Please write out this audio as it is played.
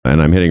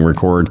and I'm hitting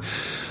record.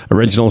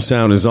 Original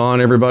sound is on,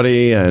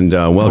 everybody, and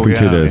welcome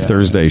to the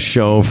Thursday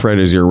show. Fred,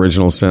 is your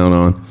original sound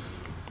on?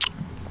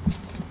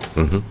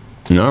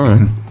 Mm-hmm. All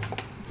right.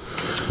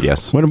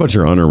 Yes. What about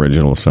your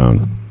unoriginal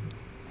sound?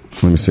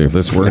 Let me see if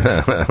this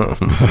works.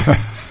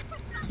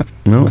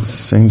 No, it's the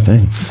same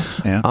thing.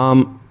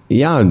 Yeah.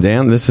 Yeah,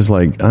 Dan, this is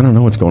like, I don't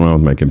know what's going on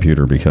with my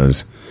computer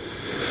because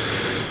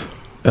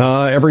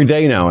every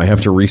day now I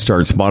have to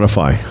restart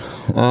Spotify.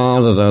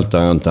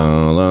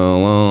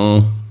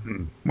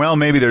 Well,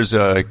 maybe there's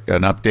an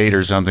update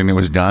or something that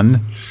was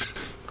done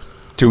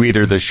to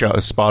either the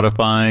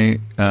Spotify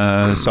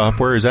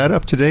software. Is that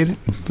up to date?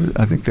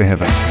 I think they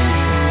have it.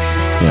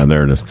 Yeah,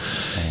 there it is.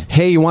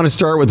 Hey, you want to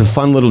start with a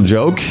fun little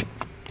joke?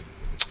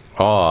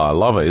 Oh, I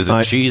love it. Is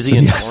it cheesy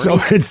and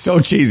corny? It's so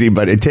cheesy,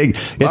 but it's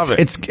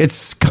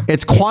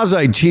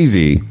quasi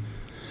cheesy,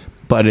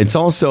 but it's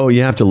also,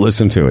 you have to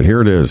listen to it. Here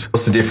it is.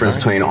 What's the difference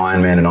between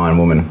Iron Man and Iron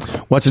Woman?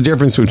 What's the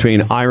difference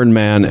between Iron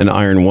Man and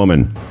Iron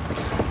Woman?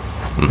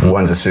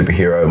 One's a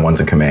superhero and one's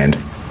a command.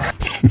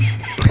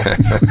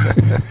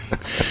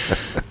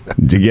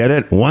 Did you get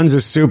it? One's a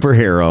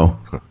superhero,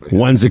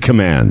 one's a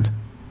command.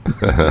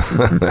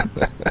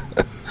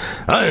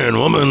 Iron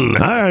Woman.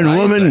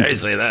 I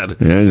say that.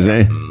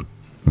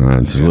 Yeah,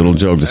 it's a little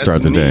joke to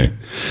start the day.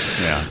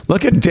 Yeah.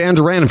 Look at Dan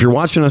Duran. If you're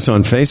watching us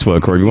on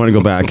Facebook, or if you want to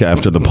go back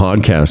after the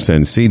podcast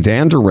and see,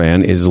 Dan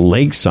Duran is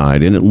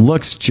lakeside, and it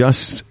looks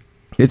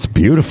it's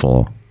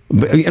beautiful.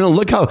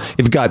 Look how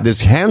you've got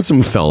this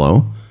handsome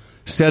fellow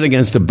set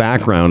against a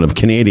background of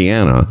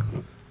Canadiana.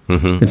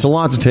 Mm-hmm. It's a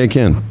lot to take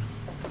in.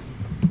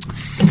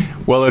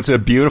 Well, it's a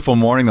beautiful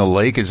morning. The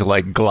lake is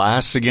like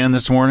glass again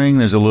this morning.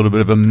 There's a little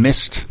bit of a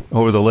mist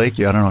over the lake.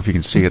 Yeah, I don't know if you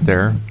can see it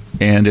there.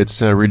 And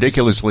it's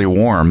ridiculously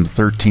warm,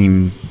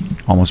 13,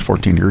 almost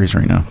 14 degrees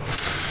right now.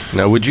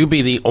 Now, would you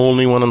be the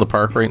only one in the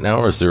park right now,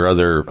 or is there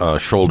other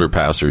shoulder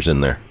passers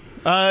in there?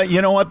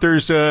 You know what?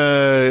 There's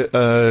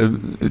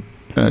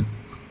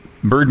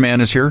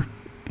Birdman is here.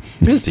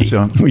 Is he?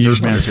 So,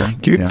 Birdman is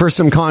here. For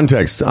some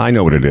context, I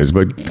know what it is,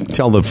 but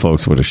tell the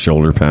folks what a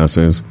shoulder pass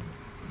is.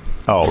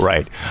 Oh,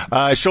 right.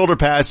 Shoulder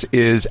pass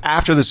is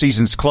after the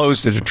season's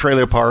closed at a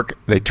trailer park,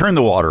 they turn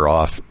the water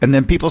off, and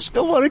then people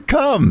still want to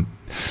come.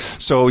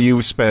 So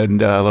you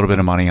spend a little bit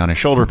of money on a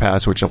shoulder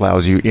pass, which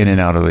allows you in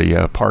and out of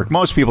the park.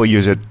 Most people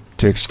use it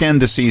to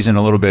extend the season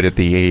a little bit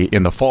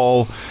in the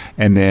fall,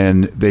 and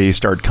then they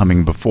start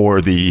coming before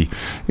the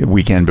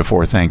weekend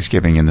before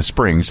Thanksgiving in the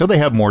spring. So they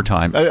have more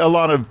time. A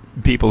lot of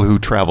people who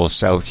travel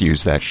south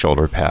use that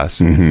shoulder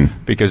pass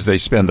because they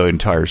spend the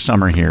entire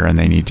summer here, and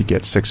they need to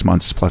get 6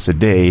 months plus a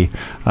day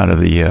out of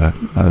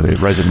the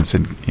residents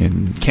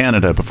in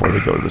Canada before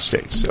they go to the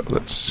States. So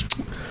that's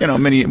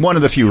one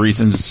of the few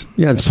reasons.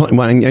 Yeah,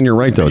 and you're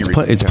right though.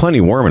 It's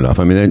plenty warm enough.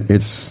 I mean,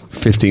 it's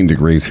 15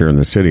 degrees here in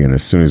the city, and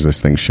as soon as this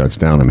thing shuts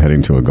down, I'm heading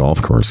to a golf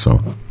course.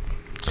 So,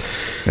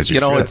 it's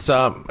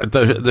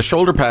the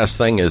shoulder pass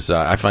thing is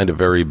I find it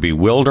very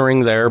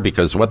bewildering there,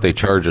 because what they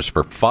charge us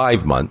for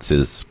 5 months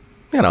is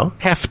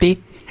hefty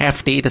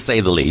to say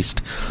the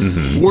least.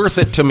 Mm-hmm. Worth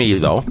it to me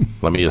though.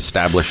 Let me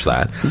establish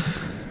that.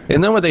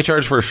 And then what they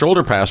charge for a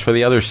shoulder pass for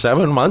the other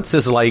 7 months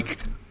is like,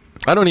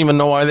 I don't even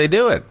know why they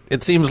do it.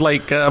 It seems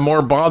like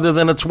more bother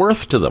than it's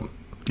worth to them.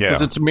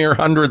 Because it's mere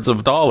hundreds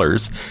of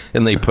dollars,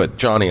 and they put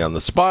Johnny on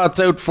the spots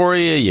out for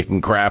you. You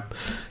can crap,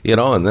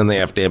 and then they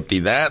have to empty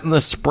that in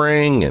the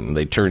spring, and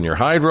they turn your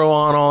hydro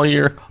on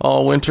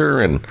all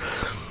winter, and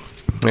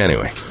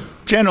anyway.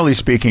 Generally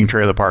speaking,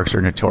 trailer parks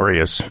are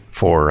notorious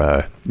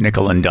for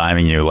nickel and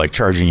diming you, like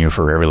charging you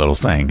for every little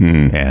thing,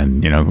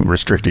 and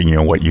restricting you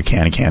on what you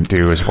can and can't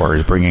do as far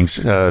as bringing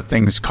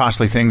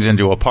costly things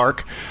into a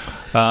park.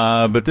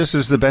 But this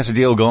is the best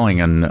deal going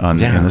in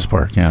this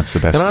park. Yeah, it's the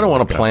best. And I don't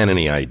want to plan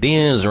any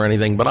ideas or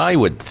anything, but I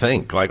would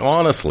think,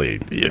 honestly,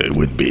 it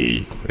would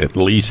be at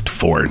least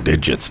 4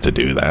 digits to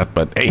do that.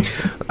 But hey,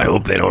 I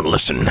hope they don't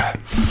listen.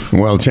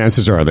 Well,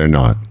 chances are they're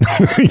not.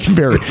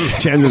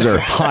 Chances are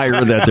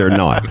higher that they're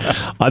not.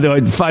 Although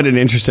I'd find it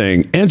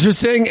interesting.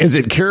 Interesting? Is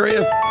it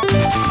curious?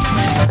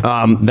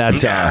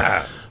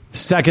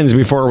 Seconds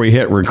before we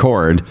hit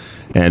record,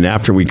 and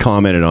after we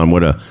commented on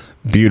what a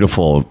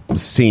beautiful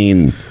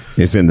scene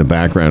is in the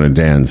background of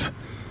Dan's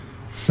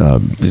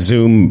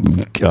Zoom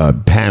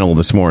panel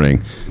this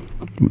morning,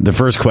 the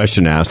first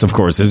question asked, of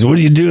course, is, what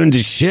are you doing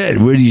to shit?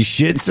 Would you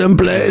shit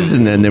someplace?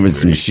 And then there was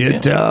some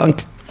shit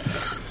talk.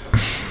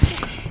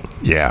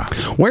 Yeah.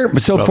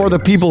 For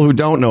the people who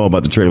don't know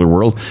about the trailer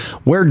world,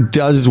 where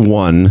does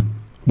one,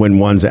 when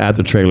one's at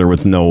the trailer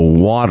with no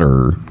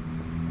water,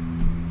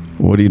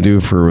 what do you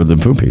do for the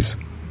poopies?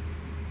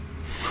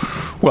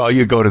 Well,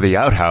 you go to the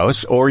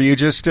outhouse, or you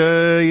just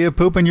you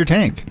poop in your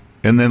tank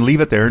and then leave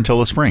it there until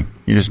the spring.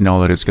 You just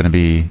know that it's going to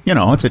be,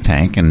 it's a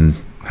tank. And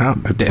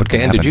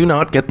Dan, did you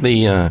not get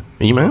the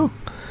email?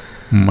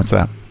 What's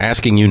that?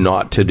 Asking you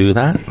not to do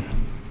that?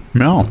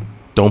 No.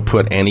 Don't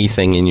put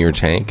anything in your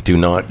tank. Do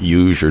not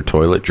use your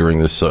toilet during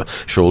this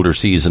shoulder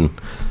season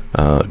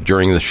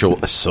during the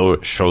shoulder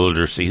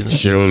season.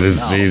 Shoulder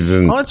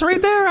season. Oh, it's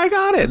right there. I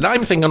got it.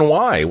 I'm thinking,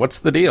 why? What's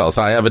the deal?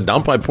 So I have a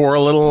dump. I pour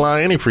a little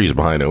antifreeze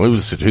behind it.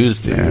 Who's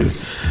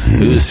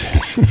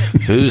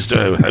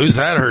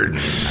that hurting?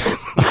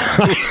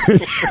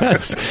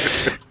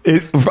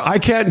 I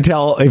can't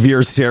tell if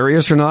you're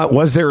serious or not.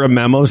 Was there a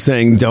memo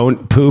saying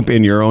don't poop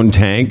in your own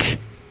tank?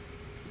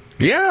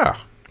 Yeah.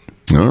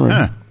 All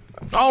right.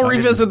 I'll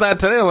revisit that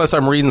today unless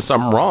I'm reading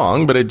something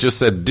wrong, but it just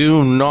said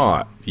do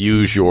not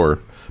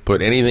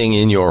put anything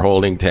in your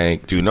holding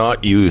tank. Do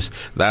not use.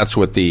 That's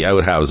what the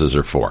outhouses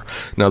are for.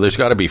 Now, there's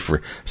got to be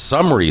for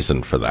some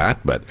reason for that,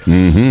 but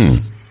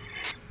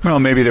well,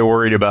 maybe they're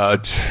worried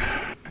about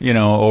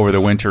over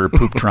the winter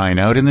poop drying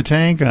out in the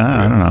tank.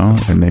 I don't know,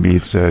 and maybe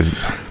it's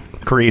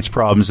creates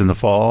problems in the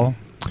fall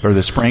or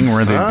the spring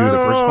where they do the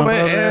first one.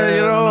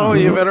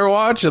 You better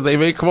watch it. They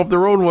may come up the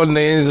road one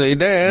day and say,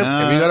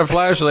 Dan, if you got a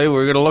flashlight,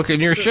 we're going to look in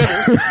your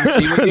shitter and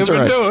see what you've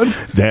been doing.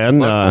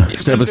 Dan,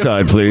 step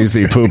aside, please.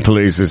 The poop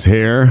police is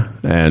here.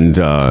 And,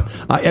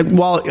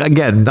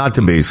 again, not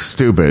to be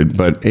stupid,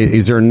 but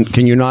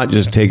can you not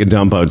just take a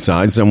dump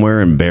outside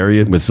somewhere and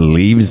bury it with some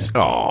leaves?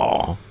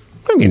 Oh.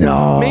 I mean,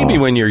 no. Maybe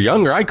when you're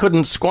younger, I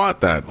couldn't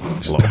squat that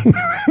low.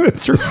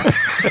 That's right.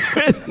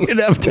 You'd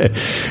have to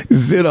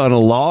sit on a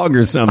log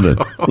or something.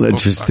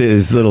 Let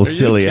his little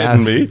silly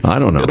ass. Me? I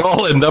don't know. It'd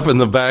all end up in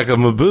the back of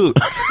my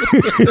boots.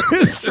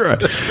 That's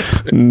right.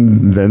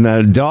 Then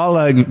that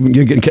doll,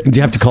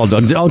 you have to call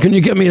doll. Can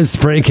you get me a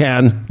spray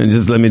can and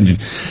just let me?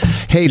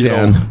 Hey,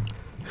 Dan.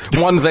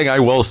 One thing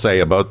I will say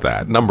about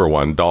that, number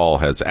one, Doll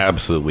has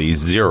absolutely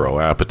zero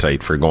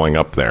appetite for going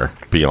up there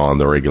beyond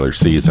the regular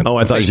season. Oh,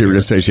 I thought you were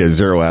going to say she has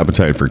zero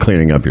appetite for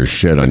cleaning up your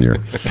shit on the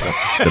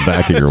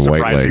back of your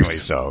white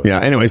legs. So.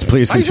 Yeah, anyways,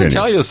 please continue. I can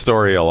tell you a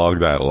story along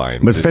that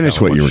line. But finish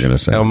what you were going to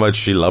say. How much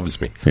she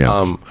loves me.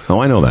 Yeah.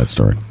 I know that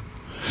story.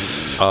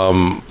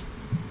 Do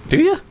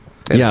you?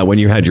 Yeah, when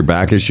you had your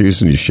back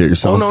issues and you shit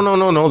yourself?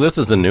 Oh, no. This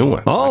is a new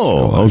one.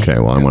 Oh, okay.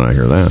 Well, I want to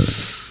hear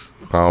that.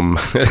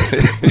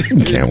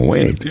 Can't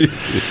wait.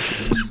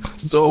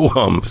 So,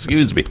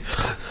 excuse me,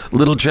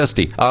 little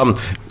chesty.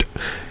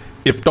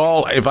 If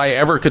I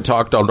ever could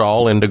talk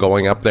Doll into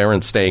going up there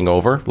and staying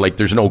over, like,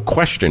 there's no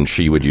question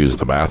she would use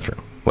the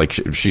bathroom. Like,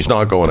 she's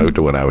not going out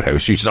to an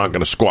outhouse. She's not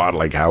going to squat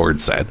like Howard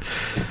said.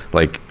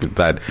 Like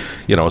that,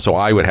 so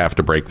I would have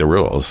to break the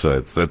rules.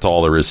 That's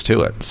all there is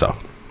to it. So.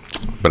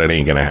 But it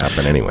ain't going to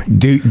happen anyway.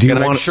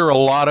 I'm sure a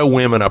lot of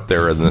women up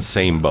there are in the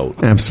same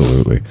boat.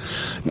 Absolutely.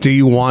 Do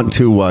you want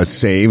to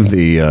save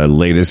the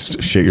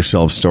latest shit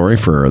yourself story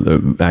for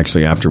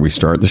actually after we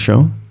start the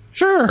show?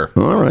 Sure.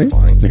 All right.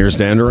 Here's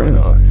Dan Duran.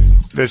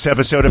 This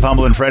episode of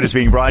Humble and Fred is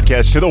being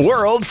broadcast to the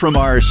world from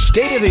our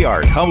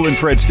state-of-the-art Humble and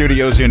Fred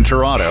studios in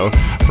Toronto,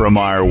 from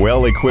our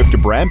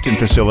well-equipped Brampton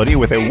facility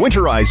with a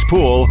winterized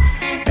pool,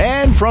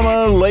 and from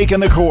a lake in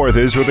the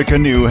Kawarthas with a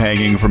canoe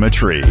hanging from a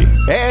tree.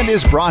 And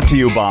is brought to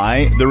you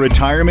by the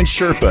Retirement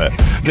Sherpa,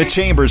 the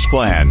Chambers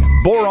Plan,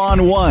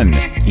 Boron One,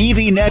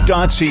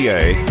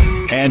 EVNet.ca,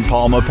 and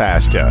Palma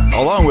Pasta,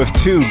 along with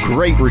two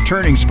great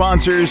returning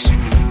sponsors,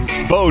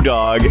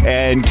 Bodog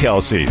and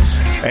Kelsey's.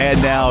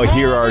 And now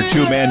here are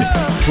two men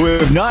who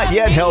have not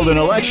yet held an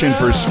election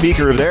for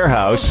Speaker of their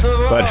House,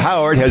 but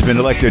Howard has been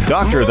elected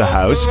Doctor of the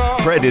House,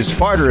 Fred is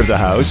Farter of the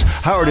House,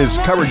 Howard is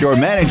Cupboard Door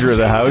Manager of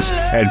the House,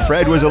 and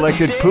Fred was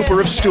elected Pooper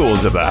of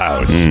Stools of the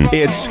House.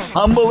 It's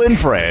Humble and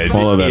Fred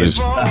all of that is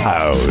the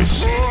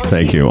House.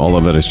 Thank you. All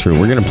of that is true.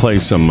 We're going to play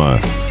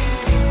some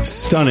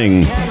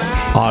stunning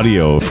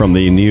audio from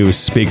the new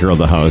Speaker of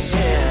the House.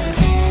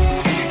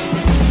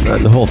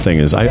 The whole thing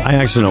is, I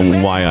actually don't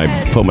know why I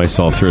put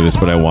myself through this,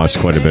 but I watched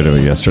quite a bit of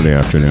it yesterday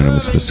afternoon. It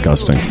was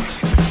disgusting.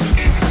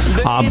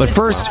 But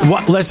first,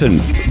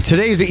 listen,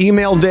 today's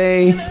email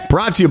day,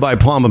 brought to you by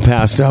Palma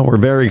Pasta. We're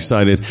very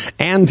excited.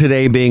 And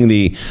today being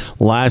the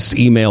last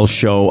email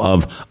show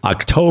of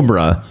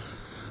October,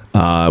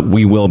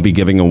 we will be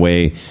giving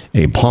away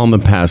a Palma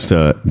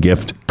Pasta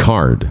gift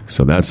card.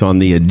 So that's on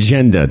the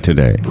agenda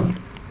today.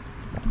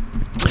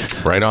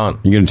 Right on.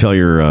 You going to tell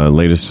your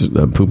latest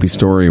poopy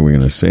story? Are we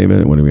going to save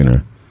it? What are we going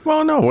to?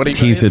 Well, no. What do you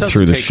tease it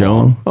through the show?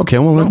 Long. Okay,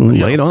 well,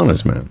 lay it on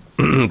us, man.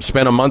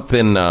 Spent a month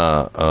in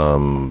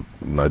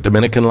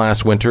Dominican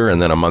last winter,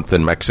 and then a month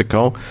in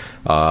Mexico.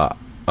 I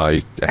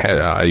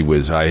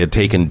had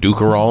taken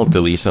Ducarol,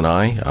 Delise and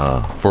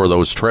I, for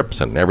those trips,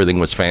 and everything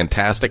was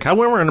fantastic.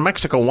 However, in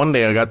Mexico, one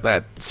day I got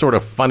that sort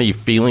of funny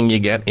feeling you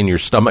get in your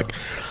stomach.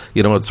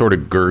 It sort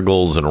of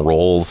gurgles and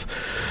rolls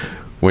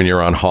when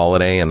you're on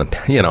holiday, and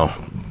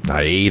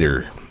I ate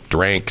or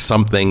drank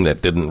something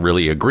that didn't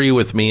really agree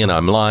with me, and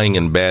I'm lying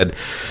in bed.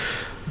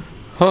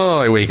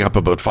 I wake up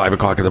about 5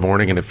 o'clock in the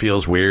morning, and it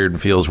feels weird,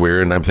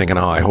 and I'm thinking,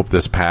 I hope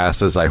this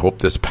passes,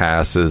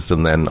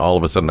 and then all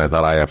of a sudden I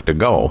thought I have to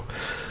go.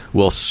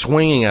 Well,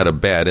 swinging out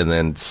of bed and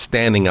then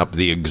standing up,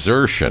 the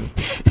exertion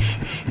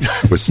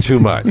was too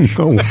much.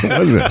 Oh,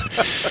 was it?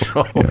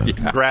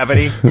 Yeah.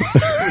 Gravity.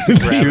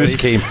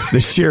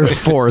 The sheer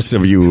force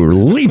of you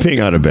leaping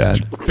out of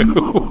bed.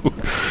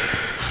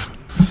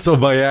 So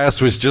my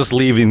ass was just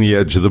leaving the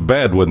edge of the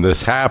bed when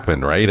this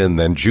happened, right? And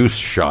then juice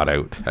shot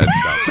out. And,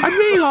 I'm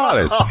being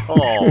honest.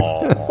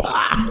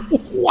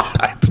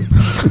 What?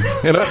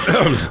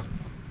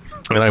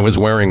 And I was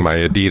wearing my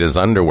Adidas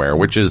underwear,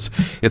 which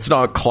it's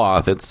not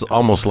cloth. It's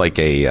almost like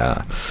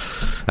a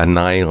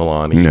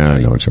nylon. Yeah, I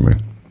know what you mean.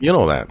 You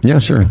know that. Yeah,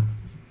 sure.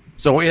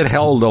 So it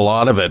held a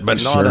lot of it,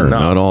 but not enough.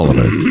 Not all of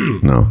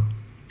it. No.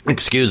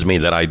 Excuse me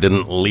that I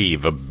didn't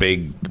leave a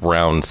big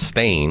round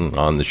stain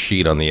on the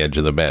sheet on the edge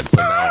of the bed. So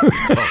now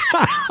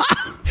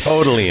I'm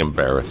totally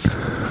embarrassed.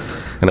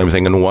 And I'm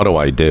thinking, what do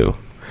I do?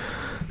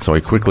 So I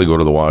quickly go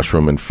to the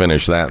washroom and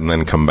finish that and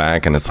then come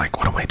back, and it's like,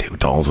 what do I do?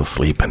 Doll's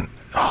asleep, and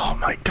oh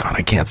my God,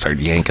 I can't start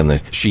yanking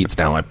the sheets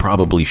down. I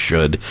probably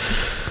should.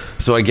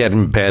 So I get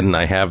in bed and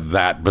I have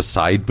that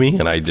beside me,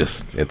 and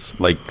it's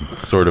like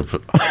sort of...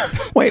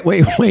 Wait.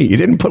 You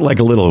didn't put like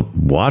a little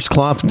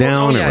washcloth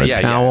down or a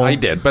towel? Yeah, I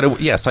did.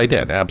 But yes, I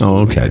did.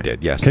 Absolutely, I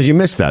did, yes. Because you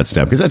missed that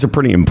step, because that's a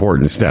pretty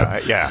important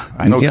step.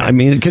 I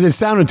mean, because it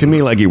sounded to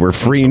me like you were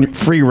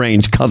free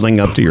range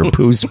cuddling up to your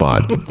poo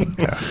spot.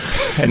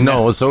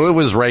 No, so it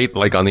was right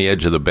like on the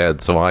edge of the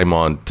bed, so I'm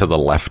on to the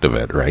left of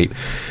it, right?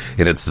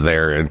 And it's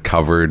there and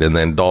covered, and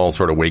then Doll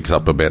sort of wakes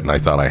up a bit, and I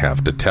thought I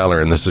have to tell her,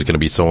 and this is going to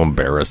be so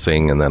embarrassing,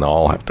 and then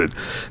I'll have to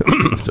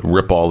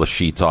rip all the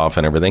sheets off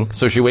and everything.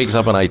 So she wakes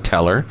up and I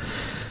tell her,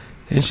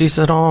 and she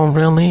said, oh,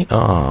 really?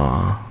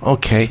 Oh,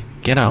 okay,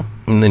 get up.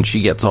 And then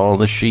she gets all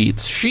the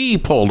sheets. She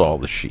pulled all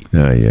the sheets.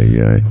 Yeah.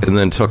 And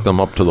then took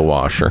them up to the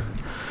washer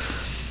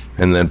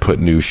and then put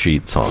new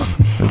sheets on.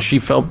 And she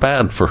felt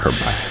bad for her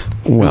back.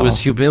 Well, was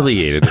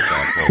humiliated at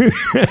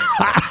that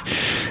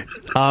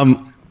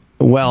point.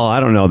 Well, I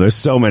don't know. There's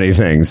so many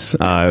things.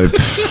 That's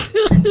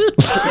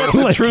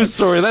a true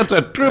story. That's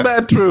a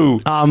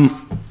true.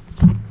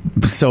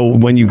 So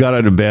when you got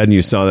out of bed and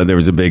you saw that there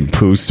was a big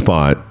poo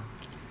spot,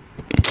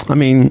 I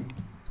mean,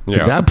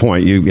 at that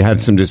point you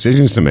had some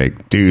decisions to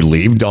make. Do you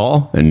leave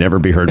Doll and never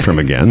be heard from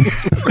again?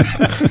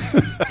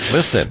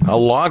 Listen, a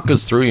lot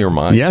goes through your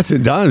mind. Yes,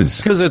 it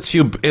does. Because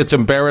it's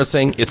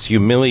embarrassing. It's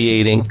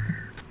humiliating.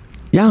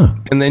 Yeah.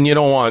 And then you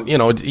don't want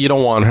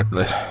her.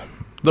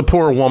 The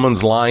poor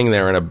woman's lying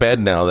there in a bed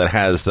now that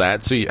has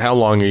that. So how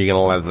long are you going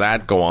to let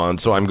that go on?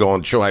 So I'm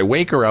going, should I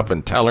wake her up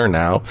and tell her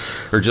now,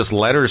 or just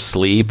let her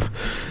sleep?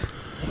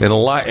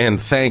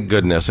 And thank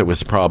goodness it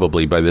was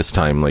probably by this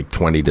time like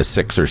 20 to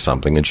 6 or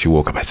something. And she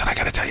woke up. I said, I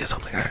got to tell you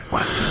something.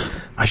 What?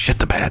 I shit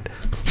the bed.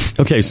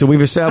 Okay, so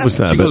we've established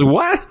that. She goes,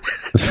 what?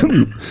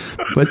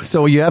 But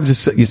so you have to.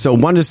 So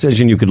one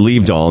decision, you could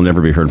leave Doll and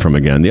never be heard from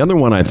again. The other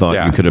one I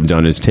thought you could have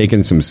done is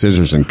taken some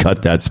scissors and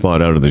cut that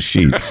spot out of the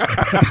sheets.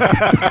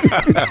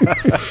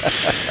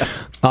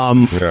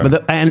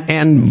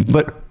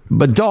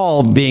 But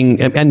Doll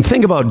being, and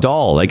think about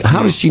Doll, like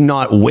how does she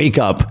not wake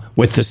up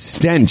with the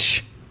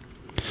stench?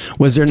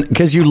 Was there,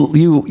 because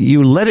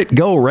you let it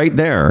go right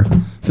there,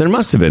 so there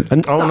must have been.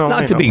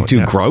 Not to be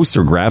too gross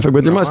or graphic,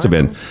 but there must have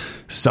been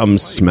some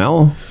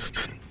smell.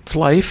 It's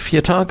life.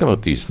 You talk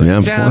about these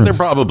things. Yeah, there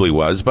probably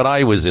was, but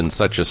I was in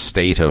such a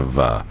state of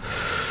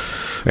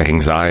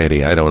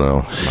anxiety. I don't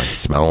know, my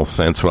smell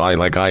sense. Well,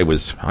 I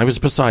was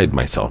beside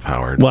myself,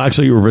 Howard. Well,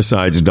 actually, you were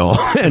besides Doll,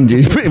 and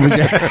it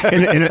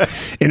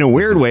was, in a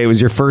weird way, it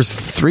was your first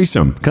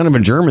threesome, kind of a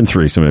German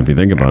threesome, if you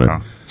think about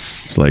it.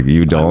 It's like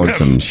you, Doll, and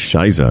some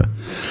shiza.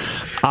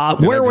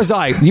 Where was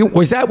I?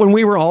 Was that when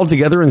we were all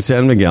together in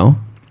San Miguel?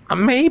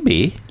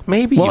 Maybe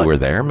you were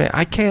there.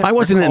 I can't. I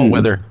wasn't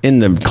in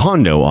the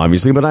condo,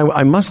 obviously, but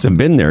I must have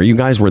been there. You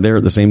guys were there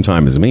at the same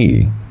time as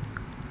me.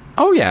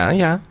 Oh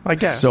yeah, I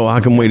guess. So how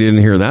come we didn't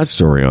hear that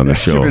story on the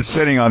show? You've been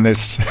sitting on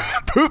this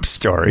poop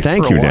story.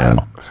 Thank you, Dan.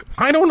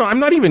 I don't know. I'm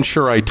not even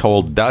sure I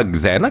told Doug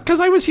then,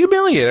 because I was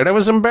humiliated. I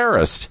was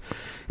embarrassed.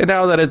 And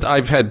now that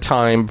I've had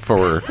time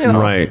for,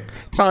 right.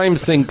 Time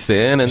sinks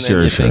in, and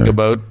then you think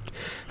about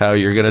how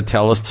you're going to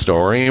tell a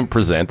story and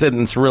present it,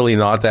 and it's really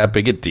not that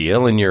big a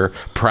deal, and you're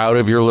proud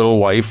of your little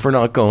wife for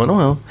not going,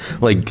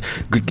 like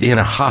in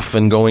a huff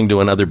and going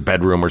to another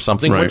bedroom or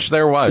something, which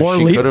there was.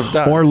 She could have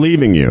done. Or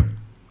leaving you.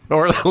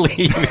 Or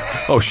leave.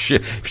 Oh, shit.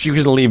 If she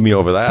was going to leave me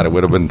over that, it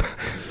would have been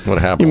what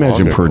happened. You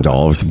imagine poor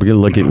Doll.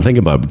 Think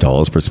about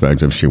Doll's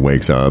perspective. She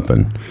wakes up,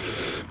 and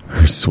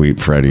her sweet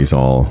Freddie's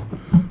all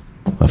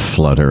a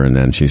flutter, and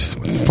then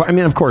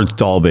of course,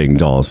 Doll being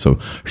Doll, so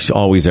she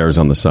always errs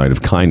on the side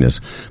of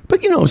kindness.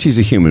 But, she's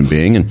a human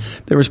being, and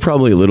there was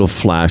probably a little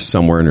flash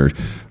somewhere in her,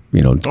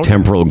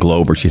 temporal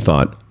globe where she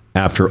thought,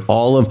 after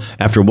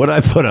what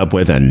I've put up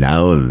with, and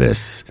now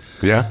this.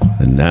 Yeah.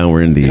 And now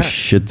we're in the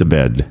shit the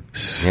bed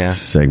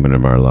segment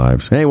of our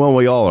lives. Hey, well,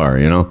 we all are,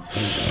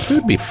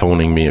 Who'd be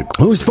phoning me?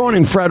 Who's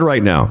phoning Fred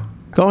right now?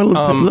 Go and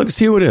look,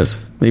 see who it is.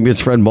 Maybe it's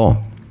Fred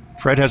Ball.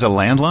 Fred has a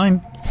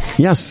landline?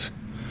 Yes.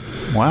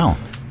 Wow.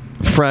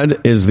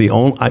 Fred is the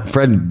only...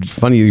 Fred,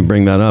 funny you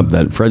bring that up,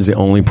 that Fred's the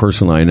only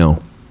person I know.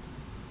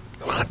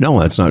 No,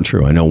 that's not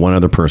true. I know one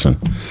other person.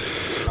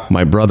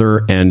 My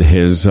brother and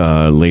his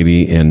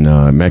lady in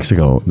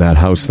Mexico, that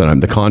house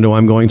the condo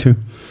I'm going to.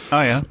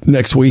 Oh, yeah.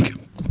 Next week,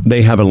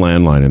 they have a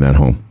landline in that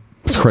home.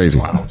 It's crazy.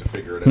 Wow, to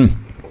figure it out.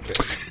 Okay.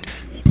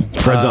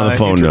 Fred's on the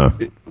phone now.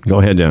 Go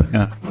ahead, Dan.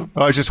 Yeah.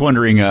 I was just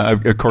wondering,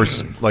 of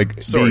course,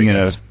 being in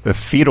a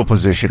fetal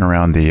position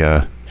around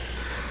the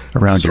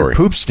around your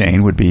poop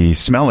stain would be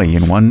smelly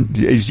in one.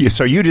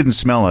 So you didn't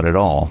smell it at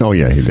all. Oh,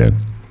 yeah, he did.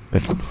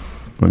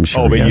 I'm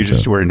sure. Oh, but you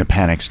just were in a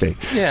panic state.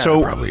 Yeah,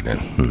 so probably did.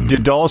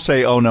 Did Dahl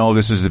say, "Oh no,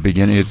 this is the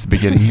beginning. It's the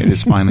beginning. It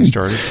has finally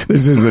started."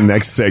 This is the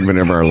next segment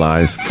of our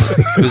lives.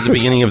 This is the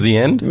beginning of the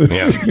end.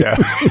 Yeah.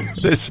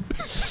 This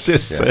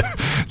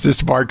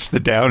marks the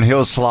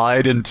downhill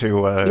slide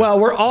into. Well,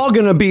 we're all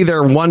going to be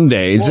there one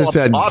day. It's just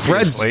that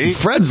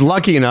Fred's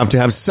lucky enough to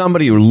have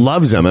somebody who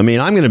loves him. I mean,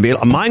 I'm going to be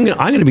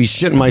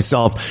shitting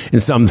myself in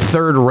some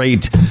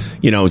third-rate,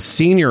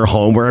 senior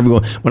home where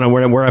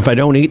where if I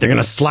don't eat, they're going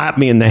to slap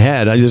me in the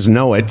head. I just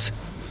know it.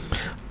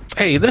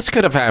 Hey, this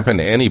could have happened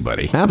to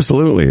anybody.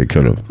 Absolutely, it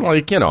could have.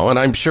 And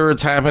I'm sure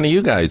it's happened to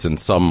you guys in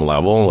some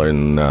level,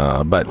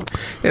 but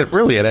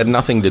it had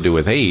nothing to do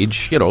with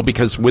age,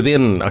 because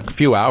within a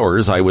few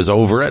hours I was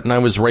over it and I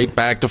was right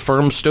back to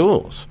firm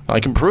stools. I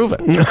can prove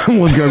it.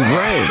 Well,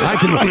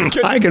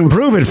 great. I can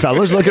prove it,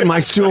 fellas. Look at my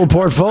stool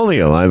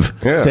portfolio. I've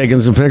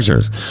taken some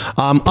pictures.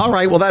 All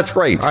right, well, that's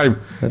great. I'm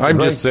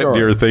just sitting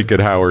here thinking,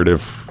 Howard,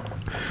 if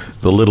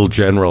the little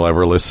general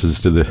ever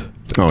listens to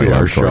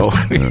our show.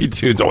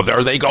 Yeah.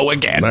 There they go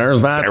again. There's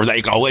that. There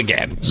they go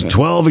again. It's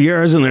 12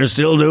 years and they're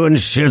still doing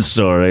shit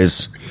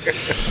stories.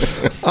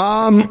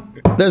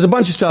 There's a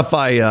bunch of stuff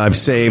I've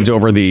saved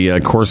over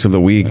the course of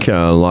the week.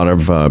 A lot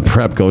of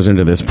prep goes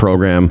into this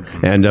program.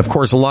 And, of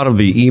course, a lot of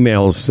the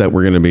emails that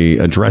we're going to be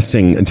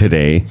addressing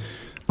today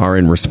are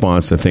in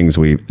response to things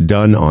we've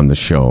done on the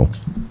show.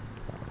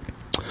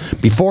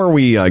 Before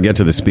we get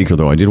to the speaker,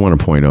 though, I did want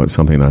to point out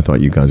something I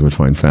thought you guys would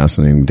find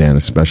fascinating, Dan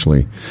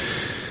especially.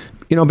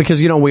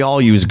 Because, we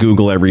all use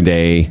Google every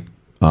day,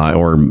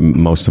 or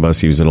most of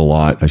us use it a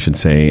lot, I should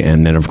say.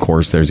 And then, of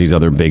course, there's these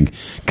other big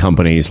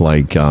companies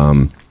like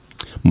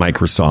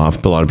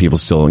Microsoft. A lot of people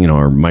still,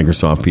 are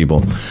Microsoft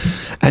people.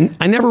 And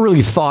I never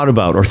really thought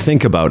about or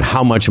think about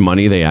how much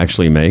money they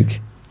actually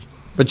make.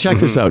 But check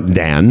this out,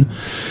 Dan.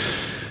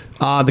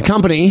 The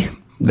company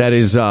that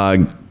is...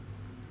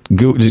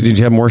 Did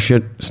you have more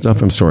shit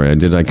stuff? I'm sorry.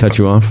 Did I cut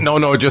you off?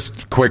 No,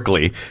 just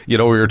quickly. We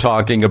were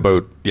talking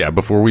about,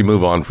 before we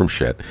move on from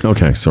shit.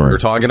 Okay, sorry. We were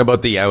talking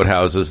about the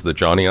outhouses, the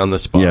Johnny on the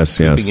spot.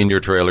 Sleeping in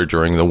your trailer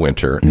during the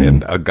winter.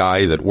 And a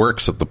guy that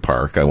works at the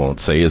park, I won't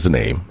say his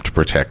name to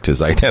protect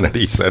his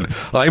identity, said,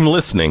 "I'm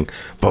listening,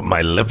 but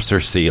my lips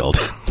are sealed."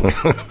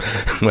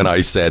 When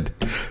I said,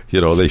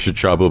 they should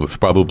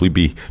probably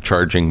be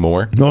charging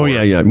more. Oh,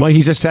 yeah. Well,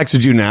 he just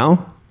texted you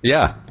now?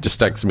 Yeah, just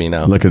text me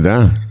now. Look at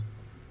that.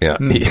 Yeah,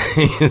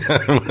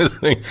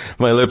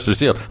 my lips are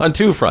sealed on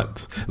two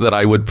fronts. That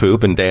I would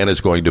poop, and Dan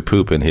is going to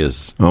poop in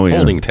his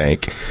holding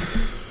tank,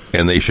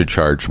 and they should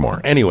charge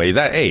more. Anyway,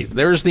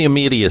 there's the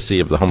immediacy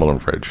of the Humble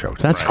and Fred show.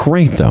 That's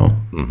great, though.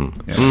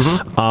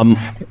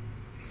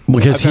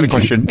 Because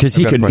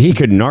he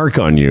could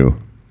narc on you.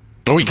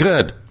 Oh, he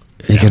could.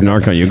 He could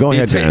narc on you. Go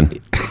ahead, Dan.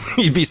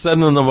 He'd be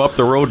sending them up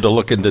the road to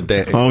look into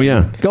Dan. Oh,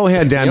 yeah. Go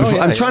ahead, Dan.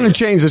 I'm trying to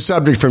change the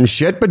subject from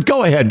shit, but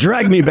go ahead.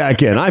 Drag me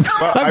back in. I've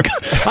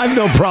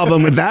no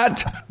problem with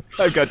that.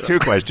 I've got two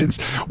questions.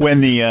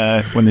 When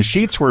the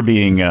sheets were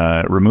being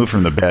removed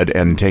from the bed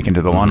and taken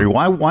to the laundry,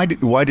 why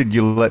did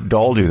you let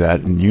Dahl do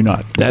that and you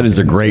not? That is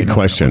a great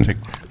question.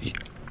 And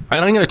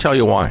I'm going to tell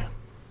you why.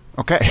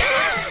 Okay.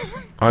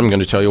 I'm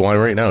going to tell you why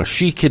right now.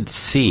 She could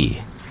see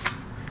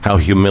how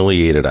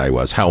humiliated I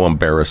was, how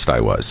embarrassed I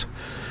was.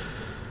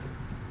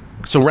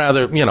 So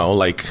rather,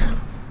 but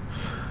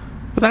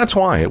that's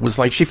why. It was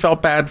like she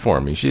felt bad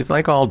for me. She's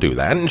like, I'll do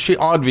that. And she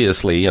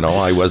obviously,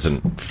 I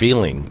wasn't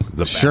feeling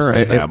the best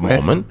at that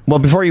moment. Well,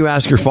 before you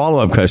ask your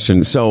follow-up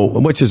question,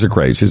 which is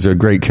great. She's a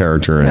great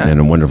character and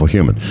a wonderful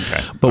human.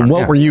 Okay. But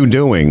what were you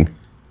doing?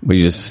 Were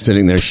you just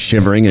sitting there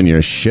shivering in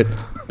your shit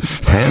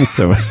pants?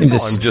 I'm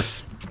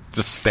just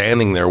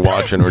standing there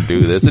watching her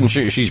do this, and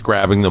she's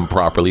grabbing them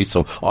properly,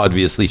 so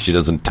obviously she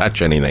doesn't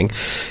touch anything,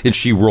 and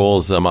she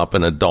rolls them up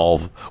in a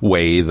doll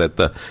way that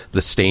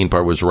the stain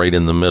part was right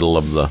in the middle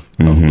of the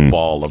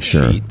ball of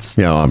sheets.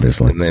 Yeah,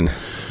 obviously. And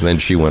then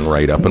she went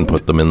right up and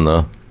put them in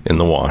the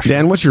washer.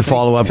 Dan, what's your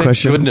follow-up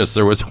question? Thank goodness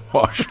there was a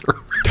washer.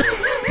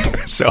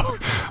 So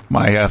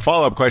my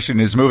follow-up question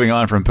is, moving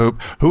on from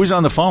poop, who's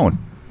on the phone?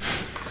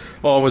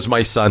 Oh, it was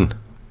my son.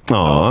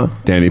 Aw,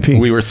 Danny P.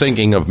 We were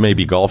thinking of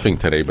maybe golfing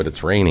today, but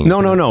it's raining.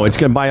 No. It's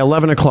going by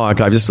 11 o'clock.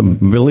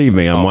 Believe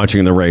me, I'm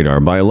watching the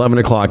radar. By 11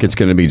 o'clock, it's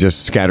going to be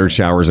just scattered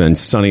showers and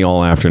sunny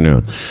all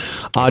afternoon.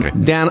 Okay.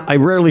 Dan, I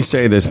rarely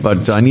say this,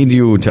 but I need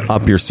you to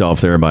up yourself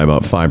there by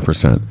about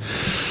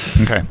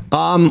 5%. Okay.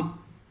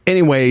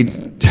 Anyway,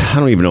 I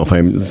don't even know if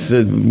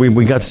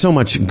we got so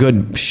much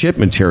good shit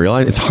material.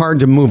 It's hard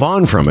to move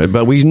on from it,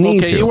 but we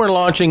need to. Okay, you were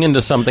launching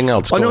into something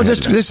else.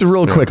 This is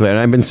real quickly, and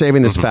I've been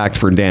saving this fact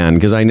for Dan,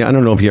 because I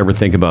don't know if you ever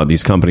think about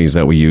these companies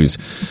that we use.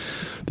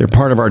 They're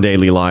part of our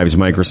daily lives,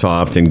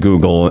 Microsoft and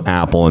Google,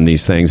 Apple, and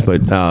these things.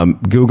 But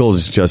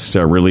Google's just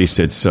released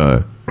its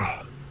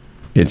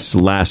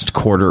last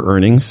quarter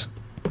earnings.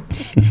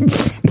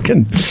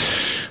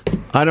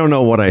 I don't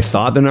know what I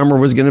thought the number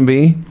was going to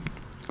be,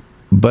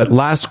 but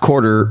last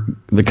quarter,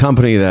 the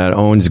company that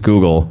owns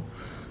Google,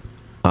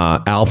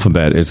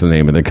 Alphabet is the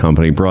name of the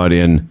company, brought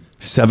in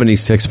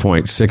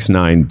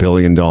 $76.69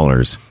 billion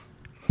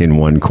in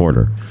one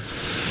quarter.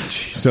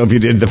 So if you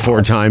did the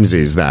 4 times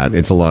that,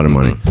 it's a lot of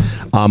money.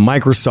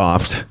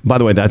 Microsoft, by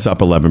the way, that's up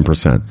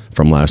 11%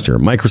 from last year.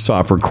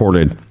 Microsoft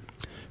recorded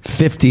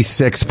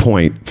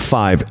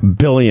 $56.5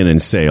 billion in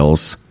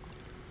sales.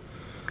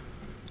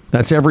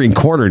 That's every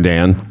quarter,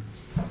 Dan.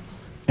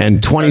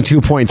 And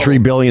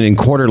 $22.3 billion in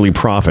quarterly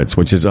profits,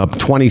 which is up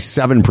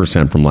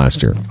 27% from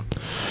last year.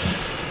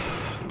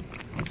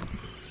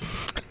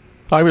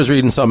 I was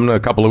reading something a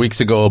couple of weeks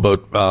ago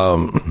about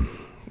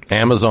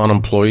Amazon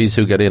employees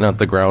who get in at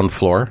the ground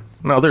floor.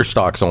 Now, their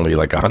stock's only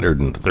like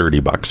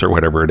 $130 or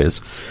whatever it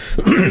is.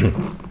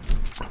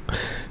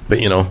 But,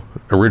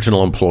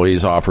 original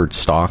employees offered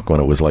stock when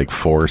it was like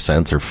 4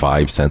 cents or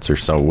 5 cents or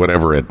so,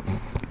 whatever it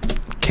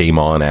came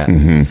on at.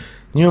 Mm-hmm.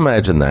 Can you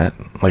imagine that?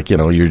 Like,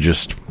 you're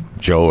just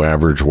Joe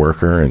average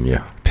worker and you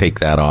take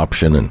that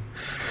option and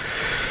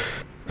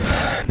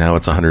now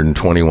it's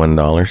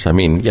 $121. I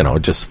mean,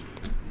 just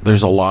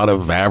there's a lot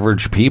of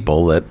average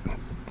people that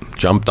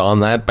jumped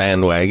on that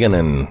bandwagon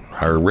and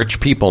are rich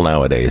people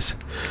nowadays.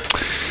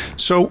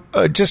 So,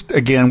 just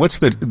again, what's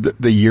the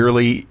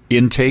yearly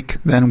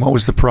intake then? What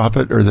was the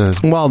profit or the?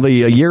 Well, the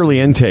yearly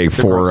intake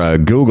for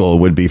Google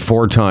would be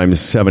 4 times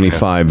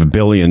 $75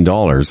 billion.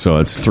 So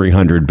it's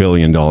 $300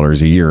 billion a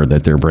year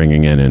that they're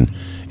bringing in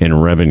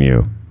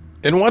revenue.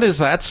 And what is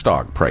that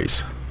stock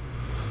price?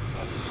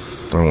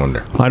 I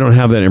wonder. I don't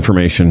have that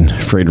information,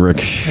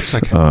 Friedrich.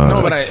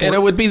 And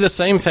it would be the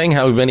same thing.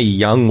 How many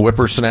young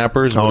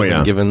whippersnappers would have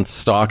been given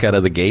stock out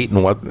of the gate,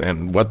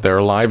 and what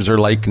their lives are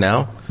like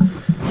now?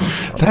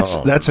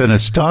 That's an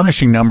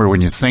astonishing number when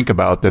you think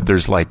about that.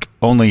 There's like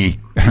only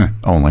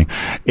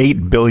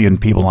 8 billion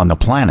people on the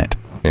planet.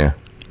 Yeah.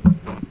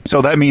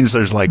 So that means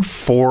there's like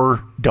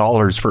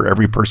 $4 for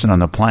every person on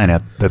the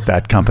planet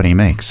that company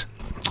makes.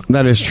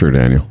 That is true,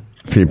 Daniel.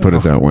 If you put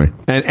it that way,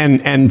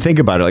 and think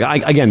about it.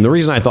 Like again, the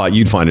reason I thought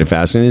you'd find it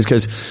fascinating is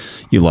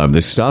because you love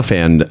this stuff,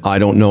 and I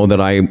don't know that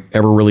I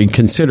ever really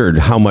considered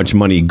how much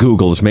money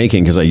Google is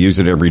making because I use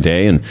it every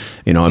day, and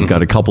I've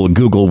got a couple of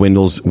Google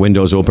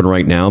windows open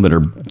right now that are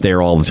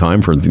there all the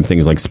time for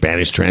things like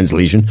Spanish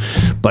translation,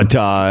 but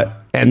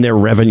and their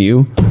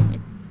revenue.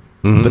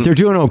 Mm-hmm. But they're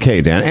doing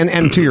okay, Dan.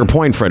 And to your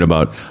point, Fred,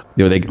 about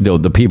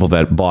the people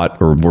that bought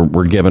or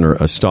were given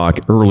a stock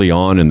early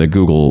on in the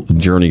Google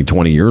journey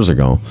 20 years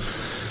ago.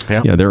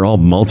 Yeah, they're all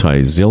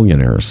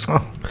multi-zillionaires.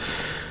 Oh.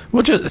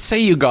 Well, just say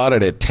you got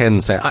it at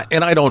 10 cents.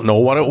 And I don't know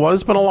what it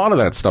was, but a lot of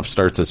that stuff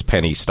starts as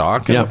penny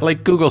stock. Yeah.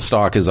 Like Google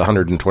stock is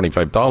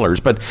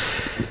 $125. But,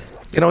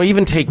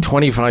 even take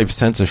 25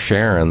 cents a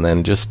share and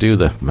then just do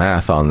the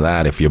math on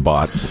that if you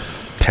bought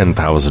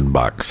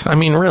 $10,000. I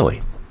mean,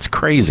 really, it's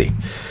crazy.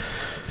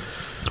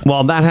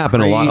 Well, that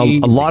happened a lot.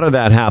 A lot of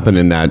that happened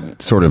in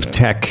that sort of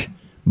tech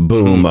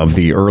boom of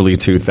the early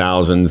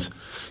 2000s.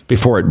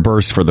 Before it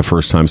burst for the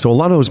first time. So a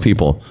lot of those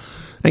people,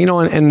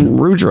 and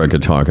Rudra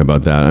could talk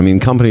about that. I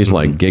mean, companies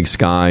like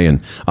GigSky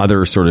and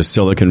other sort of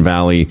Silicon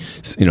Valley,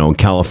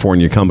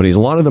 California companies, a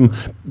lot of them,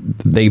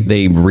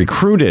 they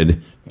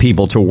recruited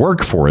people to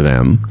work for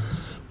them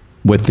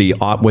with the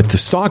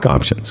stock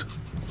options.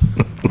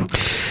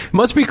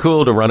 Must be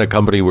cool to run a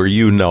company where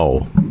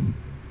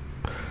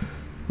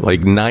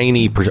like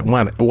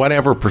 90%,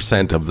 whatever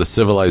percent of the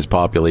civilized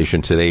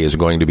population today is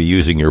going to be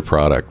using your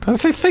product.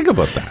 Think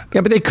about that.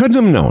 Yeah, but they couldn't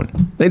have known.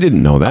 They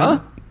didn't know that.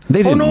 Huh?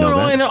 They didn't know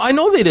that. I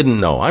know they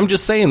didn't know. I'm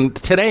just saying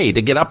today to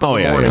get up in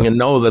the morning and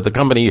know that the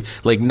company,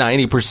 like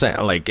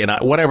 90%, like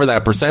whatever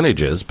that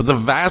percentage is, but the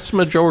vast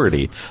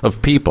majority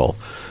of people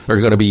are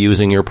going to be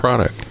using your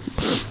product.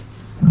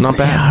 Not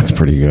bad. Yeah, that's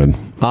pretty good.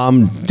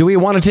 Do we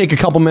want to take a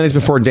couple minutes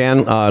before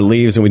Dan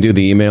leaves and we do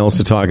the emails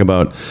to talk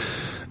about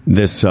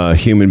this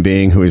human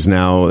being who is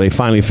now, they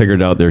finally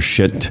figured out their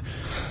shit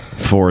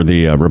for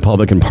the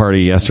Republican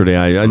Party yesterday.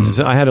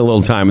 I had a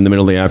little time in the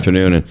middle of the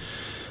afternoon and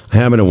I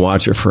happened to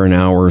watch it for an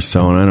hour or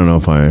so, and I don't know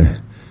if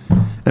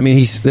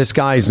this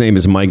guy's name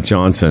is Mike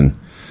Johnson.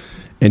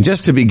 And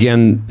just to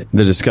begin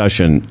the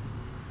discussion,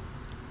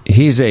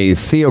 he's a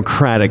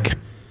theocratic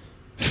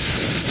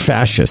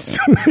fascist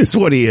is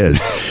what he is.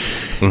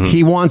 Mm-hmm.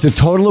 He wants a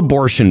total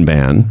abortion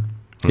ban,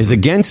 is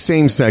against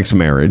same-sex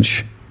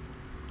marriage.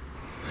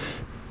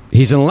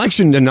 He's an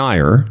election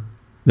denier.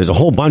 There's a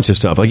whole bunch of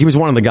stuff. Like he was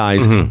one of the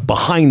guys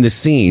behind the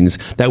scenes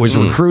that was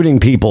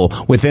recruiting people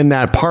within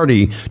that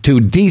party to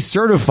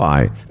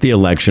decertify the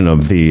election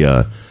of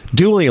the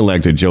duly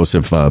elected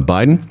Joseph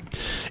Biden.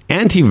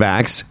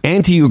 Anti-vax,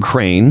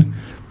 anti-Ukraine.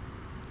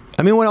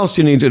 I mean, what else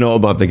do you need to know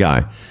about the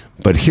guy?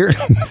 But here,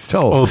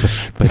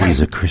 but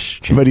he's a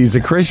Christian. But he's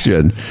a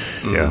Christian.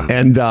 Yeah.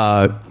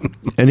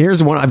 And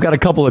here's one. I've got a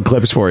couple of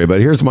clips for you,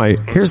 but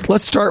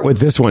let's start with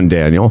this one,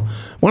 Daniel.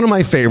 One of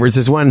my favorites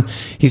is when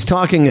he's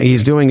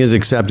doing his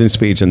acceptance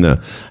speech in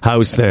the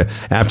House there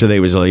after he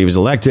was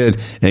elected,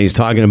 and he's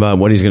talking about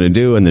what he's going to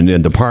do, and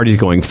the party's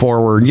going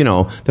forward. You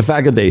know, the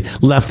fact that they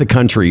left the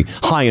country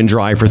high and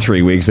dry for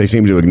 3 weeks, they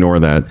seem to ignore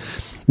that.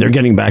 They're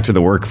getting back to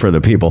the work for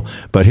the people.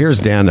 But here's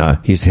Dan.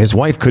 His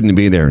wife couldn't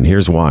be there, and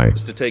here's why.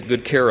 To take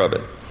good care of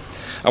it.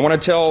 I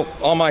want to tell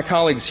all my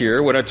colleagues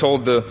here what I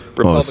told the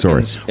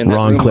Republicans.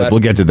 Wrong clip.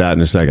 We'll get to that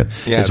in a second.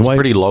 Yeah, his wife,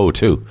 pretty low,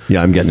 too.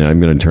 Yeah, I'm getting it. I'm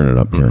going to turn it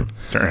up here.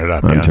 Turn it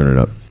up, I'm turning it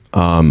up.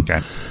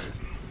 Okay.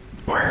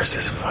 Where's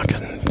this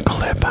fucking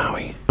clip,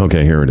 Howie?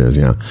 Okay, here it is,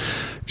 yeah.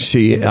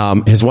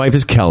 His wife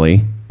is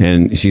Kelly,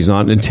 and she's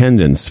not in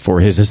attendance for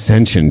his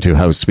ascension to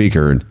House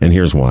Speaker, and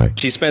here's why.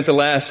 She spent the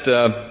last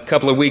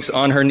couple of weeks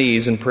on her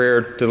knees in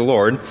prayer to the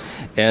Lord,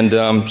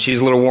 and she's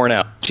a little worn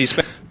out. She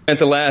spent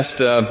the last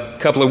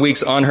couple of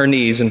weeks on her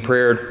knees in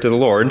prayer to the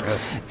Lord,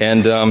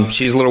 and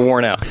she's a little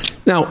worn out.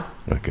 Now,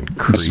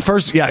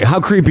 first, how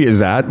creepy is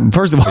that?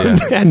 First of all,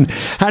 and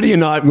how do you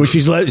not? Well,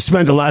 she's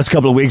spent the last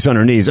couple of weeks on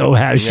her knees. Oh,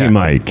 has she,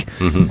 Mike?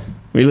 Mm-hmm.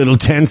 We little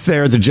tense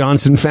there at the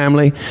Johnson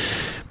family.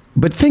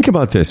 But think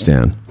about this,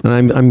 Dan,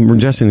 and I'm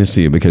suggesting this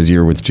to you because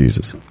you're with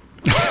Jesus.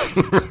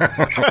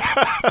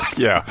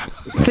 Yeah.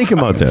 Think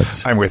about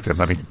this. I'm with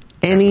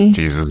him.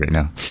 Jesus right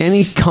now.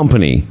 Any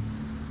company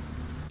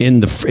in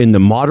the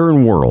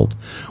modern world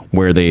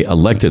where they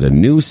elected a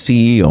new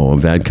CEO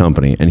of that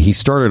company, and he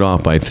started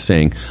off by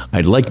saying,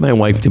 "I'd like my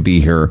wife to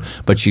be here,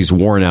 but she's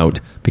worn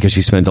out because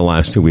she spent the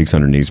last 2 weeks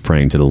on her knees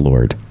praying to the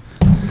Lord."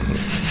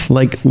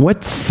 Like,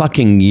 what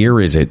fucking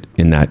year is it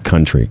in that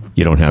country?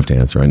 You don't have to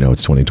answer. I know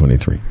it's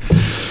 2023.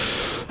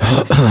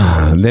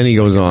 Then he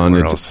goes on.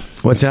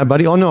 What's that,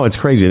 buddy? Oh, no, it's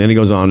crazy. Then he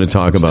goes on to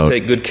talk about... To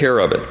take good care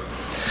of it.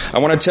 I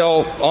want to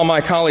tell all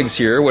my colleagues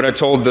here what I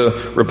told the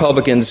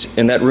Republicans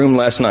in that room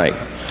last night.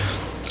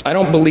 I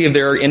don't believe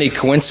there are any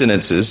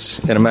coincidences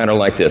in a matter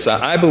like this.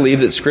 I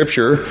believe that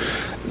Scripture,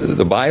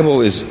 the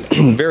Bible, is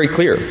very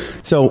clear.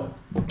 So...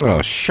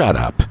 Oh, shut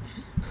up.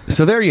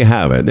 So there you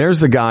have it. There's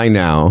the guy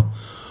now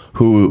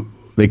who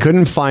they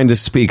couldn't find a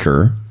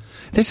speaker.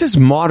 This is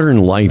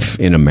modern life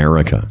in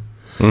America.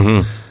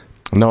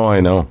 Mm-hmm. No, I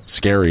know.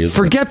 Scary, isn't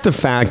it? Forget the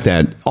fact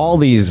that all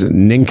these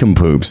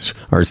nincompoops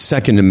are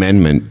Second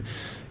Amendment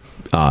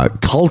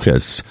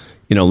cultists.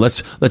 You know,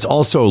 let's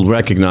also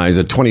recognize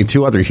that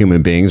 22 other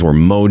human beings were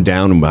mowed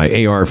down by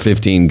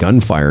AR-15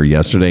 gunfire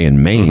yesterday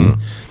in Maine.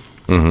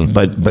 Mm-hmm. Mm-hmm.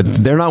 But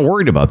they're not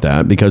worried about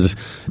that because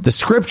the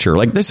Scripture,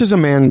 like this is a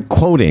man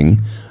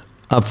quoting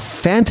a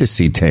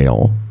fantasy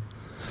tale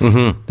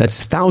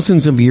that's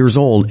thousands of years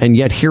old, and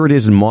yet here it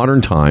is in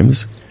modern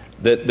times.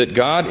 That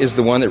God is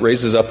the one that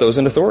raises up those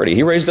in authority.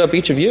 He raised up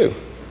each of you,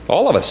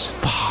 all of us.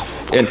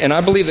 And I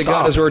believe that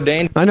God has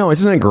ordained... I know,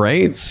 isn't that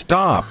great?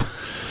 Stop.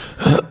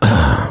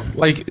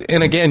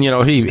 And again, you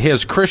know, he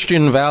has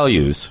Christian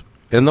values,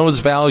 and those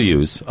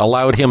values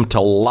allowed him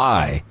to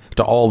lie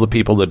to all the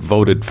people that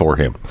voted for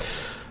him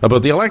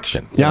about the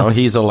election. You know,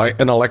 he's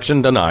an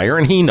election denier,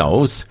 and he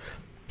knows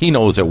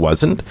it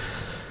wasn't.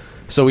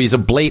 So he's a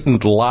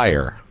blatant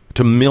liar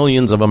to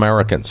millions of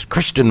Americans.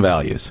 Christian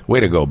values. Way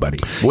to go, buddy.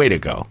 Way to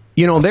go.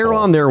 You know, they're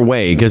on their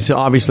way because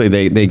obviously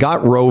they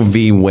got Roe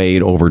v.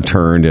 Wade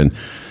overturned and,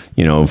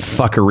 you know,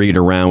 fuckeried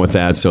around with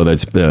that so that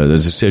the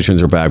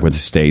decisions are back with the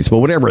states. But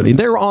whatever,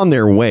 they're on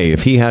their way,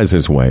 if he has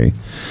his way,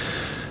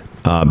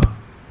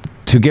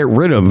 to get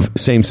rid of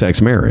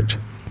same-sex marriage.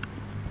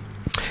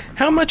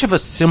 How much of a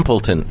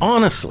simpleton,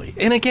 honestly.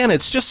 And again,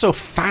 it's just so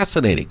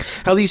fascinating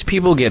how these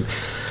people get...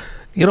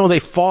 You know, they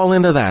fall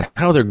into that,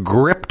 how they're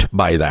gripped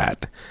by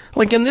that.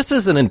 Like, and this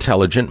is an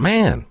intelligent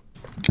man.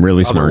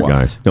 Really smart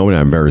guy. No,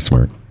 I'm very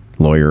smart.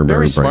 Lawyer,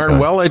 very smart,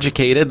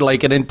 well-educated,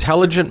 like an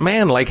intelligent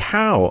man. Like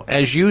how,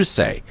 as you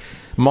say,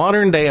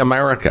 modern-day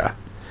America,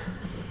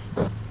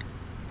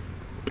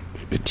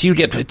 do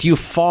you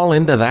fall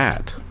into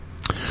that?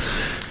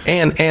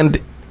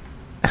 And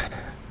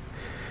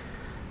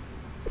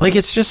like,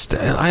 it's just,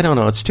 I don't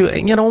know. It's too,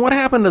 you know, what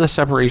happened to the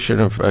separation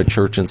of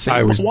church and state?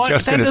 I was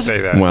just going to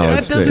say that. Well,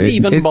 that doesn't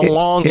even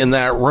belong in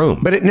that room.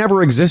 But it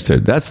never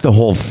existed. That's the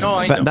whole,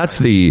 that's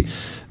the,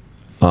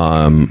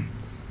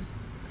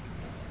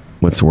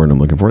 what's the word I'm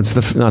looking for?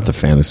 It's not the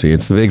fantasy.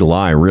 It's the big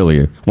lie,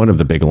 really. One of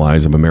the big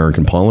lies of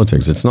American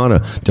politics. It's not a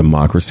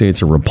democracy.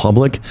 It's a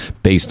republic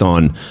based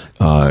on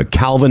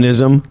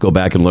Calvinism. Go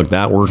back and look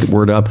that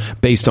word up.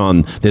 Based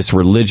on this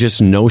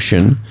religious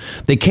notion.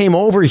 They came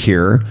over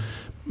here.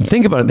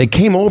 Think about it. They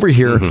came over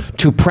here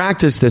to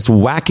practice this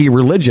wacky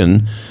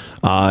religion,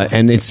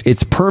 and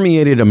it's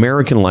permeated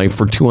American life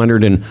for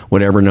 200 and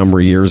whatever number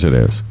of years it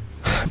is.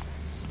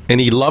 And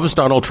he loves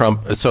Donald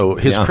Trump, so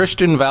his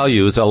Christian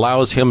values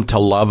allows him to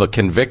love a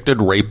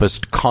convicted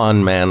rapist,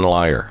 con man,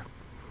 liar.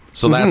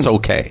 So that's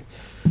okay.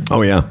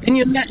 Oh yeah. And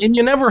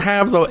you never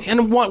have the.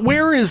 And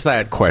where is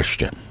that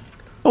question?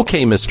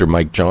 Okay, Mr.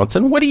 Mike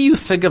Johnson, what do you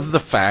think of the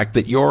fact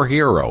that your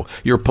hero,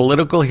 your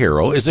political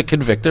hero, is a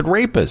convicted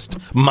rapist?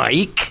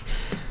 Mike?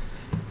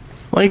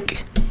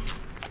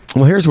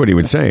 Well, here's what he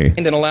would say.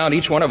 And allowed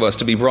each one of us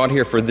to be brought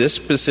here for this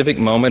specific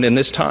moment in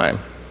this time.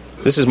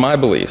 This is my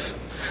belief.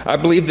 I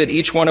believe that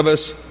each one of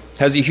us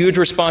has a huge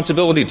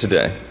responsibility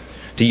today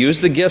to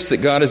use the gifts that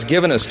God has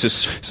given us to...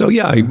 So,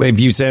 yeah, if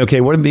you say, okay,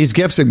 what are these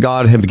gifts that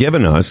God have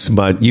given us?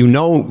 But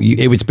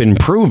it's been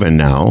proven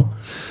now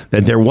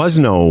that there was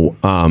no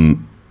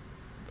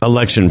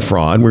election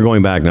fraud. We're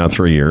going back now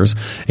 3 years.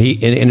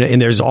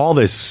 And there's all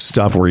this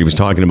stuff where he was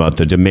talking about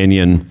the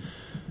Dominion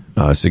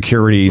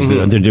securities,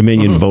 the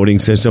Dominion voting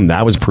system.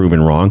 That was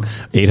proven wrong.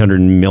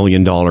 $800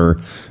 million,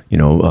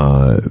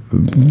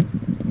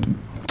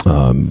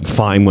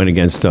 fine went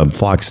against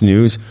Fox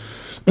News.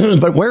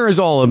 But where is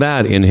all of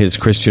that in his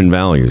Christian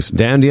values?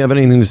 Dan, do you have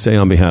anything to say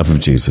on behalf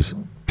of Jesus?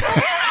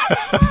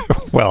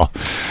 Well,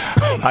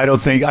 I don't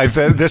think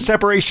the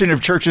separation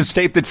of church and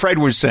state that Fred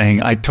was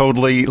saying. I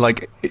totally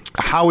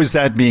how is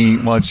that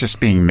being? Well, it's just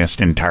being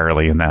missed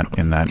entirely in that.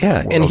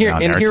 Yeah, and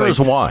here's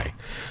why.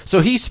 So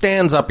he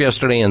stands up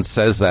yesterday and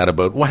says that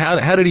about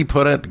how did he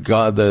put it?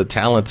 God, the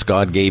talents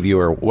God gave you,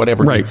 or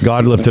whatever. Right,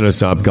 God lifted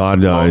us up.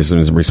 God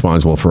is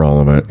responsible for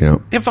all of it. Yeah.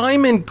 If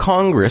I'm in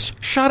Congress,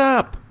 shut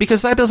up,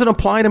 because that doesn't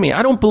apply to me.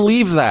 I don't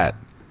believe that.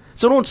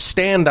 So don't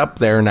stand up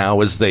there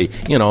now as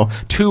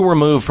two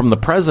removed from the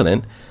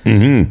president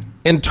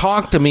and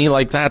talk to me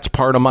like that's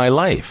part of my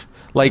life.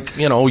 Like,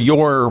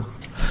 you're,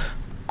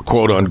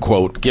 quote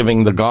unquote,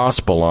 giving the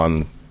gospel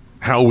on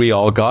how we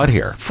all got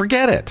here.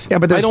 Forget it. Yeah,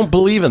 but I don't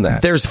believe in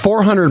that. There's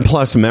 400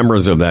 plus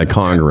members of that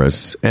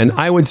Congress. And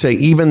I would say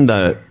even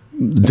the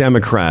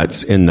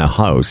Democrats in the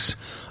House,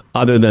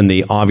 other than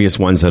the obvious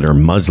ones that are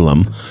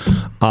Muslim,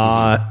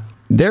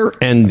 there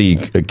and the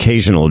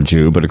occasional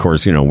Jew, but of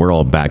course, we're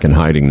all back in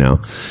hiding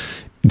now.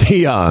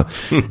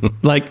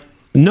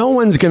 No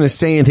one's going to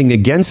say anything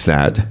against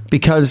that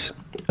because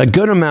a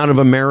good amount of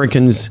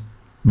Americans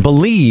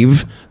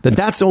believe that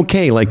that's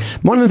okay. Like,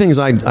 one of the things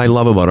I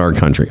love about our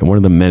country, and one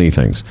of the many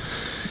things,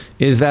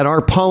 is that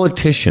our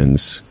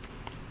politicians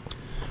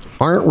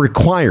aren't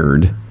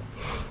required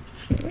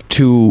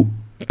to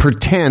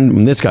pretend,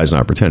 and this guy's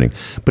not pretending,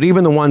 but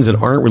even the ones that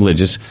aren't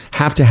religious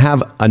have to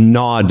have a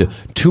nod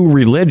to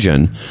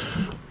religion,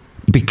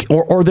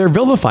 or they're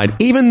vilified.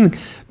 Even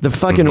the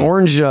fucking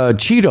orange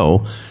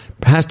Cheeto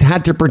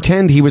had to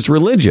pretend he was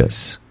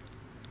religious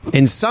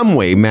in some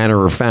way, manner,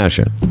 or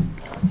fashion.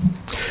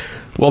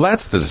 Well,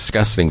 that's the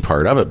disgusting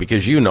part of it,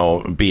 because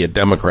be it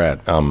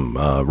Democrat,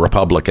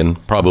 Republican,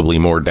 probably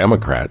more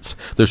Democrats,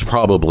 there's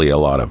probably a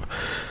lot of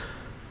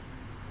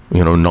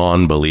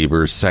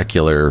non-believers,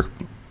 secular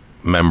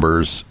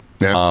members,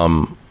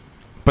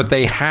 but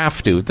they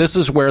have to. This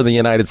is where the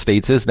United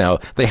States is now.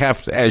 They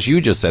have to, as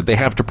you just said, they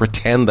have to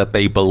pretend that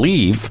they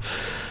believe,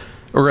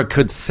 or it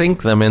could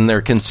sink them in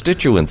their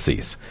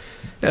constituencies.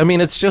 I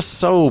mean, it's just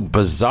so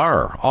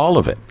bizarre, all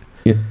of it.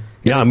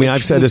 Yeah, I mean,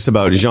 I've said this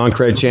about Jean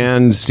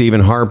Chrétien, Stephen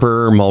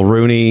Harper,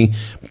 Mulrooney,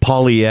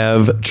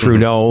 Poilievre,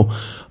 Trudeau.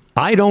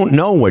 I don't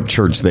know what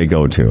church they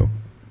go to.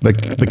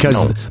 But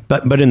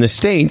in the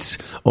States,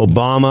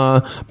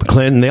 Obama,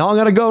 Clinton, they all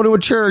got to go to a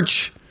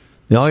church.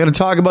 They all got to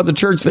talk about the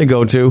church they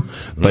go to.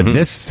 But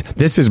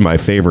this is my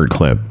favorite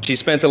clip. She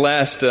spent the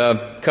last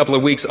couple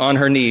of weeks on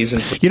her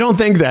knees. You don't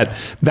think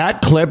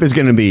that clip is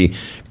going to be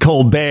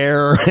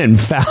Colbert and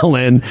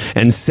Fallon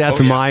and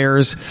Seth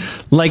Meyers?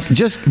 Like,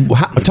 just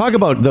talk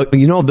about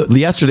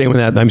yesterday when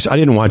I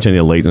didn't watch any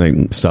of the late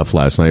night stuff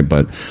last night,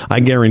 but I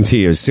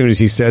guarantee you, as soon as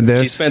he said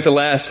this, she spent the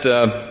last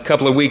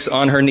couple of weeks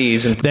on her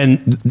knees. And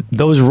then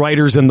those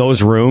writers in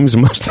those rooms,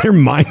 their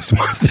minds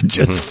must have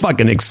just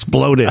fucking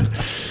exploded.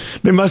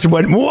 They must have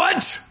went,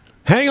 what?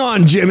 Hang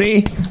on,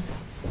 Jimmy.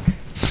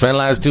 Spent the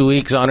last 2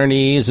 weeks on her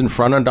knees in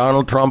front of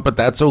Donald Trump, but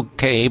that's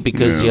okay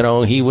because,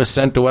 he was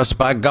sent to us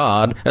by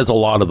God, as a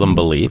lot of them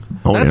believe.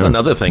 That's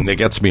another thing that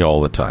gets me all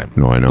the time.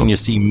 No, I know. When you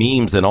see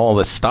memes and all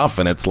this stuff,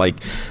 and it's like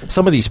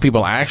some of these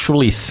people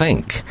actually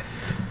think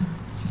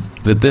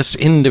that this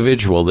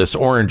individual, this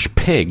orange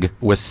pig,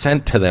 was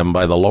sent to them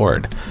by the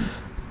Lord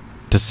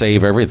to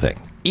save everything.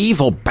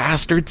 Evil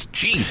bastards.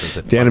 Jesus.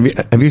 Dan,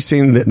 have you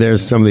seen that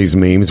there's some of these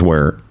memes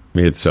where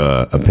it's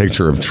a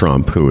picture of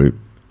Trump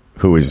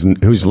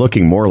who's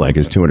looking more like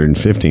his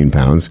 215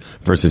 pounds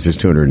versus his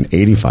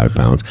 285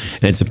 pounds,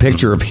 and it's a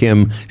picture of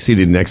him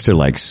seated next to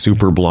like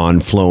super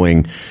blonde,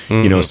 flowing,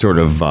 sort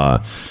of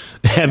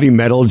heavy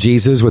metal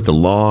Jesus with the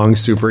long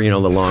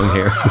the long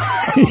hair,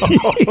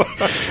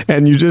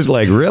 and you're just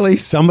like, really?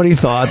 Somebody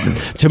thought?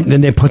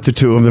 Then they put the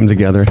two of them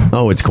together.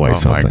 Oh, it's quite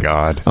something. Oh my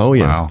God! Oh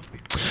yeah. Wow.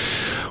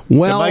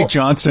 Well, Mike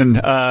Johnson,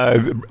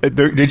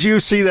 did you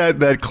see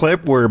that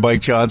clip where Mike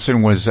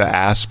Johnson was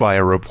asked by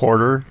a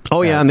reporter?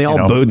 Oh, yeah, and they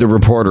all booed the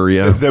reporter,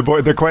 yeah.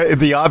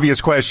 The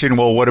obvious question,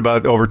 well, what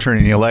about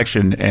overturning the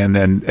election? And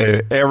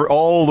then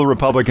all the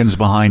Republicans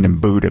behind him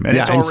booed him. And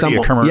it's already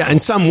a commercial. Yeah,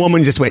 and some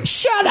woman just went,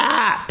 shut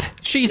up!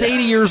 She's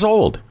 80 years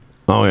old.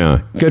 Oh,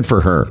 yeah. Good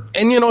for her.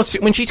 And,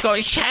 when she's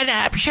going, shut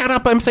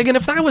up, I'm thinking,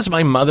 if that was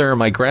my mother or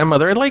my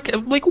grandmother, like,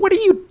 what are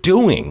you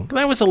doing?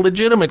 That was a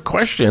legitimate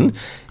question,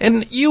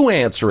 and you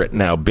answer it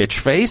now, bitch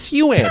face.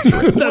 You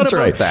answer it. That's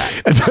right.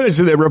 That? And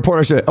so the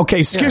reporter said, okay,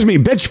 excuse me,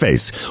 bitch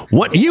face.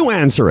 What? You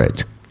answer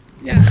it.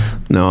 Yeah.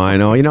 No, I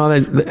know.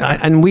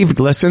 And we've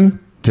listened.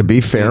 To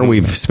be fair,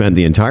 we've spent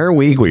the entire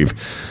week. We've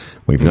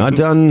not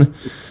done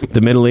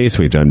the Middle East.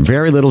 We've done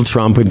very little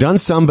Trump. We've done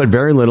some, but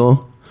very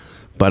little.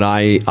 But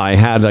I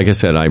had, like I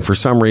said, for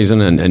some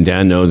reason, and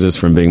Dan knows this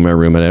from being in my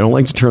room, and I don't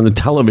like to turn the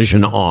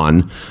television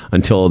on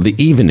until the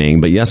evening.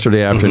 But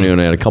yesterday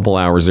afternoon, I had a couple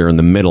hours there in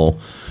the middle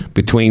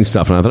between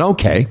stuff. And I thought,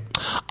 okay,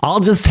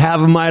 I'll just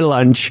have my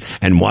lunch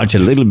and watch a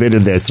little bit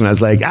of this. And I was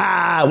like,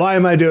 why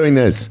am I doing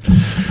this?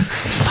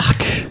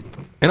 Fuck.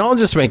 And I'll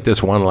just make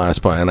this one last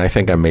point, and I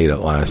think I made it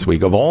last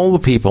week. Of all the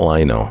people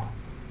I know,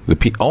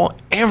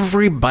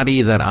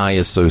 everybody that I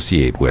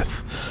associate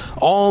with,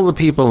 all the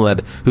people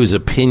whose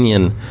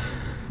opinion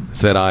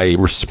that I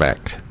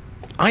respect,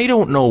 I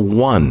don't know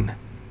one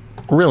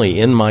really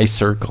in my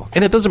circle.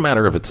 And it doesn't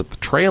matter if it's at the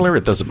trailer.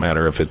 It doesn't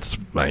matter if it's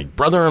my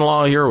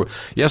brother-in-law here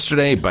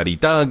yesterday, Buddy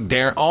Doug,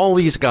 Darren, all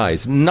these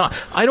guys.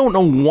 I don't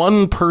know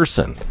one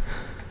person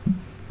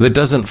that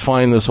doesn't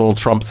find this whole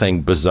Trump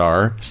thing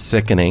bizarre,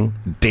 sickening,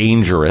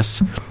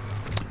 dangerous.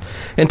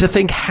 And to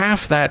think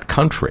half that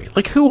country,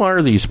 like, who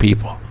are these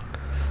people?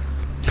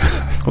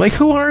 Like,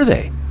 who are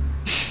they?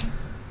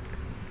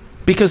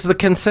 Because the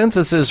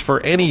consensus is, for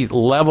any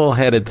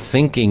level-headed,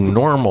 thinking,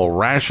 normal,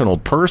 rational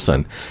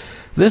person,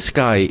 this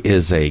guy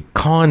is a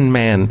con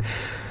man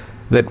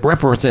that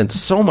represents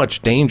so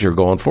much danger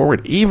going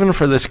forward, even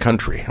for this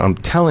country. I'm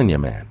telling you,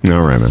 man.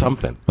 All right, man.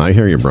 Something. I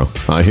hear you, bro.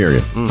 I hear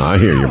you. I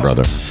hear you,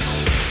 brother.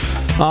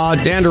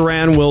 Dan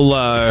Duran will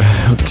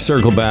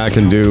circle back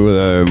and do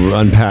the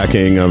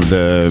unpacking of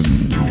the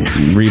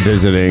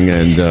revisiting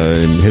and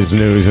his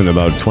news in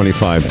about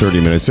 25, 30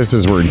 minutes. This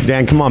is where,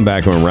 Dan, come on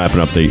back and we're wrapping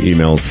up the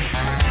emails.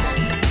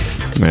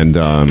 And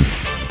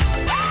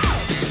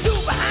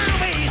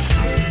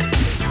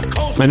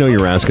I know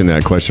you're asking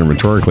that question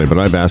rhetorically, but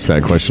I've asked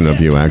that question of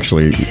you,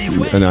 actually.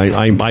 And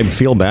I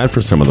feel bad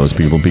for some of those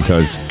people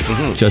because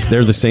just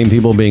they're the same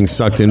people being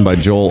sucked in by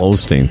Joel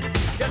Osteen.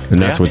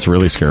 And that's what's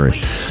really scary.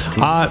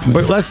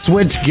 But let's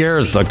switch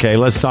gears, okay?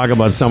 Let's talk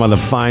about some of the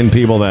fine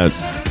people that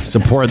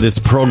support this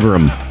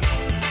program.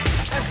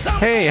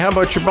 Hey, how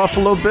about your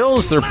Buffalo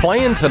Bills? They're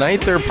playing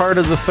tonight. They're part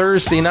of the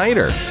Thursday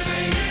Nighter.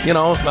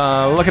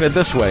 Look at it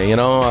this way.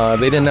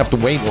 They didn't have to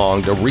wait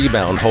long to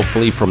rebound,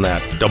 hopefully, from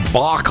that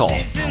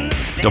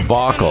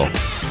debacle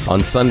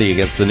on Sunday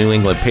against the New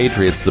England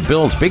Patriots. The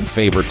Bills, big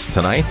favorites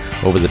tonight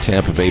over the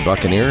Tampa Bay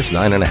Buccaneers,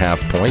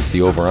 9.5 points.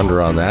 The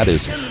over-under on that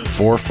is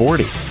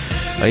 440.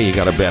 Hey, you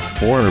got to bet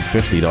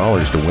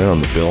 $450 to win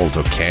on the Bills,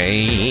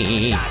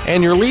 okay?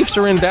 And your Leafs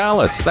are in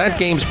Dallas. That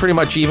game's pretty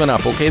much even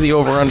up, okay? The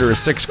over-under is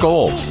 6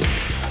 goals.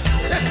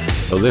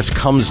 So this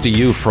comes to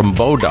you from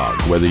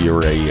Bodog. Whether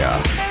you're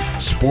a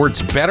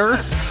sports bettor,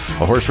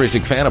 a horse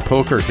racing fan, a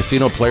poker, or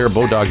casino player,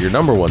 Bodog, your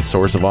number one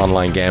source of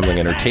online gambling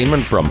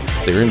entertainment, from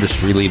their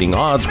industry-leading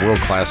odds,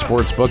 world-class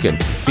sportsbook,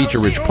 and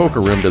feature-rich poker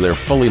room to their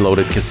fully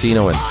loaded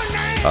casino and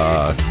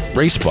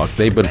racebook.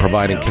 They've been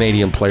providing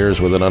Canadian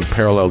players with an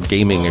unparalleled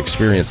gaming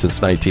experience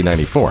since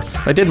 1994.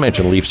 I did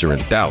mention Leafs are in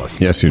Dallas.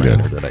 Yes, you did.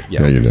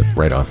 Yeah, you did.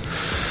 Right on.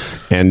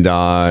 And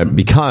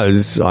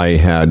because I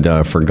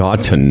had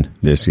forgotten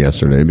this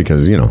yesterday,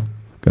 because,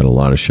 got a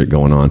lot of shit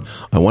going on,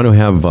 I want to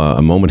have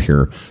a moment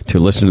here to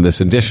listen to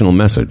this additional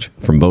message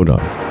from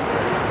Bodog.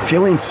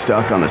 Feeling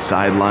stuck on the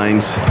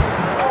sidelines?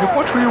 Hey,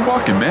 watch where you're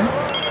walking, man.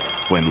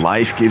 When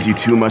life gives you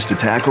too much to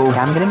tackle?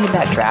 I'm going to need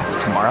that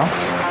draft tomorrow.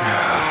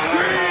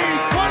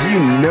 You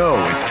know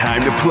it's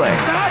time to play.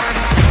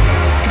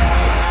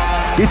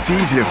 It's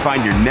easy to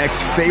find your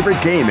next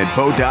favorite game at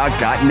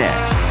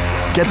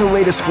Bodog.net. Get the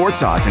latest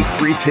sports odds and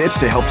free tips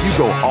to help you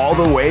go all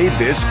the way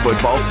this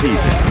football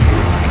season.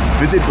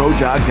 Visit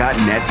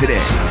Bodog.net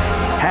today.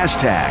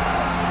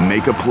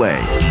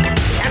 #MakeAPlay.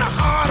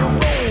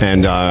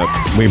 And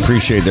we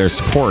appreciate their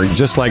support,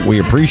 just like we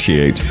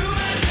appreciate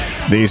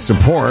the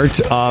support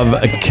of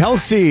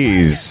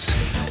Kelsey's.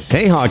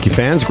 Hey, hockey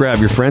fans, grab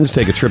your friends,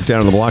 take a trip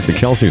down the block to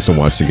Kelsey's to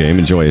watch the game.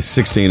 Enjoy a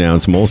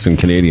 16-ounce Molson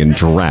Canadian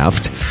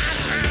draft.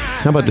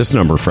 How about this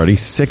number, Freddie?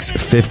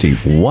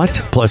 $6.50. What?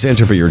 Plus,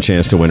 enter for your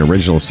chance to win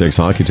original 6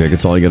 hockey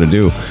tickets. All you got to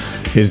do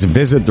is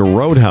visit the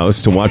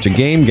Roadhouse to watch a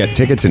game, get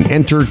tickets, and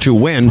enter to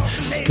win.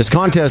 This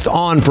contest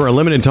on for a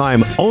limited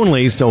time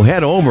only, so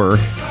head over.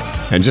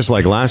 And just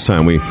like last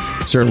time, we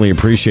certainly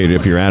appreciate it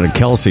if you're at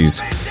Kelsey's.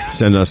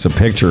 Send us a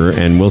picture,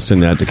 and we'll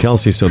send that to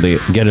Kelsey so they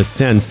get a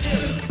sense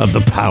of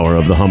the power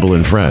of the Humble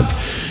and Fred.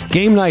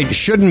 Game night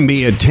shouldn't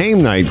be a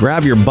tame night.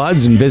 Grab your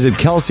buds and visit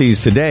Kelsey's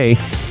today,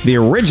 the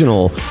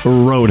original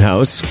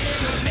Roadhouse.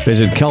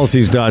 Visit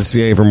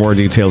kelseys.ca for more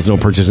details. No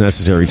purchase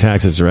necessary.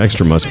 Taxes or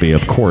extra must be,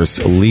 of course,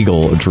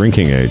 legal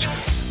drinking age.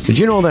 Did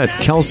you know that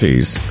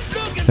Kelsey's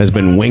has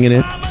been winging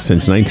it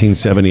since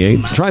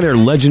 1978. Try their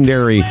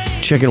legendary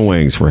chicken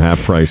wings for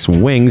half-price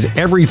wings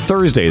every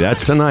Thursday.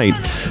 That's tonight.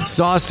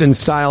 Sauced and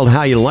styled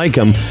how you like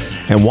them.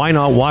 And why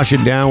not wash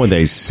it down with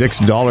a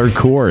 $6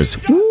 Coors?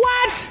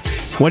 What?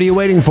 What are you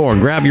waiting for?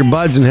 Grab your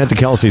buds and head to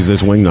Kelsey's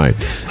this wing night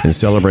and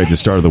celebrate the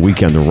start of the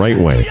weekend the right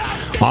way.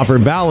 Offer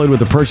valid with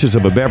the purchase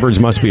of a beverage.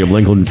 Must be of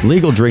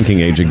legal drinking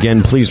age.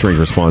 Again, please drink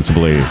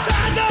responsibly.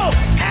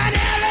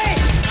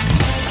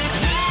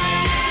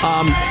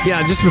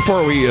 Yeah, just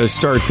before we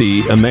start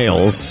the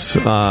mails,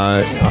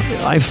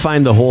 I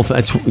find the whole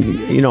that's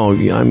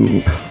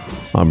I'm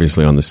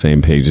obviously on the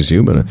same page as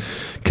you, but I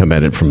come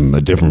at it from a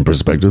different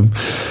perspective,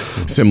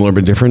 similar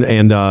but different.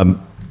 And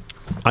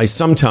I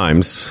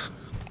sometimes,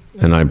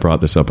 and I brought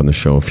this up on the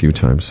show a few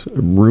times,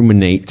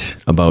 ruminate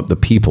about the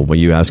people when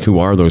you ask who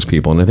are those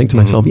people, and I think to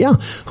myself, yeah,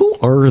 who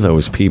are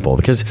those people?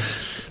 Because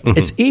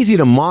it's easy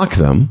to mock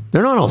them.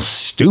 They're not all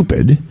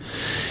stupid,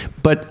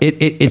 but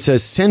it's a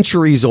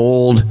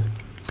centuries-old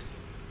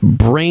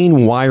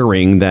brain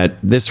wiring that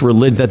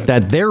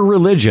that their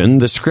religion,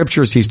 the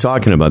scriptures he's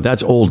talking about,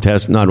 that's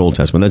not Old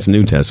Testament, that's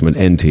New Testament,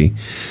 NT.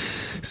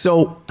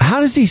 So how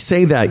does he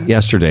say that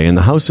yesterday in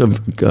the House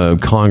of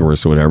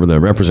Congress or whatever,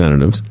 the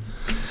representatives,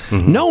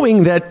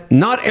 knowing that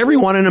not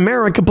everyone in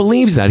America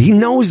believes that? He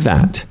knows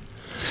that.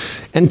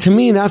 And to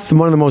me, that's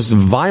one of the most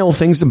vile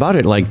things about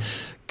it. Like,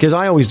 because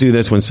I always do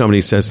this when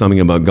somebody says something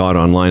about God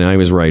online. I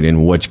always write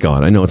in, which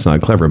God? I know it's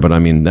not clever, but I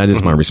mean, that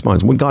is my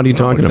response. What God are you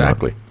talking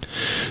about?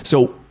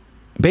 So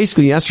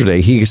basically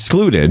yesterday, he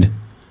excluded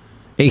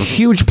a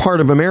huge part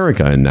of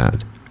America in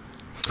that,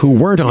 who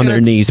weren't on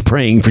their knees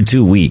praying for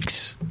 2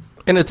 weeks.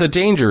 And it's a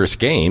dangerous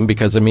game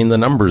because, I mean, the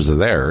numbers are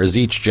there. As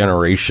each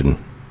generation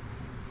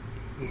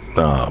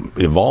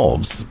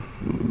evolves,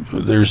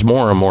 there's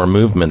more and more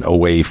movement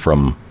away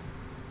from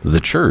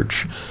the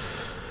church.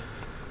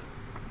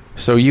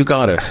 So you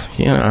got to,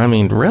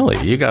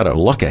 really, you got to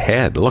look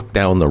ahead, look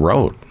down the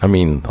road. I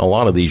mean, a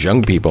lot of these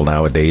young people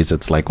nowadays,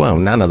 it's like, well,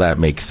 none of that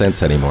makes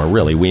sense anymore.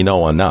 Really, we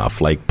know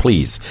enough. Like,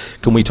 please,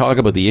 can we talk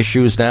about the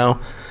issues now?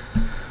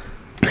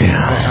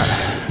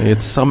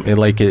 It's something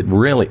like it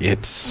really,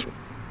 it's...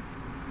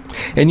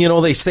 And,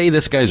 they say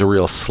this guy's a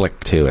real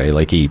slick, too, eh?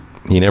 Like, he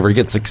never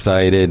gets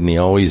excited, and he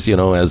always,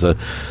 has a...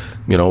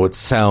 it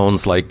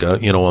sounds like,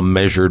 a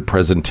measured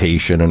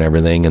presentation and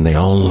everything, and they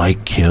all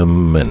like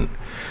him,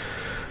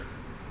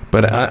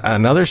 But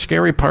another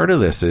scary part of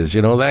this is,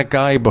 that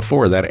guy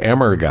before, that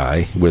Emmer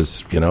guy,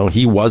 was,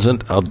 he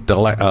wasn't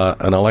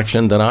an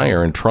election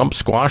denier, and Trump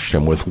squashed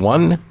him with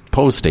one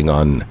posting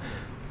on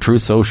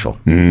Truth Social.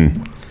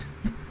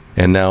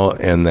 And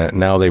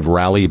now they've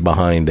rallied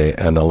behind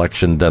an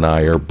election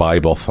denier,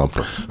 Bible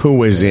thumper, who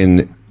was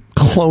in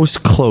close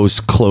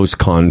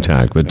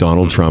contact with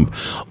Donald Trump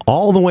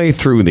all the way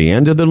through the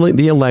end of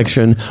the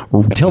election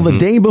till the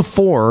day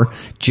before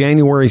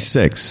January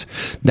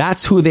 6th.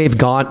 That's who they've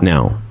got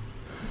now.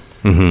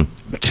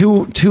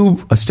 Two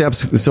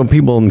steps. So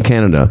people in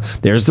Canada,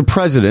 there's the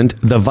president,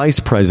 the vice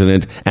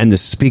president, and the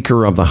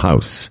Speaker of the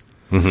House.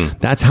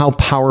 That's how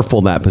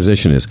powerful that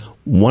position is.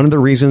 One of the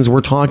reasons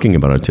we're talking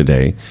about it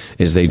today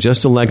is they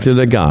just elected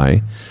a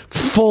guy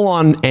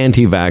full-on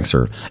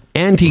anti-vaxxer,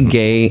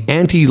 anti-gay,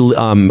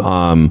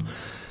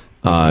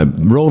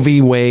 Roe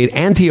v. Wade,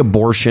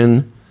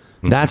 anti-abortion.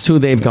 That's who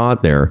they've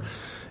got there.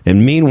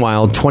 And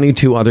meanwhile,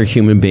 22 other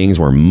human beings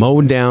were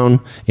mowed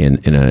down in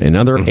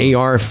another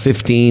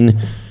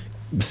AR-15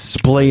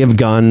 splay of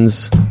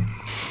guns.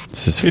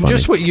 This is funny.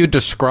 Just what you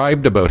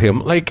described about him,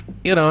 like,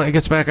 it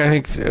gets back,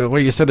 I think,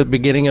 what you said at the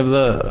beginning of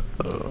the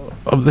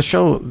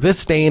show.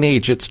 This day and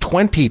age, it's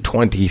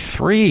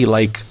 2023.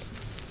 Like,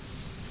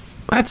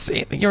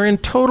 you're in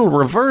total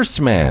reverse,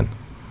 man.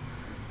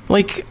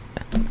 Like,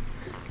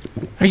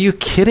 are you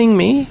kidding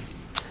me?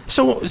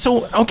 So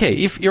okay,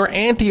 if you're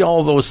anti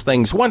all those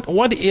things,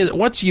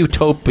 what's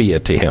utopia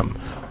to him?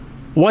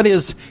 What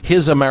is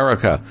his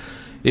America?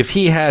 If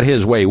he had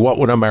his way, what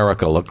would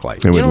America look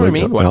like? You know what I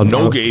mean?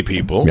 No gay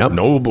people,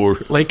 no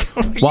abortion. Like,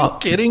 are you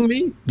kidding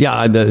me? Yeah,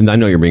 I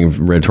know you're being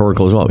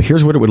rhetorical as well.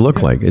 Here's what it would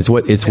look like. It's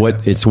what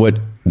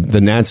the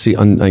Nazi.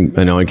 I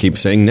know I keep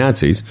saying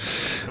Nazis.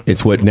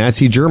 It's what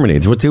Nazi Germany.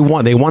 It's what they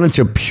want. They wanted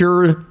to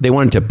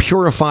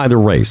purify the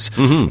race.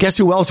 Guess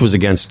who else was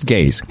against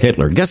gays?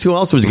 Hitler. Guess who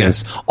else was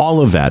against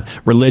all of that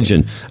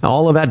religion,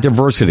 all of that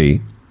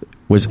diversity?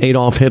 Was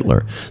Adolf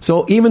Hitler.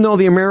 So even though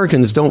the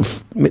Americans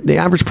the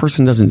average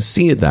person doesn't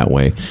see it that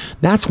way,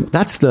 that's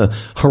the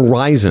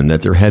horizon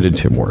that they're headed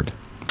toward.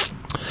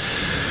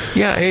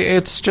 Yeah,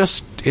 it's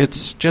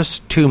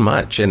just too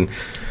much. And,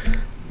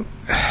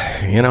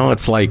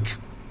 it's like,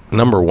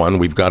 number one,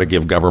 we've got to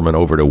give government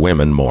over to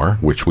women more,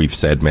 which we've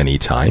said many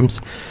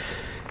times.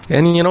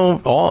 And,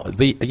 all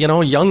the,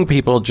 young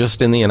people just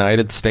in the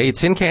United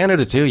States, in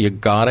Canada too, you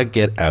got to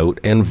get out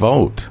and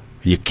vote.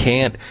 You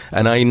can't,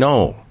 and I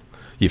know,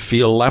 you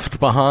feel left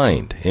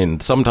behind. And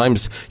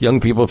sometimes young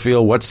people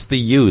feel, what's the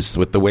use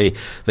with the way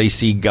they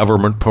see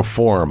government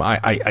perform?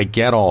 I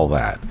get all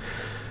that.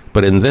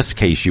 But in this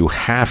case, you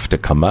have to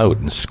come out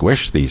and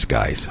squish these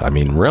guys. I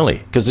mean, really,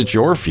 because it's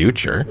your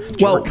future.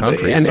 It's your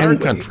country. It's our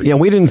country. Yeah,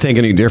 we didn't think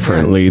any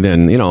differently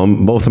than,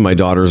 both of my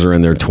daughters are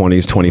in their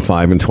 20s,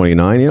 25 and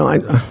 29. I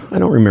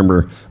don't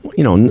remember,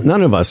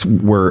 none of us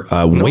were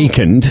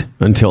awakened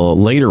until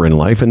later in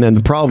life. And then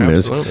the problem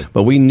is,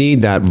 but we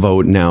need that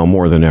vote now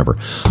more than ever.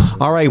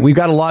 All right, we've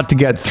got a lot to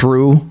get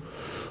through.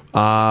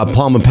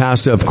 Palma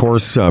Pasta, of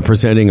course,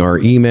 presenting our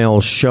email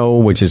show,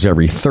 which is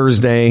every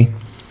Thursday.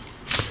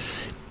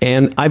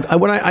 And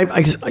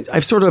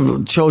I've sort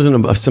of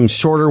chosen some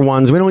shorter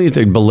ones. We don't need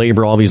to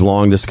belabor all these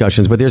long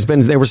discussions, but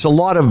there was a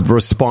lot of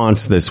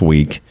response this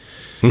week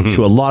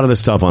to a lot of the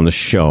stuff on the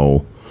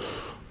show.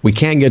 We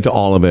can't get to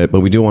all of it,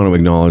 but we do want to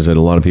acknowledge that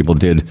a lot of people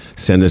did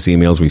send us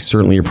emails. We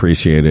certainly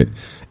appreciate it.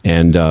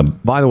 And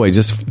by the way,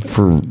 just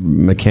for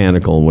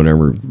mechanical,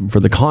 whatever,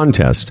 for the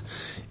contest,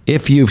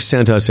 if you've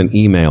sent us an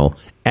email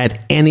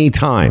at any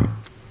time,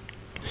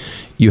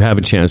 you have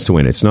a chance to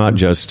win. It's not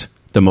just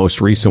the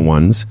most recent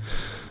ones.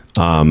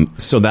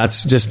 So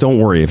that's just, don't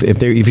worry.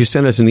 If you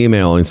send us an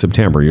email in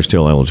September, you're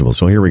still eligible.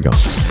 So here we go.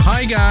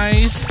 Hi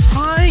guys.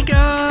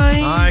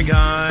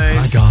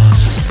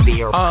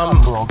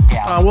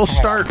 We'll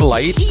start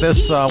light.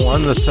 This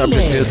one, the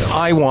subject is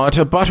I want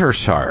a butter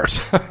tart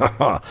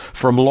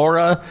from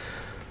Laura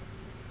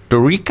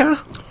Dorica.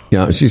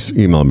 Yeah, she's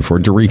emailed before.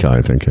 Dorica,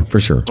 I think, for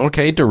sure.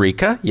 Okay,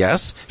 Dorica,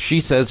 yes. She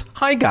says,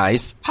 hi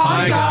guys.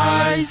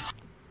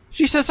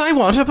 She says, I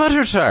want a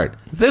butter tart.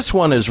 This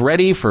one is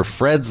ready for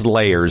Fred's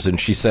layers, and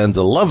she sends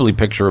a lovely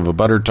picture of a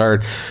butter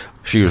tart.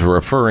 She was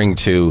referring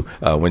to,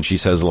 when she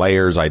says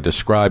layers, I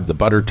described the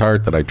butter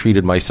tart that I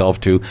treated myself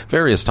to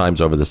various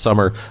times over the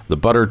summer. The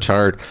butter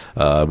tart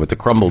with the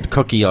crumbled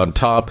cookie on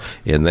top,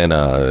 and then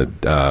a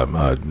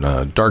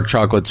dark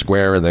chocolate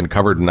square, and then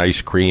covered in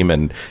ice cream.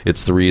 And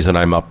it's the reason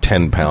I'm up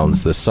 10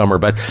 pounds this summer.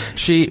 But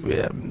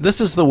this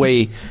is the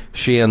way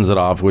she ends it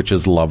off, which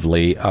is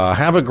lovely.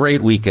 Have a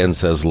great weekend,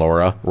 says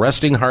Laura.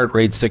 Resting heart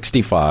rate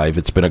 65.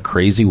 It's been a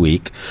crazy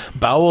week.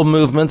 Bowel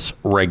movements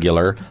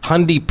regular.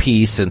 Hundy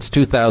pee since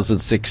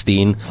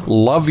 2016.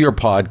 Love your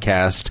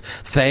podcast.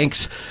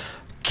 Thanks.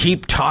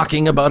 Keep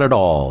talking about it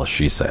all,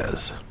 she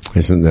says.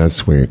 Isn't that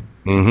sweet?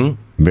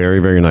 Mm-hmm. Very,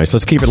 very nice.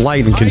 Let's keep it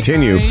light and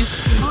continue.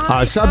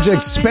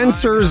 Subject,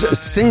 Spencer's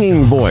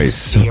singing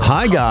voice.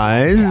 Hi,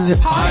 guys.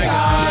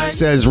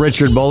 Says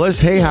Richard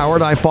Bullis. Hey,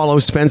 Howard, I follow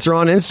Spencer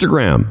on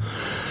Instagram.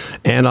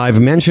 And I've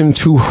mentioned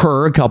to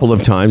her a couple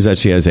of times that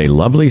she has a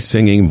lovely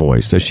singing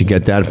voice. Does she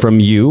get that from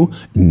you?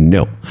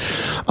 No.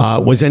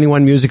 Was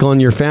anyone musical in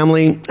your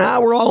family?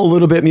 We're all a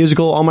little bit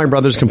musical. All my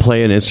brothers can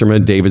play an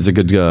instrument. David's a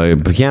good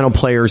piano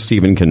player.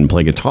 Stephen can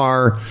play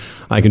guitar.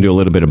 I can do a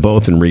little bit of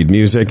both and read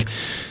music.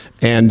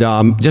 And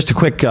just a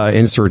quick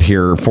insert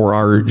here for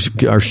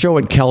our show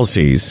at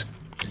Kelsey's.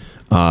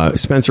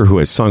 Spencer, who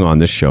has sung on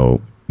this show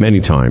many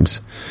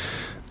times,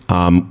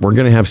 we're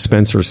going to have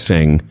Spencer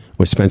sing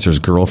with Spencer's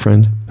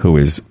girlfriend, who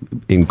is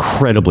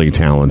incredibly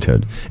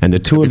talented. And the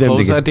two of them...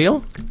 Close that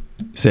deal?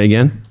 Say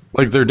again?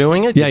 Like they're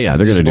doing it? Yeah,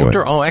 they're going to do it.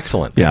 Oh,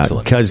 excellent. Yeah,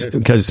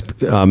 because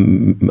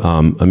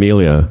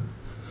Amelia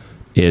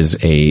is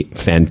a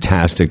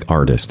fantastic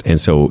artist. And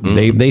so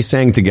they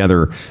sang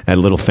together at a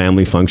little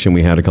family function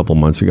we had a couple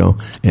months ago,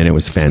 and it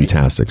was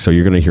fantastic. So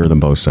you're going to hear them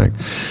both sing.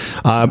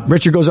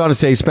 Richard goes on to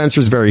say,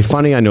 Spencer's very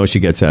funny. I know she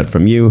gets that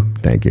from you.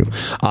 Thank you.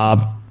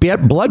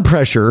 Blood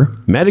pressure,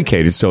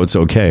 medicated, so it's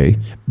okay.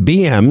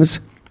 BMs,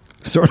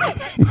 sort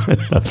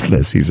of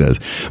this, he says.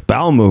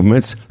 Bowel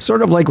movements,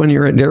 sort of like when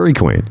you're at Dairy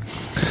Queen.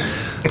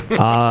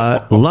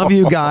 Love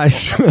you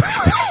guys.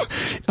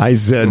 I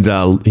said,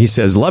 he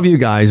says, love you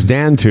guys.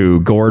 Dan too.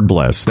 God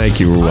bless.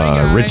 Thank you,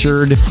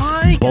 Richard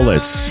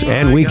Bullis.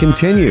 And we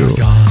continue.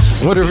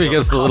 What if he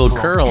gets the little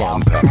curl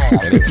on top?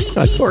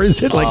 Or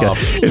is it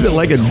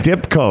like a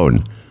dip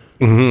cone?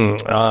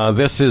 Mm-hmm.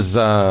 This is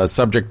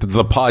subject to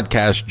the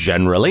podcast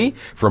generally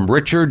from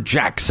Richard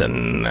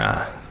Jackson.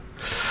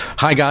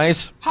 Hi,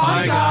 guys.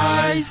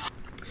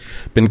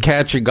 Been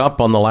catching up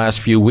on the last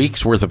few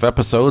weeks' worth of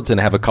episodes and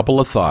have a couple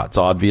of thoughts.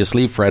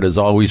 Obviously, Fred has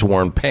always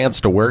worn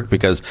pants to work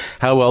because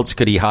how else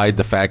could he hide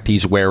the fact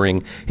he's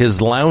wearing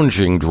his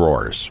lounging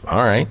drawers?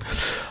 All right.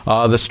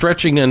 The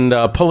stretching and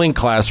pulling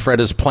class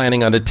Fred is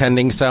planning on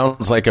attending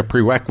sounds like a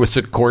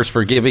prerequisite course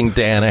for giving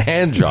Dan a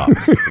hand job.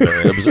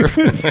 Very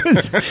observant.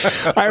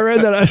 I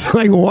read that. I was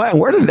like, what?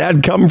 Where did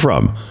that come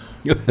from?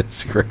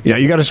 That's great. Yeah,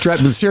 you got to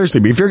stretch. But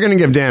seriously, if you're going to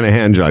give Dan a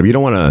hand job, you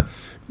don't want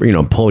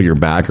to, pull your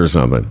back or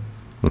something.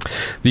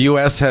 The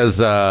U.S. has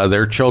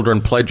their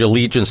children pledge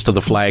allegiance to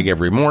the flag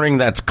every morning.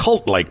 That's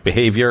cult-like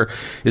behavior.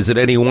 Is it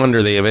any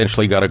wonder they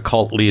eventually got a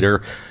cult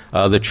leader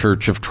the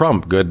Church of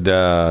Trump.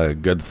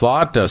 Good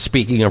thought.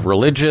 Speaking of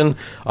religion,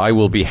 I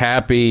will be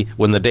happy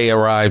when the day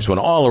arrives when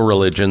all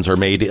religions are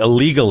made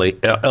illegal,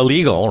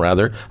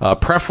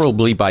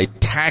 preferably by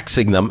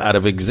taxing them out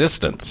of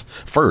existence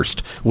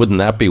first. Wouldn't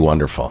that be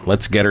wonderful?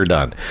 Let's get her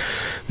done.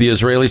 The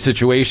Israeli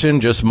situation,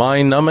 just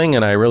mind-numbing,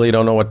 and I really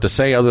don't know what to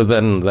say other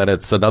than that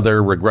it's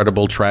another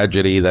regrettable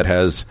tragedy that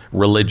has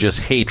religious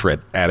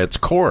hatred at its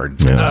core.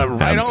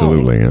 Right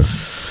absolutely.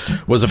 Yeah.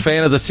 Was a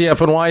fan of the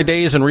CFNY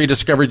days and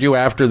rediscovered you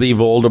after the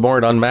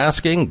Voldemort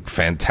unmasking.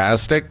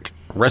 Fantastic.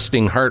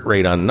 Resting heart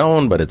rate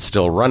unknown, but it's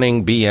still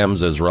running.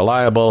 BM's as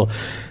reliable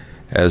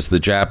as the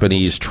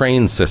Japanese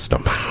train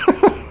system.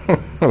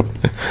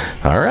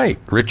 All right.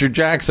 Richard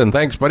Jackson,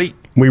 thanks, buddy.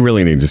 We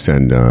really need to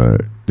send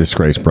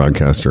disgraced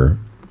broadcaster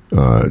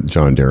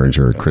John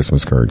Derringer a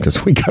Christmas card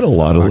because we got a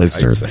lot of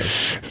listeners.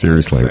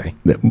 Seriously.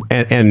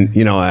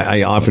 And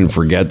I often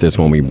forget this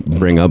when we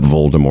bring up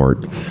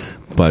Voldemort,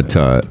 but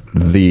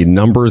the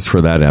numbers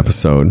for that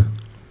episode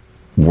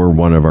were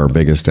one of our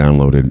biggest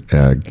downloaded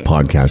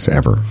podcasts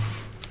ever.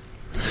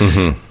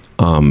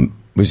 Mm-hmm.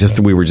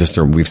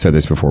 We've said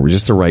this before. We're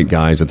just the right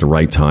guys at the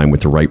right time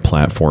with the right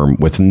platform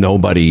with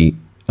nobody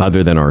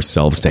other than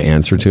ourselves to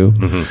answer to.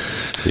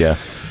 Mm-hmm. Yeah.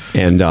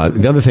 And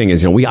the other thing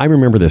is, I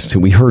remember this too.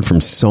 We heard from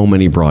so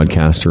many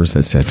broadcasters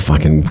that said,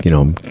 fucking,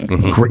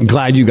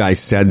 glad you guys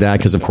said that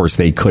because, of course,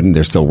 they couldn't.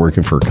 They're still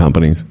working for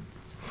companies.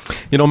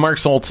 Mark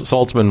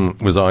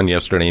Saltzman was on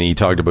yesterday and he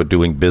talked about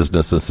doing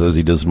business and says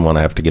he doesn't want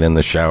to have to get in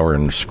the shower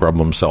and scrub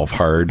himself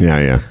hard.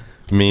 Yeah.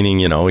 Meaning,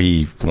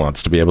 he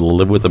wants to be able to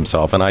live with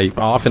himself. And I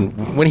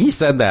often, when he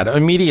said that,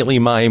 immediately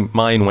my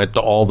mind went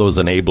to all those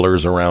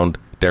enablers around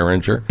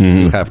Derringer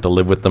who have to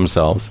live with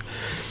themselves.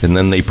 And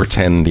then they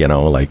pretend,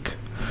 like,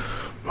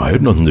 I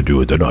had nothing to do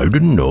with it. I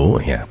didn't know.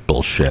 Yeah,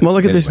 bullshit. Well,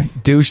 look at this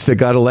douche that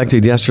got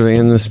elected yesterday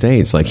in the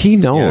States. Like, he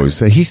knows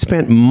that he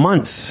spent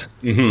months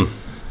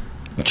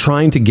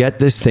trying to get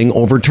this thing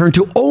overturned.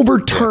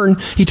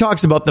 He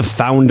talks about the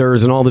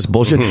founders and all this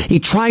bullshit. He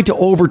tried to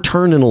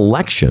overturn an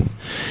election.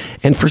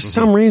 And for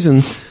some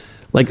reason,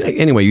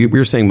 anyway, you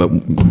were saying,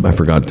 but I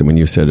forgot when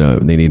you said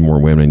they need more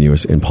women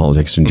in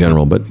politics in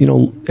general. But,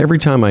 every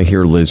time I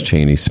hear Liz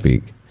Cheney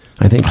speak,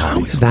 I think,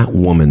 how is that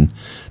woman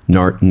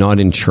not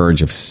in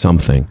charge of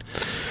something?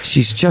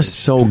 She's just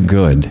so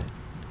good.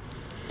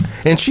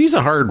 And she's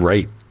a hard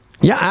right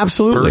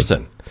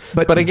person.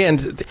 But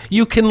again,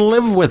 you can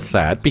live with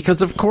that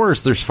because, of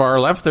course, there's far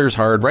left, there's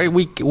hard right.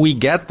 We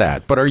get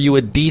that. But are you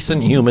a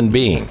decent human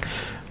being?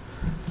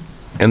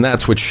 And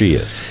that's what she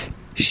is.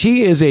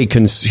 She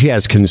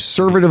has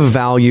conservative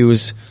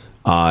values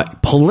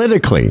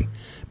politically.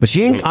 But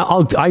she ain't.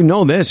 I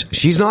know this.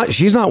 She's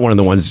not one of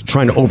the ones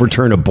trying to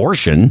overturn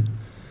abortion.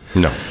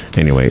 No.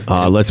 Anyway,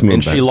 let's move.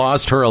 And she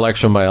lost her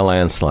election by a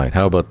landslide.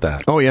 How about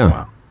that? Oh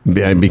yeah,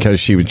 wow. Because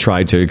she would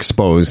try to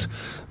expose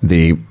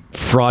the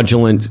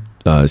fraudulent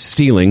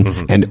stealing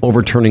and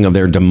overturning of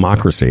their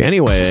democracy.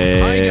 Anyway,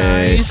 hi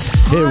guys.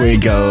 Here we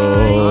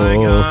go.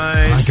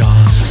 Hi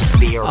guys.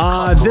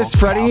 This,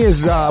 Freddie,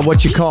 is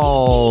what you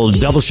call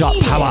double shot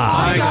power.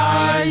 Hi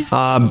guys.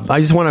 I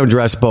just want to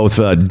address both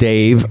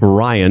Dave,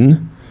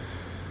 Ryan,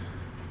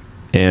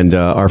 and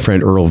our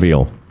friend Earl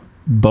Veal.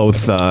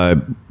 Both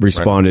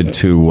responded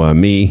to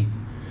me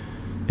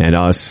and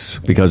us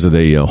because of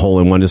the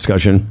hole-in-one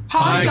discussion.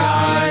 Hi,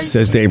 guys.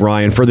 Says Dave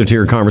Ryan. Further to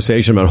your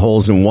conversation about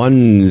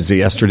holes-in-ones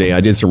yesterday,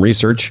 I did some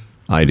research.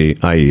 I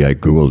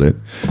Googled it.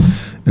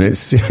 And it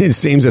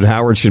seems that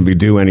Howard should be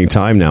due any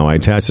time now. I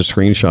attached a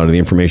screenshot of the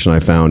information I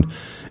found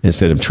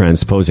instead of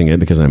transposing it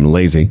because I'm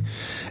lazy.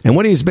 And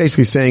what he's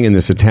basically saying in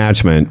this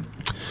attachment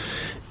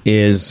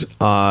is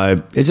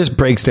it just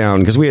breaks down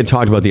because we had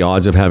talked about the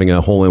odds of having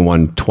a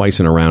hole-in-one twice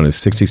in a round is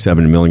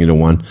 67 million to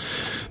 1.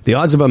 The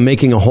odds of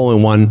making a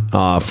hole-in-one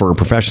for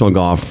professional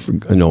golf,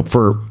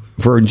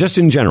 for just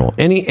in general,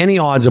 any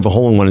odds of a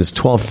hole-in-one is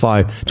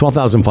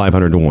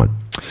 12,500 to 1.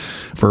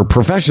 For a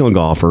professional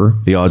golfer,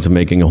 the odds of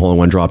making a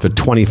hole-in-one drop to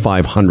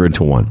 2,500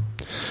 to 1.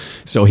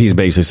 So he's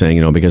basically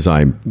saying, because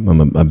I'm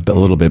a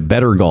little bit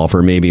better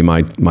golfer, maybe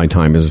my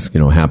time is,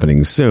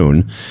 happening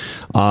soon.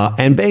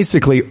 And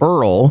basically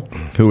Earl,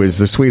 who is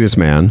the sweetest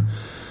man,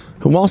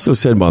 who also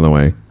said, by the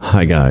way,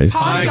 hi guys.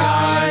 Hi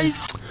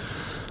guys.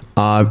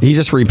 He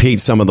just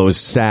repeats some of those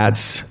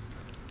stats.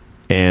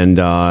 And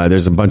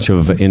there's a bunch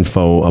of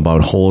info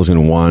about holes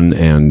in one.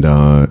 And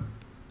I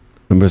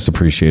just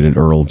appreciated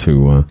Earl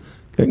to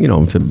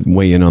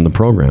weigh in on the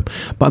program.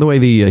 By the way,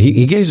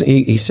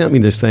 he sent me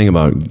this thing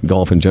about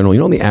golf in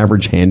general. The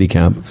average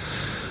handicap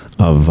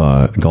of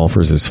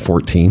golfers is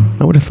 14.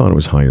 I would have thought it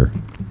was higher.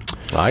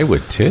 I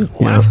would too.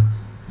 Yeah.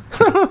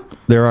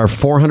 There are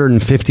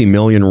 450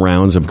 million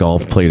rounds of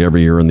golf played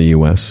every year in the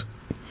U.S.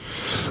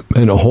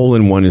 And a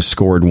hole-in-one is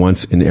scored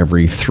once in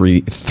every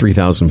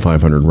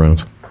 3,500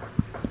 rounds.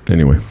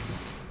 Anyway.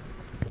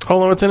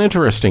 Although it's an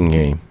interesting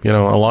game. A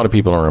lot of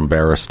people are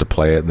embarrassed to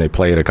play it, and they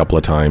play it a couple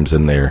of times,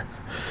 and they're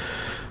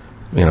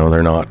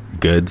they're not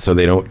good, so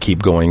they don't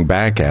keep going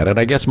back at it.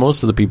 I guess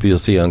most of the people you'll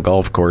see on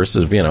golf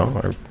courses,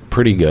 are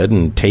pretty good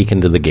and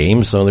taken to the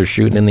game, so they're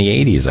shooting in the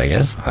 80s, I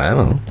guess. I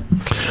don't know.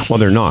 Well,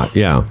 they're not,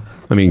 yeah.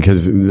 I mean,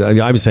 because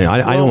I was saying,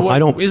 I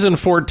don't... Isn't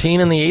 14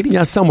 in the 80s?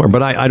 Yeah, somewhere,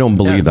 but I don't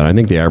believe that. I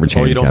think the average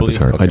handicap is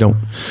hard. Okay. I don't.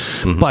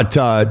 Mm-hmm. But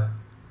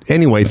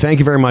anyway, thank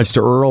you very much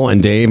to Earl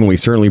and Dave, and we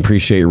certainly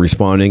appreciate you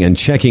responding and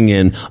checking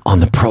in on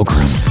the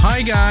program.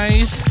 Hi,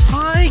 guys.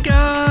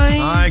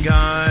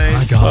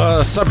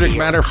 Subject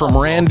matter from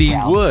Randy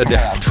Wood,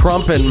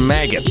 Trump and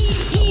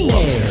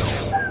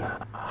maggots.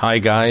 Hi,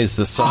 guys.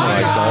 The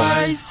Samurai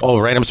Golf. Oh,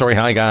 right. I'm sorry.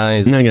 Hi,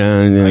 guys. Hi,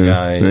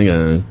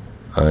 guys.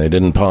 I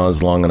didn't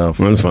pause long enough.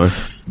 That's fine.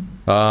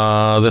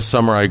 This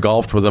summer I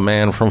golfed with a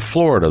man from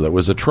Florida that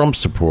was a Trump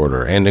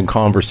supporter, and in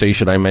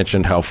conversation I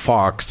mentioned how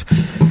Fox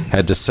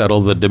had to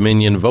settle the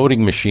Dominion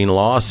voting machine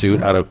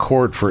lawsuit out of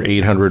court for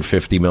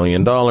 $850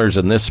 million,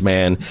 and this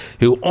man,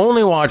 who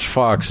only watched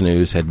Fox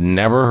News, had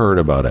never heard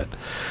about it.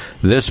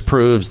 This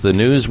proves the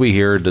news we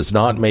hear does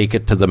not make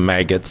it to the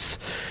maggots,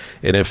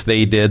 and if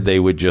they did, they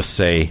would just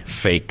say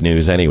fake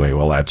news anyway.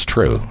 Well, that's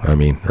true. I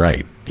mean,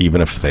 right.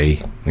 Even if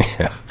they...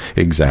 Yeah,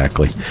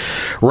 exactly.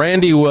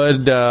 Randy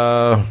Wood,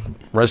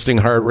 resting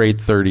heart rate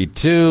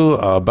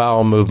 32,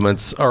 bowel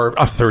movements... Or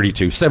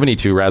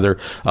 72 rather.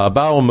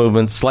 Bowel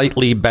movements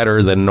slightly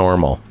better than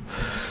normal.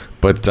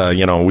 But,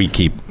 we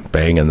keep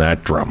banging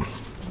that drum.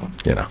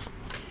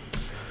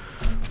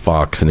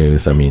 Fox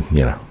News, I mean,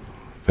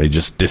 they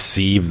just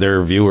deceive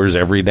their viewers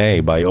every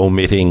day by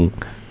omitting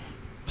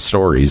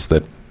stories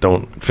that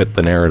don't fit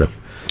the narrative.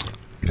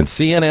 And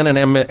CNN and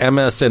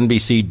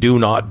MSNBC do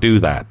not do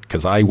that,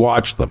 because I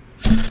watch them.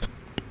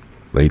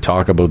 They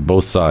talk about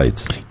both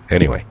sides.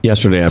 Anyway.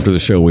 Yesterday after the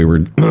show, we were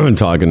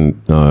talking,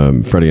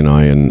 Freddie and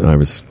I, and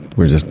we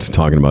were just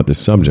talking about this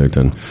subject,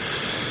 and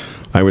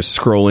I was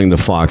scrolling the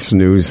Fox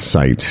News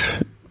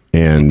site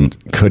and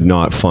could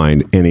not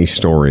find any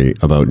story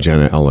about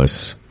Jenna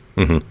Ellis,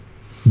 the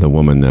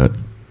woman that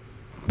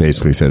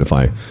basically said if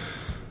I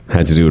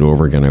had to do it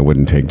over again, I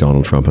wouldn't take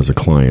Donald Trump as a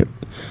client.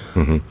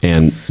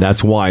 And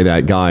that's why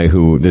that guy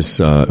who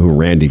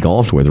Randy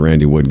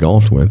Wood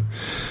golfed with,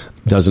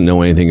 doesn't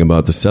know anything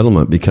about the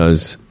settlement,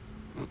 because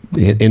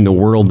in the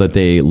world that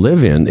they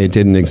live in, it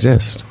didn't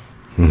exist.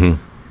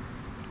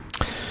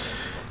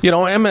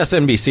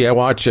 MSNBC, I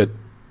watch it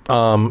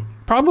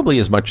probably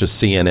as much as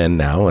CNN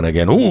now. And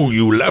again, ooh,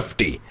 you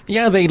lefty.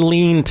 Yeah, they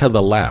lean to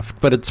the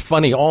left. But it's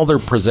funny, all their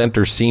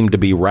presenters seem to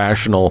be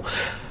rational,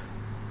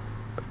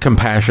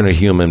 compassionate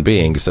human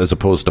beings, as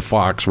opposed to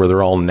Fox, where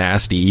they're all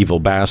nasty, evil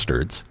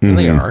bastards. And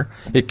they are.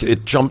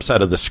 It jumps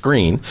out of the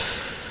screen.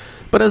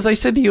 But as I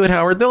said to you at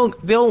Howard,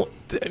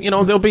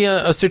 there'll be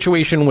a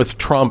situation with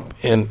Trump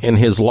in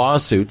his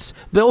lawsuits.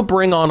 They'll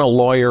bring on a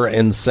lawyer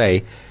and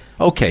say,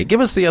 okay, give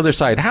us the other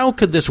side. How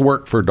could this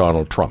work for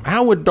Donald Trump?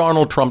 How would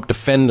Donald Trump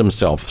defend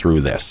himself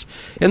through this?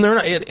 And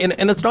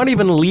it's not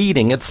even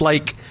leading. It's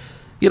like,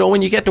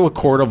 when you get to a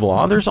court of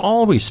law, there's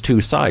always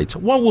two sides.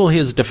 What will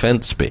his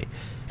defense be?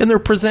 And they're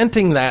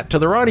presenting that to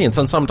their audience.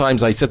 And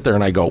sometimes I sit there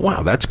and I go,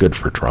 wow, that's good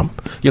for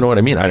Trump. You know what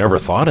I mean? I never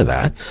thought of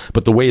that.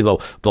 But the way the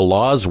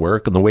laws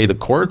work and the way the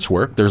courts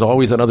work, there's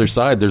always another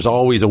side. There's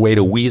always a way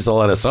to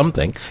weasel out of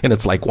something. And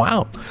it's like,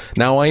 wow,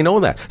 now I know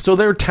that. So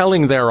they're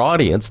telling their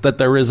audience that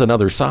there is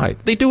another side.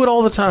 They do it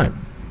all the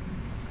time.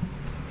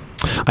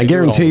 I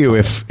guarantee you,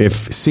 if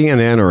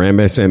CNN or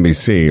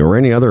MSNBC or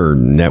any other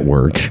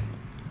network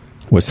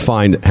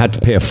had to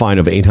pay a fine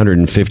of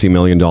 $850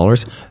 million,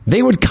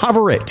 they would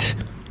cover it.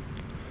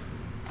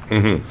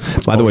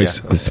 By the way,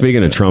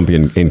 speaking of Trump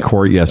in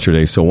court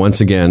yesterday, so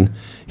once again,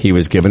 he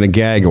was given a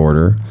gag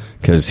order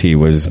because he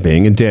was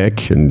being a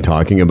dick and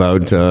talking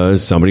about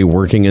somebody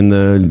working in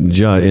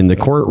the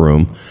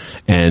courtroom.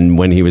 And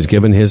when he was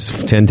given his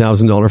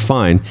 $10,000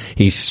 fine,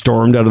 he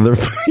stormed out of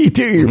the...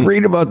 You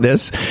read about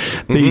this.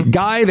 The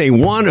guy they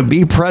want to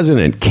be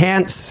president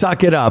can't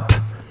suck it up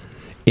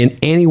in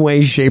any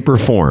way, shape, or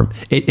form.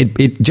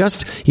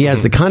 He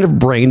has the kind of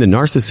brain, the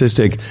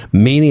narcissistic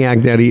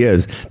maniac that he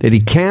is, that he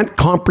can't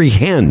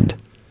comprehend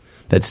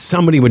that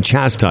somebody would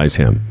chastise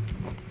him.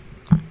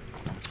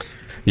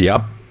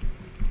 Yep.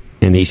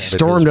 And he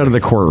stormed out of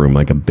the courtroom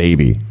like a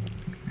baby.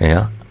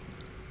 Yeah.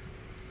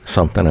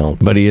 Something else.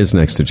 But he is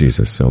next to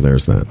Jesus, so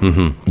there's that.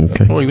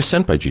 Okay. Well, he was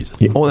sent by Jesus.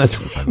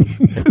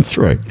 That's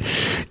right.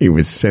 He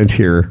was sent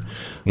here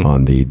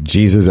on the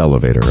Jesus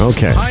elevator.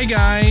 Okay. Hi,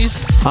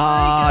 guys.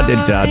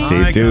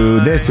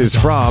 This is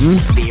from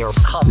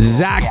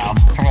Zach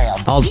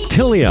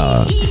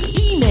Altilia.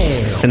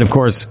 And, of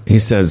course, he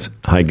says,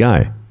 hi,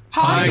 guy.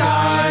 Hi,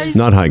 guys.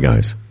 Not hi,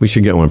 guys. We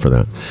should get one for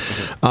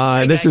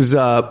that. This is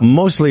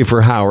mostly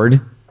for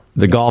Howard,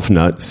 the golf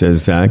nut,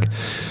 says Zach.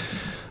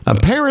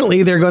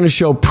 Apparently, they're going to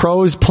show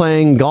pros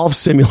playing golf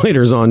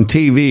simulators on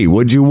TV.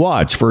 Would you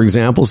watch? For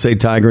example, say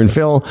Tiger and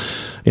Phil,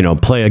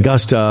 play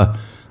Augusta,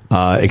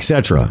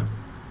 etc.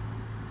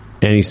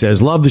 And he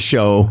says, love the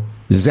show.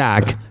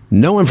 Zach,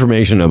 no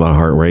information about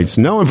heart rates,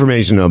 no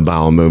information about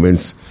bowel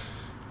movements.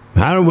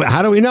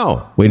 How do we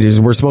know?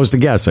 We're supposed to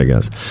guess, I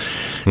guess.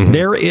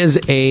 There is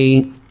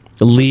a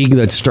league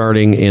that's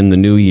starting in the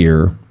new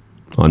year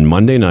on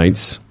Monday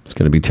nights. It's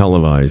going to be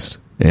televised.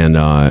 And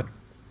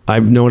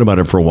I've known about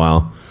it for a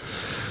while.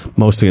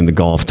 Mostly in the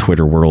golf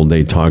Twitter world,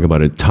 they talk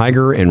about it.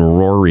 Tiger and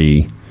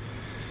Rory.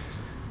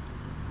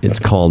 It's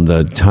called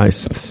the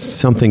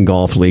something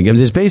golf league.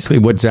 It's basically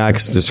what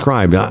Zach's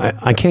described.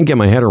 I can't get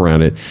my head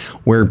around it.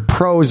 Where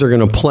pros are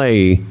going to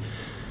play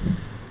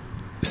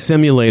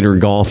simulator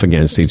golf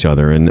against each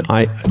other, and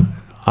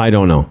I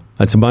don't know.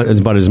 That's about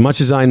as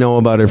much as I know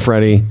about it,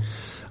 Freddie.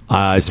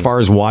 As far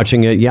as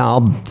watching it, yeah,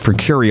 for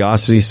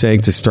curiosity's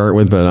sake to start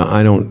with, but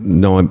I don't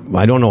know.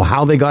 I don't know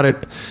how they got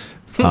it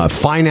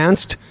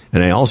financed.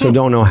 And I also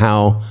don't know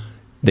how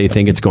they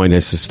think it's going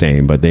to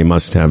sustain, but they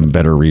must have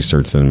better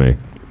research than me.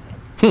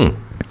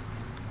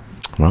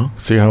 Well,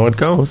 see how it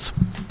goes.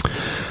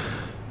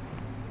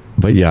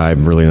 But yeah, I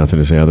have really nothing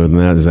to say other than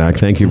that, Zach.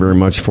 Thank you very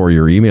much for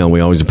your email.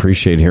 We always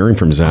appreciate hearing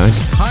from Zach.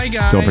 Hi,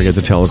 guys. Don't forget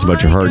to tell us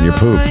about your heart and your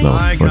poop, though.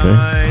 Hi,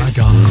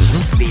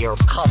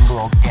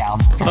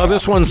 Okay?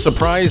 This one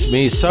surprised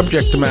me.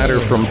 Subject matter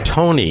from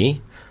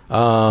Tony.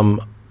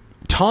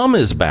 Tom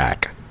is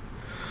back.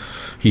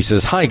 He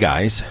says, "Hi,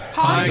 guys."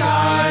 Hi,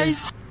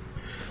 guys.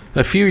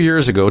 A few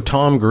years ago,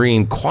 Tom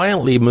Green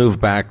quietly moved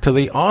back to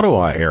the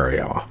Ottawa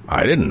area.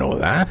 I didn't know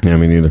that. Yeah,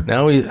 me neither.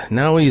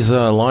 Now he's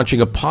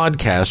launching a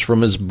podcast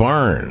from his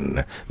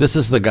barn. This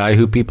is the guy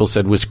who people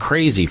said was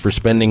crazy for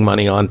spending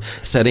money on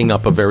setting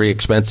up a very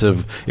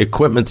expensive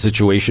equipment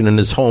situation in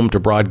his home to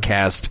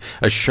broadcast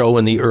a show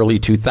in the early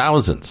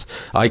 2000s.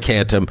 I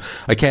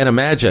can't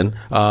imagine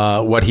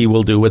what he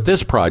will do with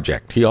this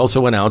project. He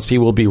also announced he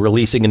will be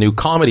releasing a new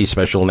comedy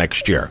special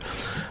next year.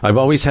 I've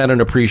always had an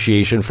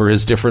appreciation for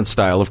his different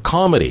style of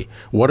comedy.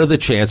 What are the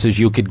chances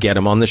you could get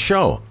him on the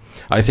show?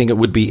 I think it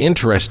would be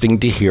interesting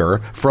to hear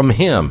from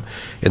him.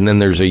 And then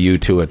there's a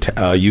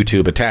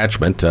YouTube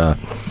attachment.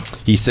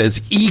 He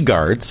says,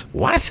 E-Guards.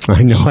 What?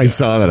 I know, I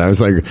saw that. I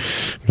was like,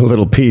 a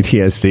little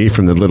PTSD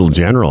from the little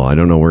general. I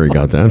don't know where he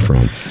got that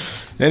from.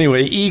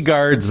 Anyway,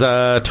 E-Guards,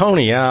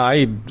 Tony,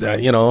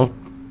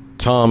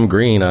 Tom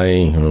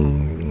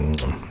Green,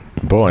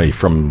 boy,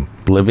 from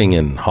living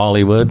in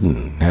Hollywood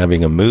and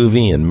having a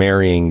movie and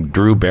marrying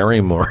Drew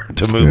Barrymore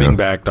to moving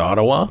back to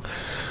Ottawa,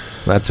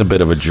 that's a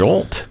bit of a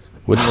jolt,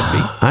 wouldn't it be?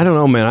 I don't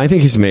know, man. I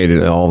think he's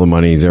made all the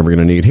money he's ever going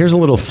to need. Here's a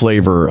little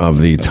flavor of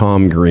the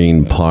Tom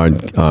Green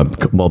Barncast.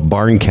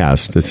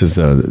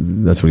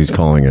 That's what he's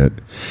calling it.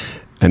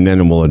 And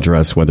then we'll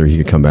address whether he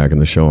could come back in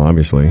the show,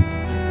 obviously.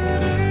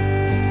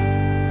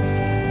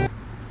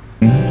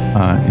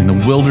 In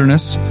the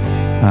wilderness,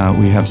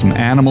 we have some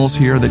animals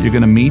here that you're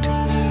going to meet.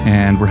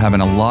 And we're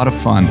having a lot of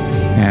fun.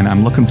 And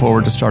I'm looking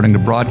forward to starting to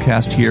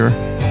broadcast here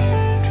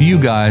to you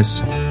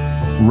guys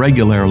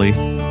regularly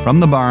from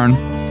the barn.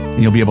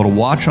 And you'll be able to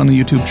watch on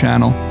the YouTube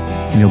channel.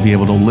 And you'll be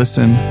able to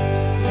listen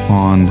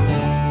on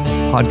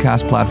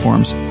podcast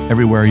platforms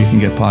everywhere you can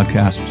get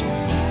podcasts.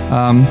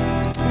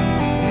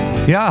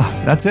 Yeah,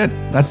 that's it.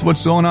 That's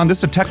what's going on. This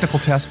is a technical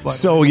test. But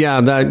so,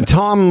 yeah, that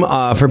Tom,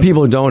 for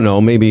people who don't know,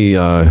 maybe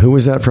who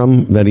was that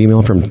from? That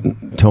email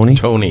from Tony?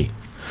 Tony.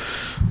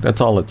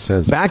 That's all it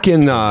says. Back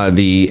in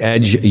the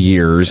Edge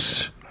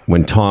years,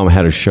 when Tom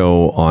had a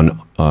show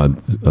on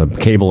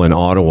cable in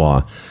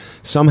Ottawa,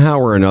 somehow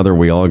or another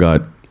we all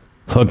got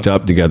hooked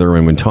up together.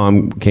 And when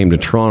Tom came to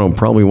Toronto,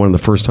 probably one of the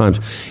first times,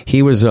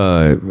 he was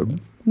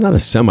not a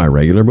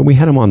semi-regular, but we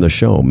had him on the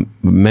show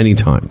many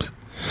times.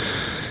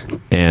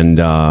 And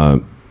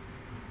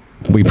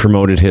we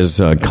promoted his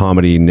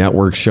comedy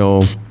network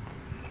show.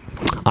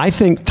 I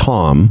think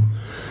Tom,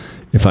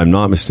 if I'm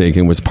not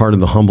mistaken, was part of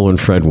the Humble and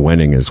Fred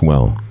wedding as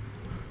well.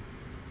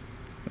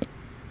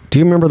 Do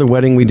you remember the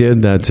wedding we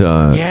did? That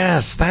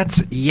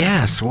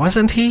yes,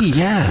 wasn't he?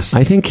 Yes,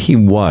 I think he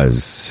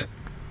was.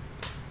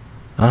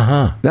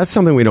 That's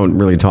something we don't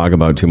really talk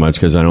about too much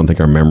because I don't think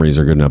our memories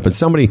are good enough. But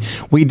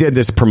we did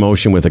this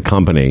promotion with a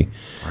company,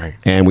 right?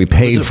 And we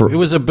paid it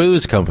was a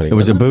booze company. It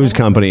was a booze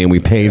company, and we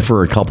paid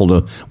for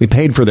we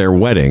paid for their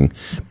wedding.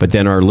 But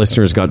then our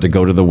listeners got to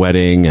go to the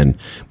wedding, and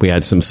we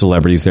had some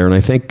celebrities there. And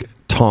I think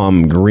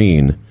Tom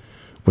Green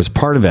was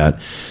part of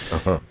that,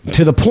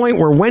 to the point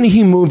where when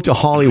he moved to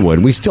Hollywood,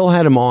 we still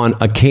had him on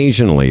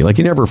occasionally. Like,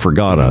 he never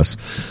forgot us.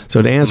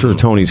 So to answer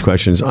Tony's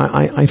questions,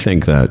 I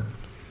think that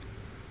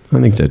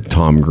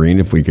Tom Green,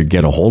 if we could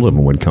get a hold of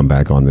him, would come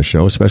back on the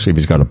show, especially if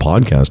he's got a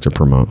podcast to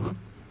promote.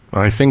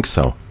 I think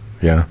so,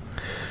 yeah.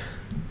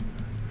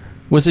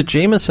 Was it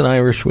Jameson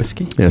Irish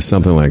whiskey? Yeah,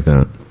 something like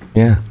that.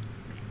 Yeah.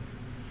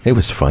 It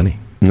was funny.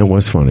 It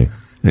was funny.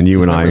 And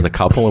you and I... the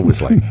couple, it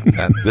was like,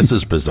 this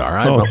is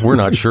bizarre. We're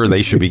not sure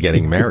they should be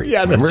getting married.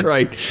 Yeah, that's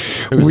right.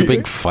 There was a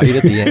big fight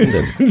at the end.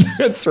 And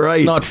that's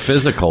right. Not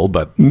physical,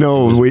 but...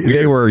 No,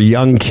 they were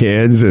young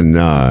kids, and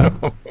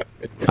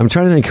I'm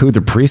trying to think who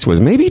the priest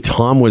was. Maybe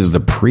Tom was the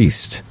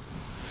priest.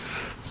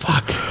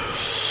 Fuck.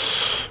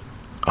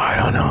 I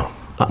don't know.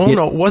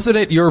 No. Wasn't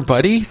it your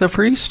buddy, the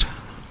priest?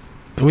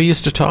 We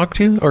used to talk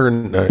to? Or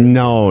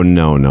No.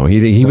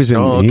 He was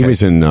in... He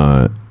was in...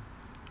 or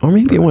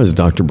maybe it was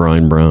Dr.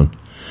 Brian Brown.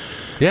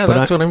 Yeah,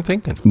 that's what I'm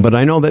thinking. But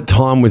I know that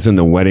Tom was in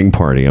the wedding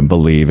party, I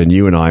believe, and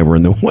you and I were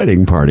in the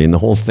wedding party, and the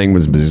whole thing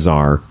was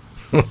bizarre.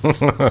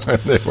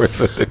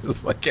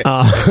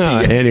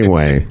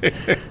 Anyway,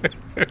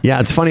 yeah,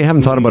 it's funny. I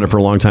haven't thought about it for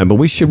a long time, but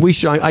we should.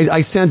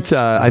 I sent.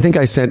 I think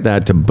I sent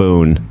that to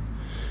Boone,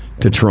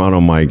 to Toronto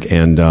Mike,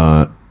 and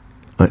I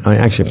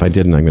actually, if I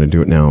didn't, I'm going to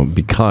do it now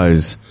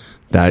because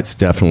that's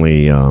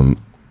definitely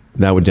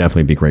that would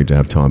definitely be great to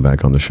have Tom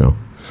back on the show,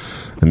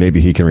 and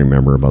maybe he can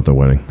remember about the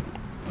wedding.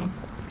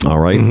 All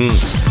right,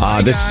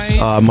 this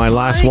my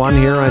last one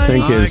here. I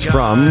think is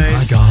from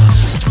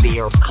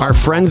our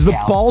friends, the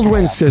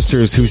Baldwin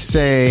sisters, who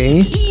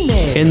say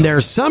in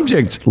their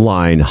subject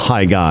line,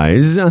 "Hi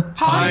guys,"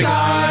 "Hi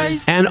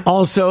guys," and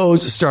also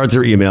start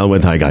their email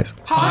with "Hi guys."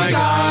 "Hi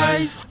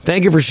guys."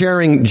 Thank you for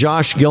sharing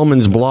Josh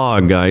Gilman's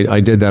blog. I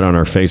did that on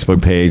our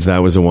Facebook page.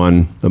 That was the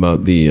one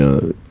about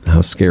the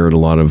how scared a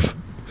lot of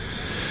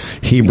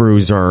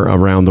Hebrews are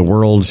around the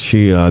world.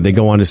 They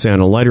go on to say, on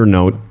a lighter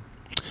note,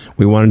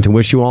 we wanted to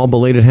wish you all a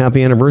belated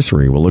happy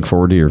anniversary. We'll look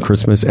forward to your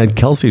Christmas at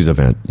Kelsey's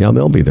event. Yeah,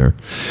 they'll be there.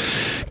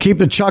 Keep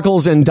the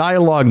chuckles and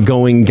dialogue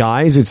going,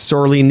 guys. It's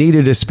sorely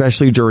needed,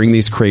 especially during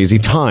these crazy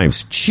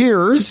times.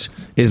 Cheers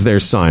is their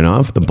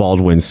sign-off, the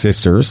Baldwin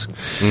sisters.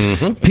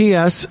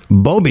 P.S.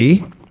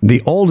 Bobby,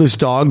 the oldest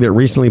dog that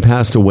recently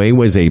passed away,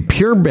 was a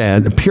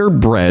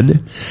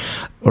purebred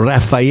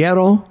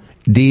Raffaello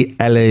di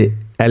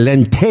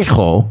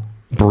Alentejo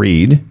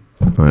breed.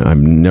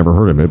 I've never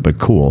heard of it, but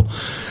cool.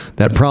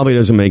 That probably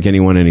doesn't make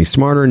anyone any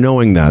smarter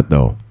knowing that,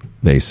 though,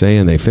 they say,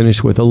 and they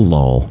finish with a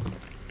lull.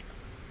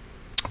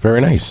 Very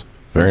nice.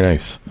 Very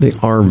nice. They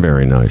are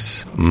very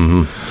nice.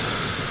 I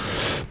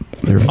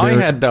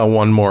had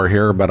one more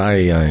here, but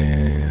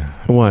I'm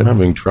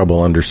having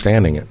trouble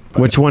understanding it.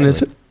 Which one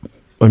is it?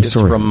 It's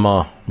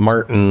from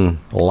Martin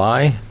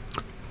Lai.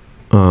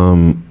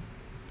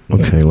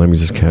 Okay, let me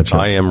just catch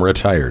up. I am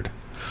retired.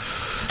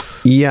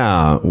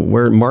 Yeah,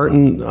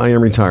 Martin, I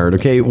am retired.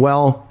 Okay,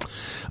 well,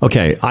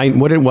 okay.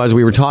 What it was,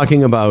 we were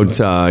talking about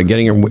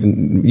getting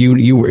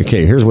you.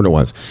 Okay, here's what it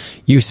was.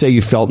 You say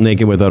you felt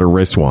naked without a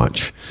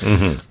wristwatch.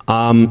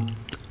 I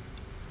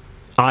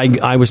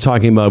was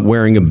talking about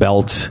wearing a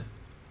belt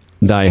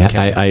that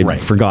I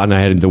had forgotten I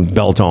had the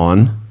belt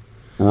on.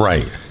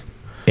 Right.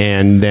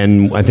 And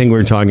then I think we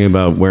were talking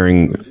about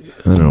wearing,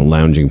 I don't know,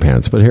 lounging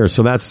pants. But here,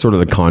 so that's sort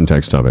of the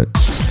context of it.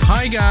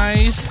 Hi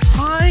guys.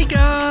 Hi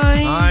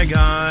guys. Hi guys.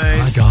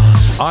 Hi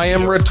guys. I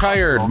am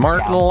retired.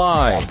 Martin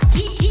Lai.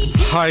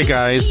 Hi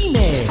guys.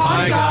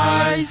 Hi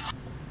guys.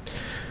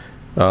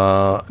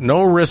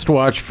 No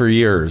wristwatch for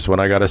years when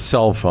I got a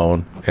cell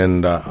phone,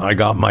 and I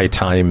got my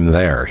time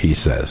there, he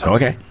says.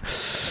 Okay.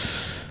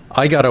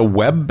 I got a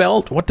web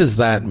belt. What does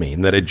that mean?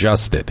 That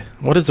adjusted.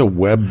 What is a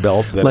web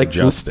belt that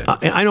adjusted?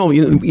 I know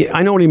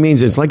what he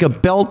means. It's like a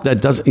belt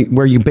that does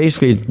where you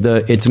basically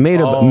it's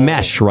made of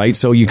mesh, right?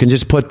 So you can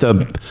just put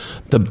the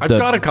I've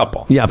got a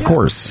couple. Yeah, of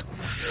course.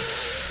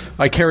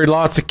 I carried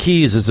lots of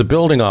keys as a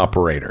building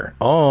operator.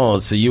 Oh,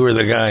 so you were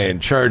the guy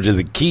in charge of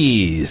the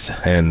keys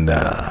and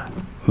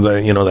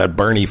that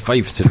Barney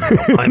Fife syndrome.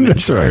 I'm in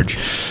charge.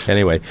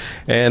 Anyway,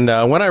 and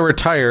when I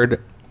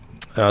retired.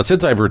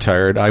 Since I've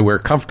retired, I wear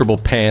comfortable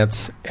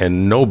pants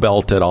and no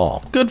belt at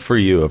all. Good for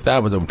you. If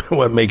that was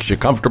what makes you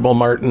comfortable,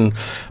 Martin.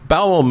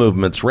 Bowel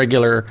movements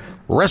regular.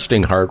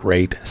 Resting heart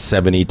rate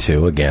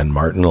 72. Again,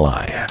 Martin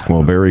Lai.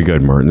 Well, very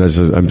good, Martin. I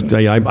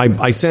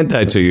sent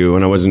that to you,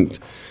 and I wasn't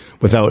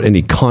without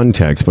any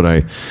context.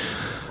 But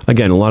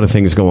again, a lot of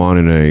things go on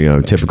in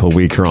a typical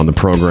week here on the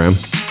program.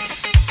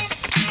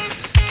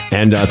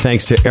 And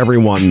thanks to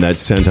everyone that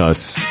sent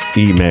us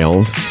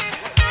emails.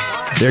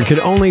 There could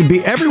only be,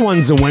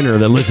 everyone's a winner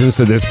that listens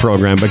to this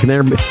program, but can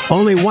there be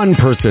only one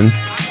person?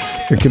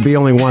 There could be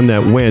only one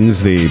that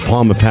wins the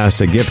Palma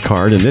Pasta gift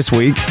card. And this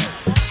week,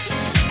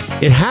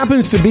 it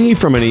happens to be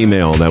from an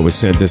email that was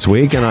sent this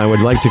week. And I would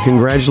like to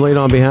congratulate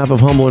on behalf of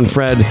Humble and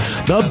Fred,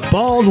 the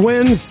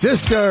Baldwin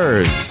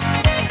sisters.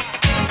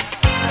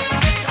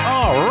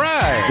 All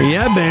right.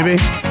 Yeah, baby.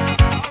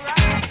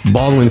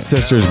 Baldwin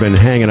sisters been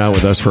hanging out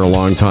with us for a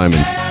long time,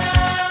 and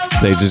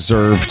they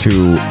deserve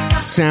to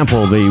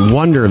sample the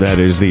wonder that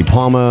is the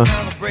Palma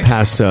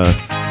Pasta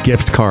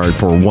gift card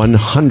for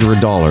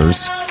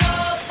 $100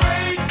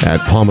 at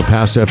Palma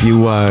Pasta. If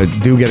you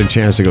do get a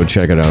chance to go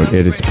check it out,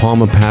 it is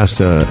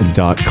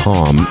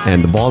palmapasta.com.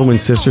 And the Baldwin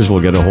sisters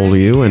will get a hold of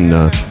you and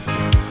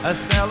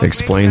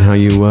explain how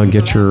you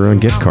get your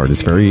gift card.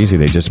 It's very easy.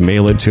 They just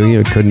mail it to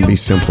you. It couldn't be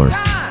simpler.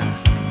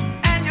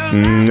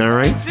 All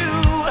right.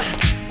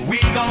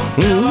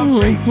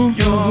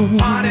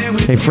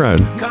 Hey, Fred.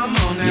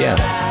 Yeah.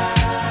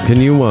 Can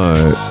you...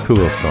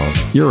 cool song.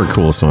 You're a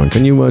cool song.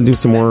 Can you do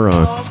some more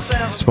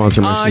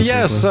sponsor mentions?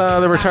 Yes,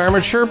 the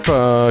Retirement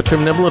Sherpa, Tim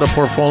Niblett, a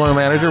portfolio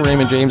manager,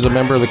 Raymond James, a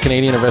member of the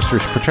Canadian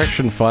Investors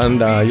Protection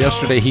Fund.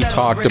 Yesterday he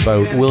talked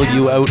about, will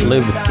you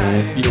outlive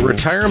your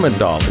retirement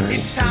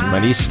dollars?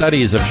 Many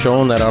studies have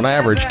shown that on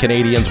average,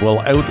 Canadians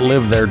will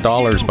outlive their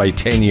dollars by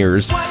 10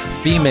 years,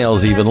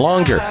 females even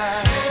longer.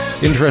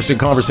 Interesting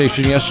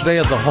conversation yesterday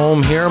at the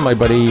home here. My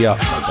buddy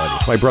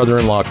My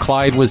brother-in-law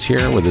Clyde was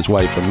here with his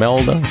wife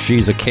Imelda.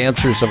 She's a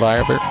cancer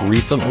survivor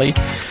recently.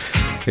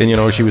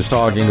 And, she was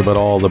talking about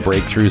all the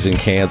breakthroughs in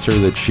cancer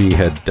that she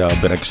had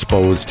been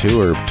exposed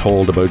to or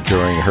told about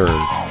during her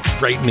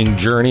frightening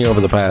journey over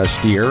the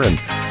past year. And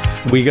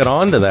we got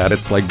on to that.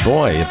 It's like,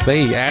 boy, if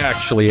they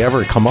actually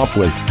ever come up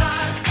with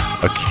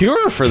a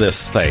cure for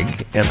this thing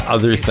and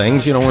other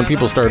things, when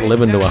people start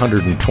living to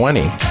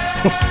 120,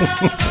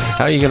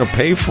 how are you going to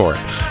pay for it?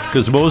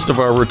 Because most of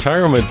our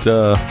retirement,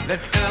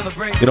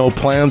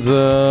 plans,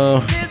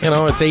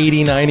 it's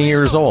 80, 90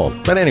 years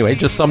old. But anyway,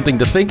 just something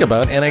to think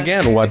about. And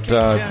again, what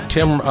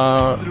Tim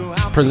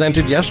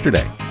presented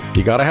yesterday,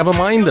 you got to have a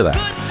mind to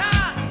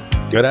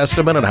that. Good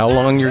estimate on how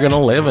long you're going to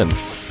live and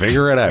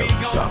figure it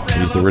out. So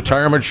he's the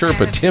retirement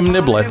Sherpa, Tim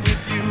Niblett.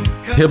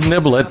 Tim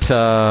Niblett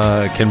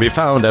can be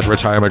found at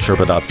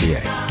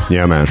retirementsherpa.ca.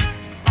 Yeah, man.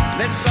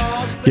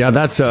 Yeah,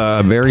 that's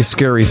a very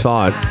scary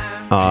thought.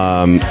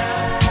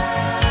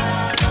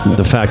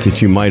 The fact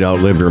that you might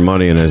outlive your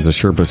money, and as the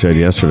Sherpa said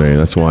yesterday,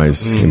 that's why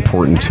it's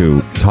important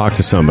to talk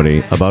to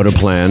somebody about a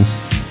plan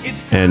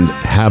and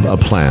have a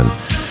plan.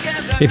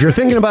 If you're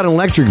thinking about an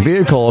electric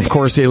vehicle, of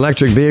course, the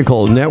Electric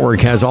Vehicle Network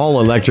has all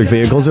electric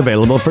vehicles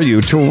available for you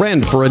to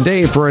rent for a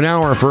day, for an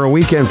hour, for a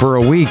weekend, for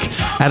a week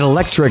at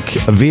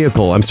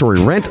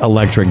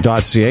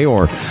rentelectric.ca,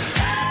 or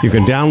you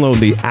can download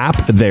the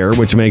app there,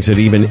 which makes it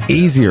even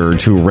easier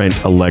to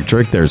rent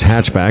electric. There's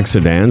hatchbacks,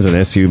 sedans, and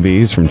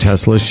SUVs from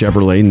Tesla,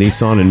 Chevrolet,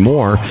 Nissan, and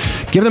more.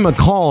 Give them a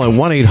call at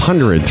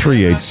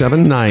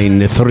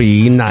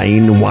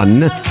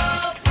 1-800-387-9391.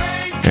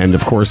 And,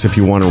 of course, if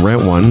you want to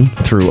rent one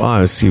through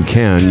us, you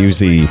can use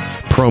the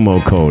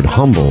promo code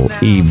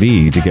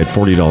HUMBLEEV to get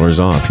 $40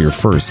 off your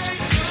first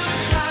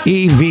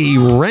EV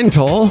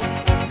rental.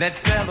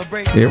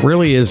 It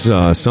really is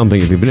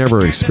something, if you've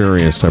never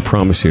experienced, I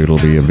promise you it'll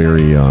be a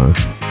very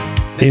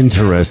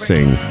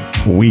interesting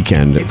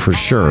weekend for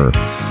sure.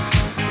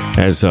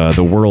 As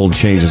the world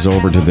changes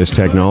over to this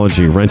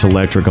technology, Rent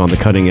Electric on the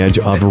cutting edge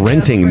of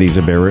renting these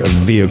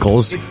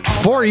vehicles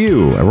for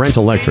you at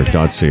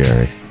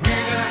rentelectric.ca.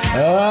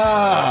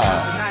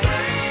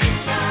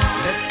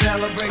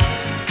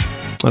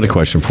 I had a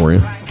question for you.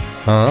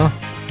 Huh?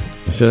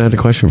 I said I had a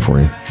question for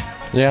you.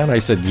 Yeah, and I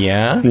said,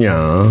 yeah?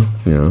 Yeah.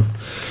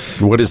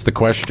 What is the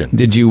question?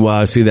 Did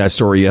you see that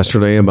story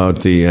yesterday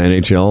about the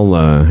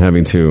NHL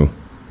having to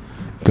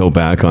go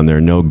back on their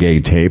no gay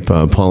tape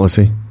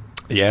policy?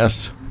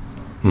 Yes.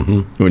 Mm-hmm.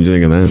 What did you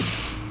think of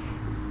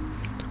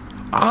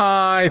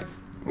that?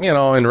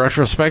 In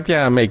retrospect,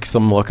 it makes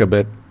them look a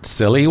bit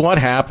silly. What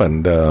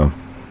happened?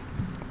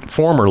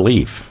 Former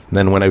Leaf,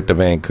 then went out to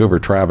Vancouver,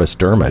 Travis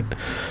Dermott.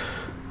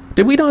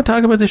 Did we not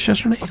talk about this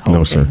yesterday? No,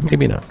 okay. Sir.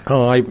 Maybe not.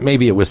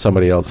 Maybe it was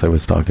somebody else I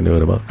was talking to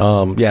it about.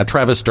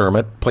 Travis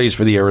Dermott plays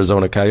for the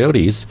Arizona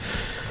Coyotes.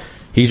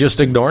 He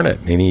just ignored it,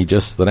 and he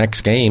just, the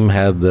next game,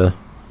 had the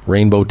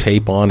rainbow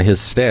tape on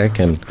his stick,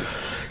 and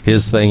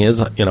his thing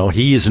is,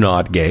 he's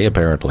not gay,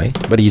 apparently,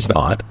 but he's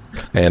not.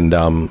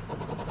 And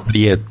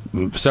he had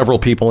several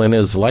people in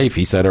his life,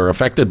 he said, are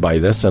affected by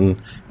this, and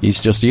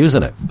he's just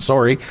using it.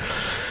 Sorry.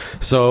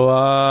 So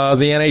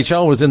the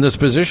NHL was in this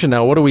position.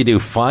 Now, what do we do?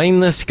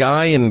 Find this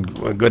guy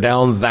and go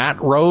down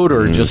that road,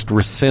 or just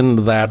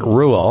rescind that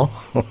rule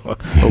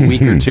a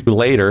week or two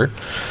later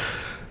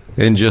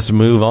and just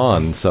move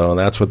on? So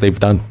that's what they've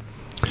done.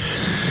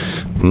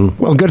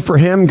 Well, good for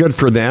him, good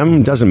for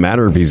them. Doesn't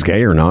matter if he's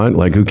gay or not.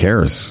 Like, who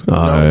cares?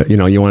 No.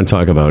 You want to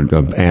talk about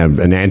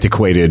an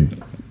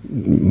antiquated...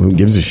 Who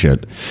gives a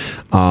shit?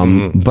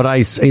 But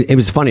it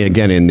was funny,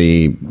 again, in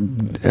the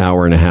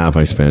hour and a half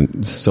I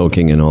spent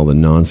soaking in all the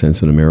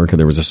nonsense in America,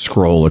 there was a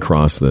scroll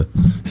across the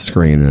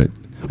screen, and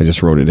I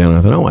just wrote it down.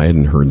 I thought, I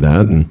hadn't heard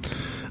that. And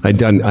I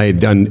had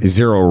done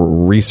zero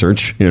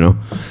research,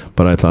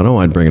 but I thought,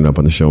 I'd bring it up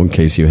on the show in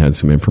case you had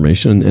some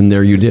information. And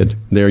there you did.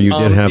 There you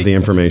did have the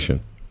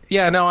information.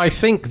 Yeah, no, I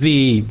think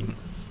the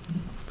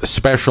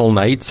special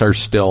nights are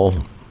still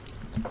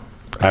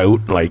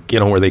out, where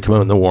they come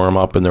out in the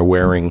warm-up and they're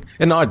wearing,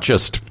 and not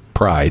just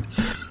Pride.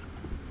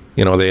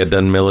 They had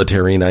done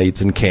military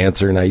nights and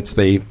cancer nights.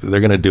 They're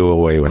going to do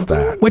away with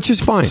that. Which is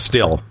fine.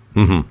 Still.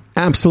 Mm-hmm.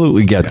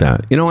 Absolutely get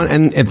that.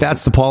 And if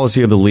that's the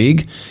policy of the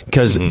league,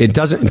 because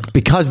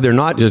because they're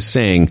not just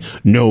saying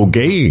no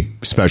gay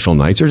special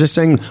nights, they're just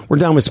saying we're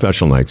done with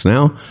special nights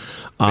now.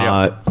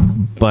 But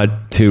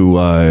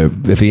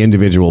if the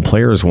individual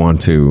players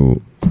want to,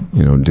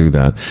 do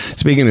that.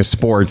 Speaking of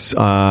sports,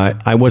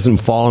 I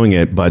wasn't following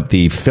it, but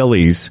the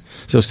Phillies.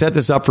 So set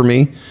this up for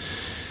me.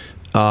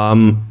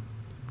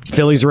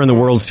 Phillies are in the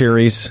World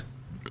Series,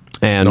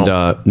 and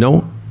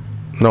no.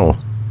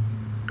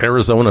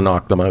 Arizona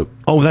knocked them out.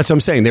 Oh, that's what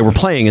I'm saying. They were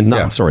playing in.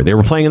 They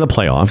were playing in the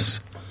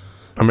playoffs.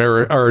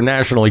 Or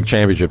National League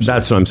Championships.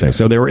 That's what I'm saying.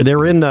 So they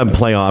were in the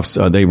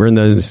playoffs. They were in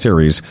the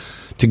series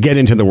to get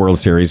into the World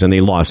Series, and they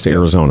lost to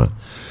Arizona.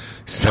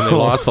 So, and they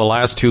lost the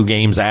last two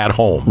games at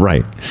home.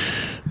 Right.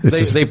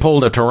 They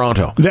pulled a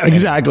Toronto.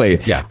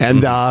 Exactly. Yeah.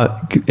 And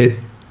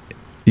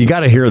you got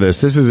to hear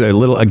this. This is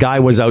a guy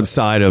was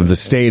outside of the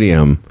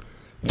stadium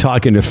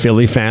talking to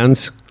Philly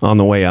fans on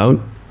the way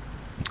out.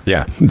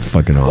 Yeah. It's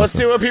fucking awesome. Let's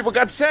see what people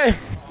got to say.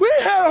 We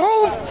had Fucking awesome. Let's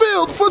see what people got to say. We had home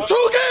field for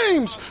 2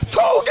 games.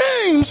 2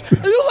 games.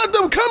 And you let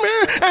them come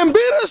here and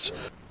beat us?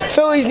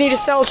 Phillies need to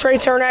sell Trey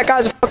Turner. That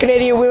guy's a fucking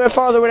idiot. We went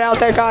farther without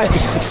that guy.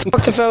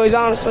 Fuck the Phillies,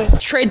 honestly.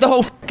 Trade the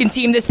whole fucking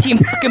team. This team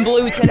fucking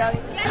blew today.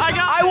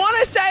 I want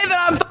to say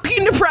that I'm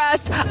fucking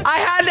depressed. I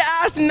had to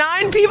ask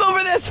 9 people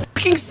for this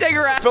fucking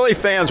cigarette. Philly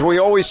fans, we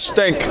always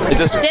stink.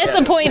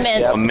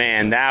 Disappointment. Oh,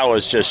 man, that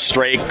was just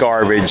straight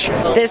garbage.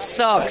 This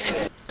sucks.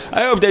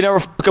 I hope they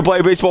never fucking play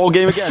a baseball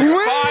game again.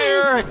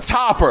 Fire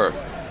Topper.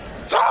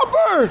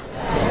 Topper!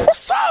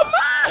 What's up,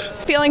 man?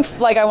 Feeling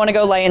like I want to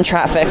go lay in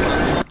traffic.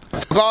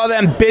 Fuck all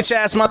them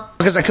bitch-ass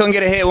motherfuckers I couldn't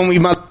get a hit when we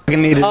motherfucking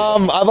needed it.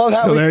 I love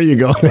how there you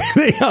go.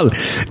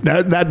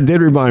 that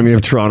did remind me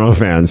of Toronto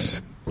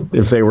fans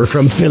if they were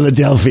from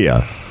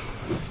Philadelphia.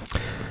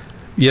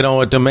 You know,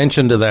 a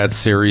dimension to that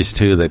series,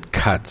 too, that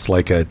cuts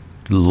like a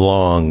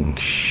long,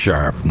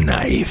 sharp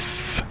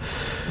knife.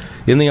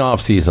 In the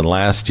offseason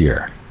last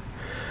year,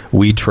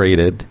 we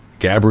traded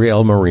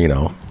Gabriel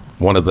Moreno,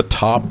 one of the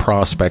top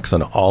prospects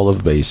in all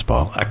of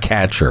baseball, a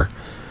catcher,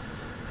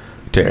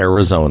 to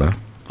Arizona,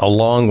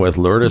 along with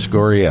Lourdes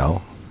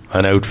Gurriel,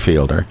 an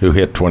outfielder who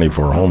hit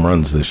 24 home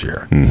runs this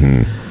year,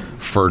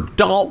 for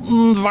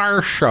Dalton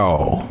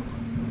Varsho.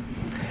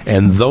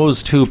 And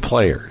those 2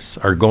 players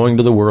are going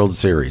to the World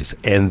Series,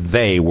 and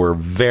they were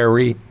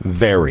very,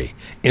 very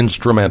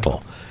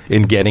instrumental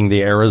in getting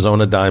the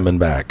Arizona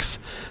Diamondbacks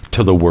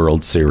to the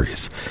World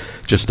Series.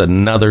 Just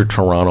another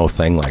Toronto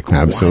thing. Like,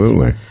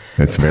 absolutely. What?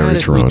 It's very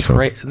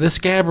Toronto. This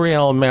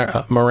Gabriel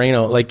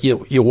Moreno, like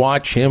you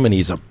watch him, and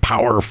he's a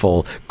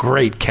powerful,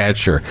 great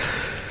catcher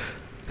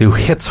who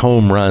hits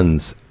home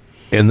runs,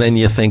 and then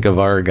you think of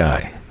our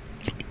guy.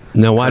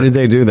 Now, why did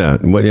they do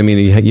that? What, I mean,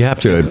 you have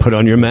to put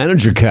on your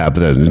manager cap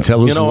then and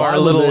tell us. You know, why our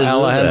little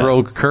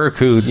Alejandro Kirk,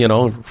 who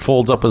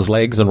folds up his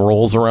legs and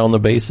rolls around the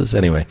bases.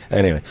 Anyway.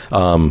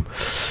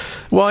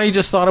 Well, he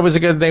just thought it was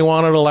they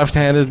wanted a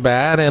left-handed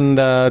bat, and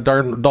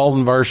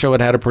Dalton Varsho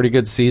had a pretty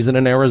good season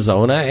in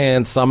Arizona,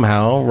 and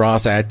somehow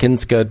Ross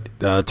Atkins got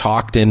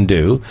talked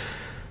into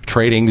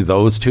trading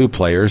those 2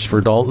 players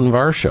for Dalton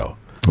Varsho,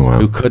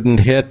 who couldn't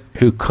hit.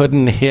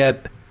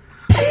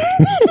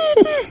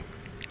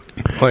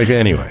 Like,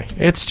 anyway,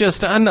 it's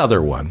just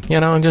another one,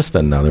 just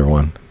another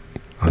one.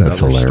 That's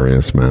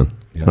hilarious, man.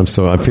 Yeah.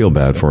 I feel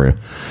bad for you.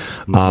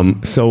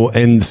 So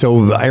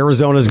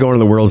Arizona's going to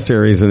the World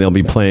Series, and they'll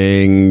be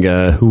playing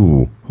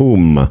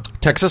whom?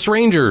 Texas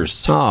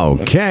Rangers.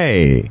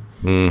 Okay.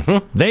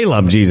 They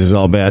love Jesus,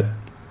 I'll bet.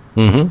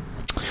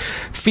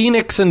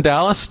 Phoenix and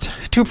Dallas,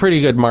 2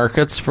 pretty good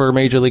markets for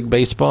Major League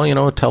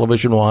Baseball,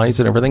 television-wise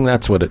and everything.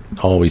 That's what it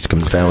always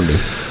comes down to.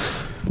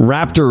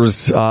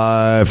 Raptors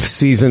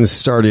season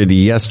started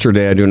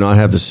yesterday. I do not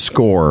have the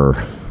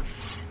score.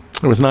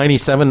 It was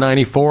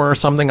 97-94 or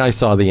something. I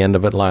saw the end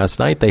of it last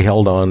night. They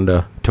held on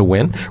to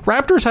win.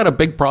 Raptors had a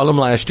big problem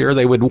last year.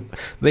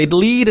 They'd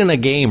lead in a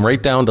game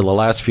right down to the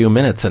last few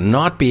minutes and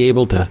not be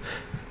able to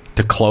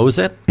close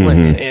it.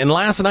 And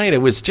last night it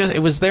was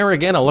there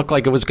again. It looked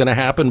like it was going to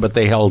happen, but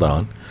they held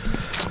on.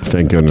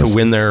 Thank goodness. To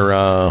win their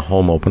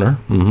home opener.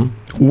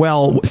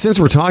 Well, since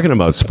we're talking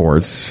about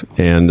sports,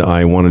 and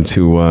I wanted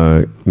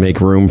to make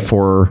room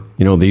for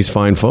these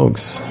fine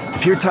folks.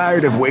 If you're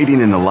tired of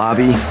waiting in the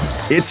lobby,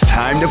 it's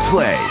time to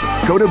play.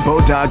 Go to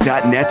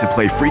Bodog.net to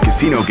play free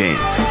casino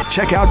games.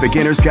 Check out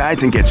beginner's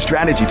guides and get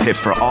strategy tips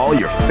for all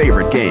your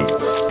favorite games.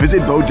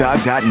 Visit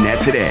Bodog.net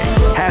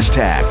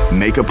today.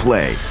 #make a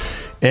play.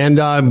 And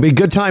be a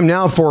good time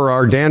now for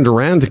our Dan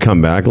Duran to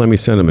come back. Let me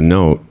send him a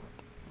note.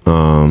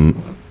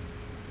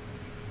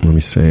 Let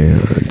me say,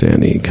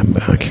 Danny, come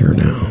back here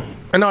now.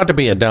 And not to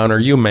be a downer,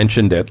 you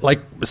mentioned it.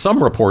 Like,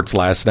 some reports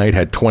last night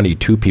had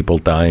 22 people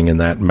dying in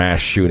that mass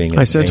shooting.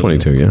 I said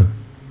 22, yeah.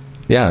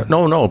 Yeah,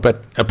 no,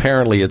 but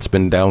apparently it's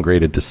been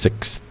downgraded to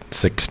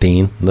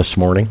 16 this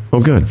morning. Oh,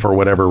 good. For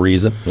whatever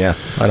reason. Yeah,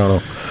 I don't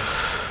know.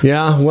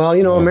 Yeah, well,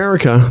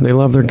 America, they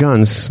love their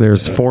guns.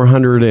 There's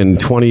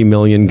 420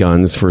 million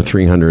guns for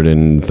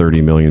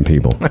 330 million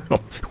people.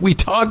 We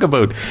talk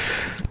about,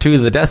 to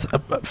the deaths,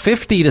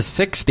 50 to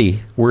 60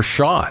 were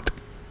shot,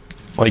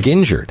 like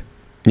injured,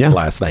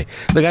 last night.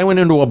 The guy went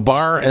into a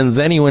bar, and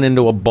then he went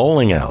into a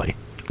bowling alley.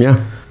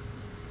 Yeah.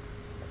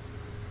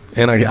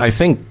 And I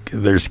think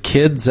there's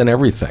kids and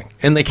everything,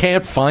 and they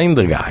can't find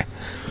the guy.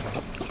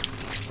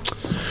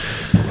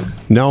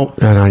 No,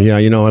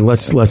 and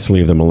let's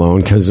leave them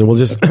alone because we'll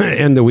just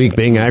end the week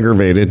being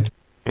aggravated.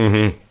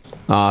 Dan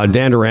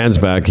Duran's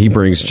back. He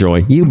brings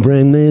joy. You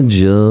bring me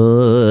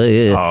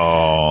joy.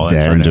 Oh, that's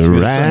Dan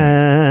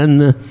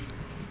Duran.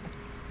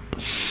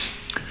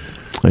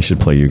 I should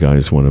play you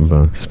guys one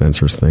of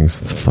Spencer's things.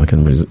 It's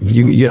fucking...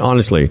 You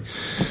honestly,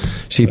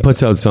 she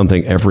puts out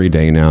something every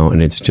day now,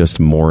 and it's just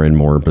more and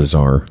more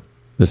bizarre.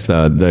 This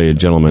the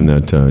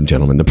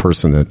the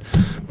person that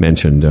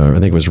mentioned, I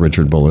think it was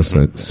Richard Bullis,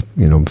 that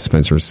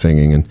Spencer's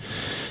singing, and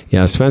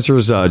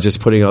Spencer's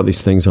just putting out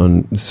these things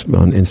on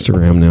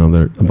Instagram now.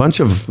 That a bunch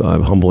of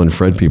Humble and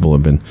Fred people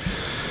have been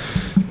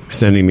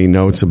sending me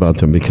notes about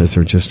them because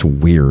they're just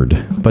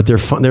weird. But they're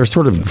fun. They're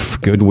sort of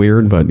good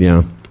weird, but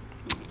yeah.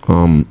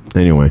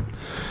 Anyway,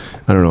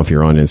 I don't know if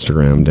you're on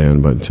Instagram,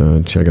 Dan, but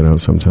check it out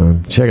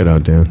sometime. Check it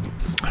out, Dan.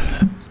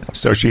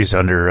 So she's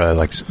under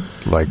yes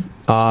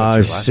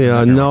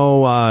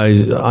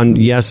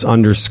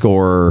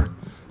 _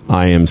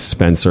 I am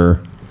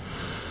Spencer.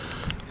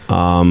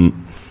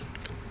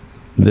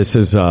 This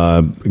is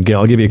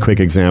I'll give you a quick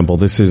example.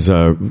 This is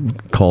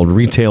called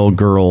Retail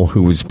Girl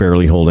Who Was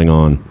Barely Holding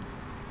On.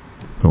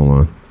 Hold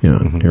on. Yeah,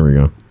 here we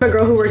go. A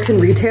girl who works in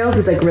retail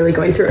who's like really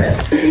going through it.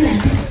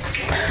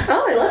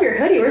 Oh, I love your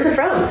hoodie. Where's it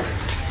from?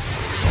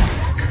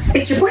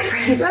 It's your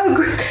boyfriend's. Oh,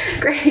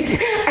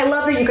 great. I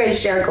love that you guys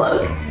share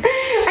clothes.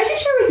 I should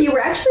share with you, we're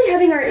actually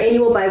having our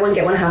annual buy one,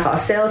 get one half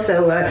off sale,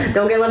 so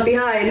don't get left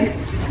behind.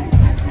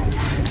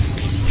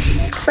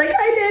 Like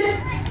I did.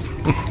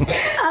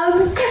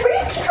 Were you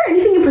looking for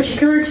anything in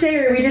particular today,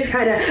 or are we just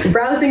kind of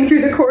browsing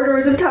through the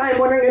corridors of time,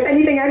 wondering if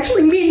anything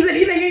actually means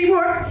anything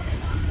anymore?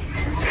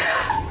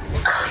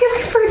 Oh, you're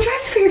looking for a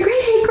dress for your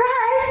grade 8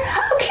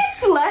 grad? Okay,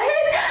 slut.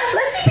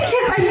 Let's see if we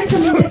can't find you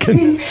something that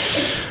means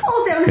it's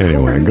all downhill.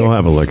 Anyway, go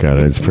have a look at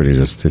it. It's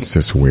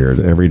just weird.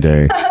 Every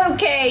day.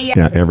 Okay,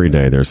 yeah, every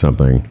day there's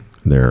something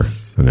there,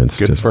 and it's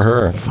good just for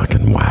her.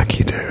 Fucking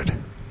wacky, dude.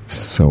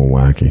 So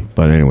wacky.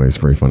 But anyway, it's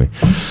very funny.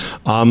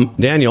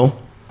 Daniel.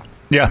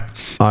 Yeah.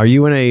 Are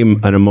you in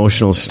an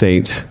emotional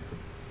state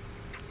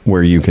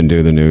where you can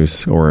do the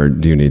news, or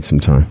do you need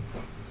some time?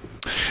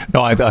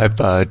 No,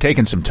 I've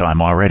taken some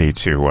time already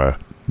to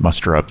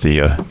muster up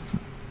the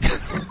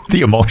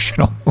the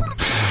emotional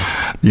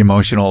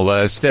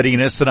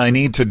steadiness that I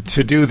need to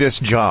do this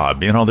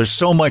job. You know, there's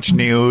so much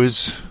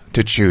news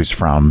to choose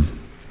from,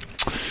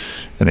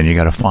 and then you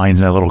got to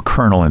find a little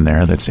kernel in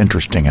there that's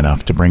interesting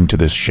enough to bring to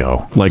this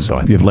show. Like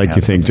you'd like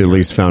to think to at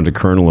least found a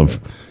kernel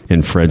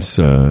in Fred's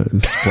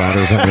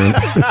splatter van.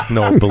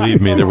 No, believe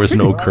me, there was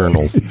no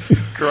kernels.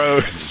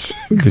 Gross.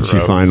 Did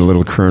you find a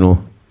little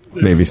kernel?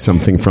 Maybe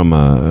something from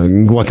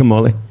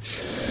guacamole.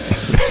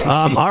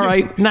 All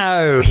right.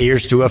 Now,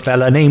 here's to a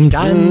fella named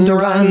Dan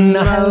Duran,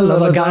 a hell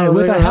of a guy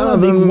with a hell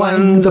of a big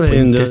wang, the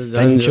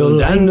quintessential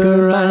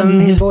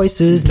anchorman. His voice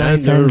is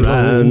nice and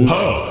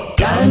low.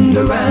 Dan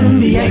Duran,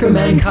 the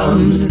anchorman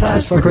comes.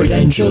 As for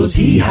credentials,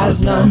 he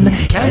has none.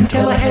 Can't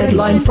tell a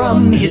headline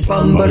from his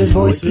bum, but his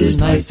voice is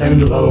nice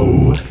and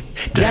low.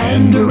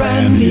 Dan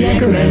Duran, the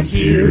anchorman's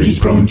here. He's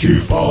prone to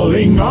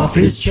falling off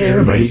his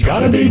chair, but he's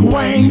got a big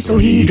wang, so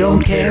he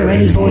don't care,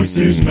 and his voice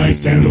is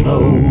nice and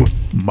low.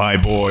 My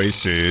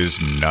voice is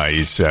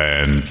nice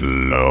and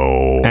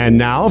low. And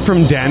now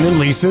from Dan and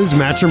Lisa's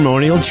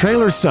matrimonial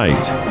trailer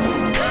site.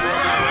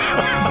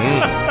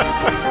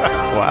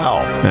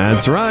 Wow.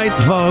 That's right,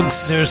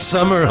 folks. Their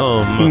summer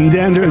home.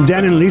 Dan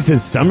and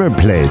Lisa's summer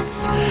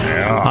place.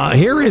 Yeah.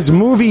 Here is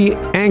movie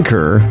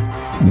anchor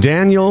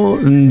Daniel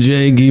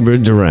J.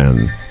 Gieber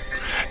Duran.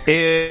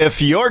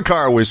 If your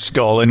car was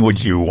stolen,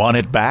 would you want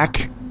it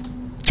back?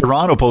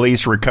 Toronto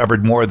police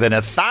recovered more than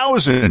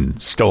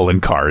 1,000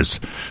 stolen cars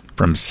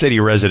from city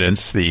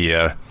residents.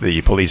 The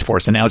police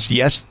force announced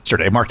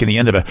yesterday, marking the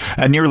end of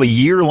a nearly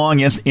year-long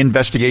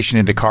investigation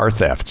into car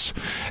thefts.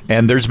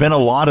 And there's been a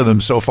lot of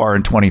them so far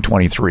in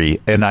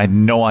 2023, and I had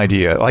no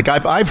idea. Like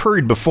I've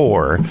heard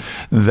before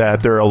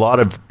that there are a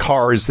lot of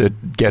cars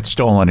that get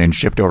stolen and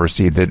shipped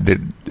overseas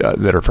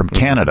that are from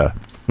Canada.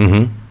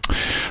 Mm-hmm.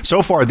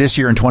 So far this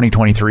year in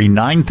 2023,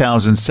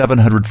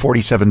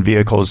 9,747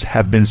 vehicles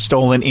have been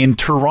stolen in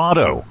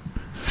Toronto.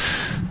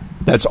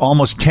 That's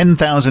almost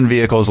 10,000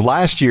 vehicles.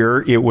 Last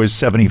year, it was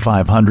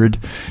 7,500.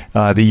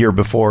 The year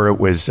before,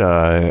 it was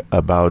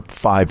about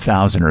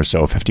 5,000 or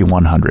so,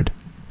 5,100.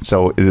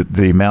 So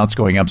the amount's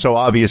going up. So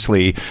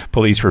obviously,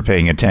 police were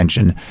paying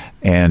attention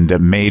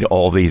and made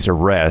all these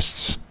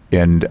arrests.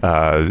 And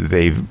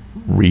they've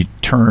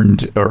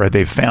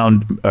they've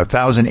found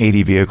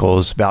 1,080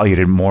 vehicles valued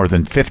at more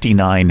than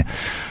 $59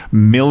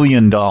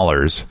 million.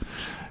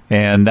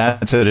 And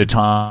that's at a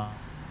time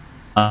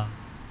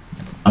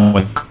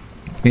when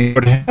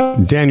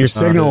Dan, your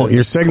signal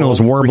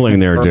is warbling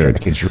there,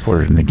 dude.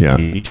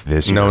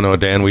 No,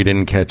 Dan, we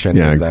didn't catch any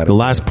of that. The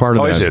last part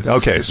of that. Is it?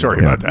 Okay, sorry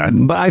about that.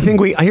 But I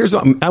think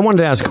I wanted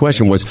to ask a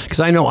question was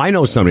because I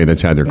know somebody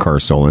that's had their car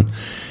stolen,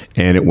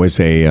 and it was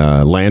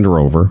a Land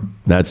Rover.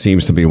 That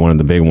seems to be one of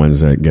the big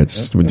ones that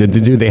gets.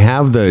 Do they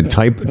have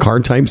the car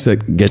types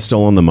that get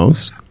stolen the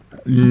most?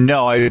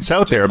 No, it's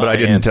out there, but I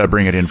didn't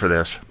bring it in for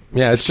this.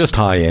 Yeah, it's just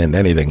high end.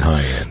 Anything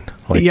high end.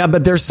 Yeah,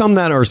 but there's some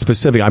that are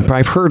specific.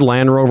 I've heard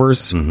Land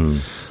Rovers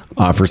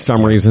for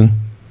some reason.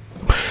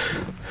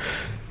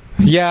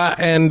 Yeah,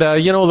 and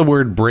you know the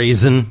word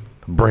brazen?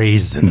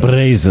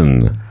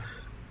 Brazen.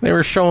 They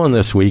were showing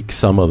this week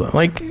some of them.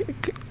 Like,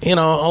 you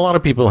know, a lot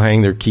of people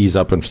hang their keys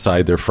up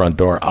inside their front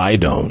door. I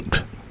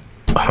don't.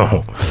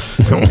 Oh.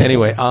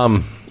 Anyway,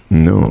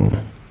 no.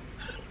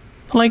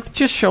 Like,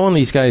 just showing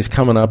these guys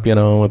coming up, you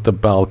know, with the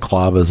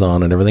balaclavas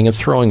on and everything, and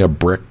throwing a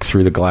brick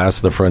through the glass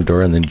of the front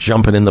door and then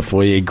jumping in the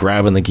foyer,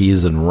 grabbing the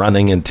keys and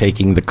running and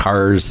taking the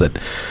cars that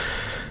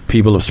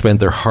people have spent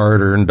their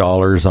hard-earned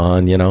dollars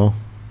on, you know.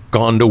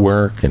 gone to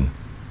work and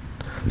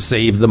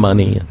saved the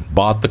money and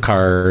bought the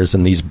cars,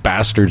 and these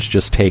bastards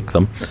just take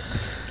them.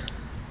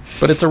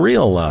 But it's a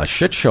real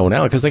shit show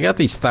now because they got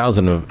these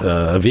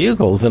 1,000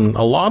 vehicles, and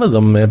a lot of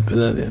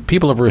them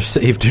people have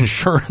received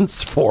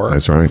insurance for.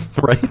 That's right.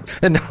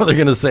 Right? And now they're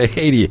going to say,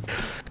 hey, do you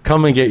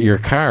come and get your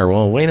car?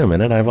 Well, wait a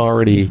minute. I've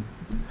already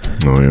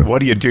what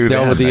do you do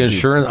dealt then? with the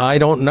insurance. I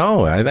don't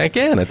know.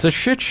 Again, it's a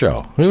shit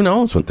show. Who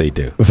knows what they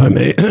do? If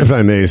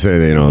I may say,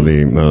 the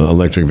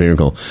electric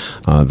vehicle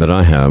that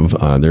I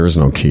have, there is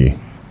no key.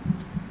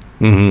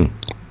 Mm-hmm.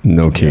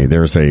 No key.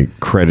 There's a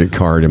credit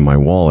card in my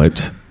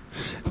wallet,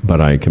 but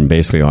I can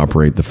basically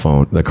operate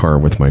the car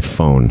with my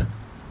phone.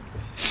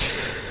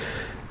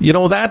 You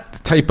know,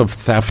 that type of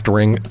theft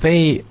ring,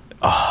 they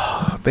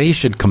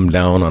should come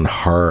down on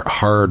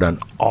hard on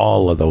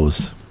all of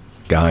those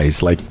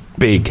guys, like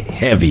big,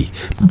 heavy,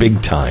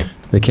 big time.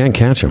 They can't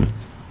catch them.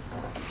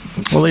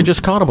 Well, they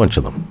just caught a bunch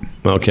of them.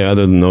 Okay,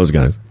 other than those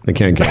guys, they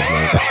can't catch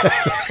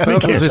them.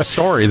 That was a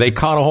story. They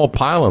caught a whole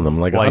pile of them,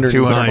 like 100.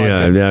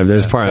 Yeah,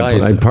 there's part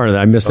of that.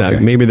 I missed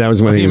that. Maybe that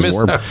was when he was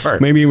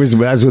warbling. Maybe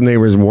that's when they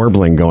was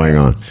warbling going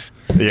on.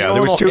 Yeah,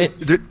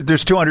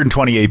 there's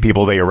 228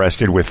 people they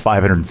arrested with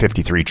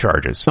 553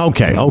 charges.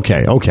 Okay.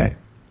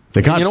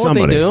 They got somebody.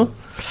 What they do?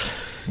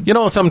 You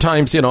know,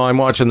 sometimes, I'm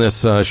watching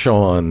this show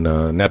on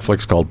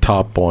Netflix called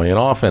Top Boy, and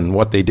often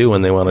what they do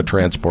when they want to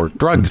transport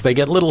drugs, they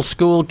get little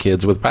school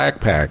kids with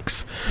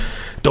backpacks.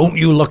 Don't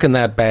you look in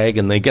that bag,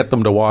 and they get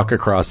them to walk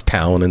across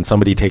town, and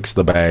somebody takes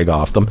the bag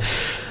off them.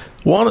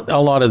 What a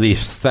lot of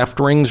these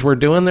theft rings were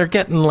doing, they're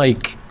getting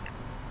like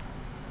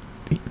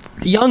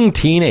young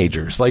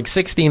teenagers, like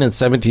 16 and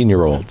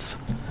 17-year-olds,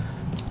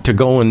 to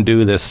go and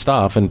do this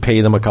stuff and pay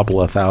them a couple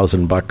of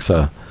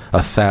 $1,000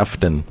 a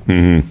theft,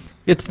 and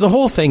it's the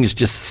whole thing's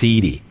just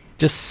seedy.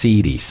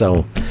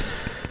 So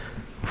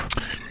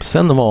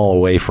send them all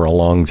away for a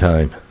long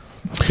time.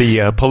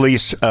 The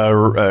police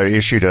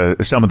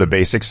issued some of the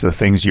basics, the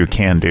things you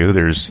can do.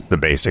 There's the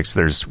basics.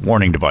 There's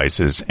warning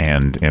devices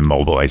and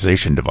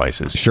immobilization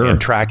devices,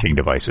 and tracking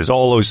devices,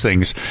 all those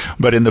things.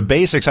 But in the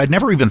basics, I'd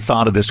never even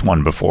thought of this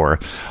one before.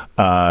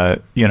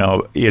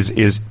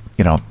 Is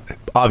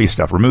obvious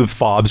stuff. Remove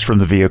fobs from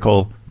the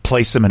vehicle.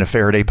 Place them in a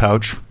Faraday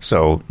pouch,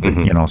 so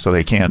so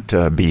they can't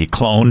be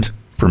cloned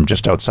from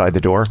just outside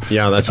the door.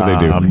 Yeah, that's what they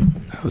do.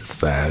 That was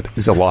sad.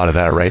 There's a lot of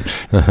that, right?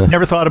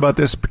 Never thought about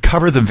this. But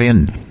cover the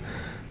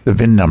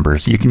VIN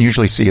numbers. You can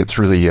usually see it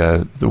through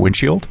the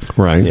windshield,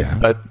 right? Yeah,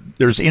 but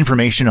there's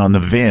information on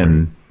the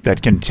VIN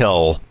that can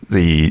tell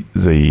the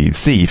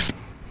thief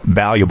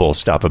valuable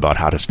stuff about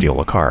how to steal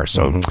a car.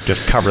 So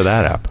just cover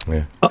that up.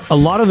 Yeah. A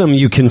lot of them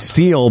you can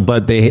steal,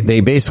 but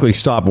they basically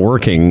stop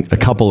working a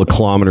couple of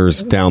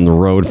kilometers down the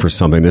road for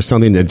something. There's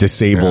something that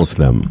disables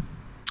them.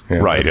 Yeah,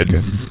 right.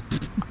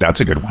 That's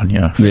a good one.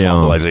 Yeah.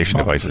 Immobilization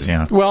devices.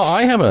 Yeah. Well,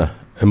 I have a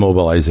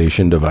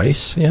immobilization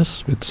device.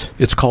 Yes,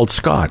 it's called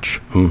Scotch,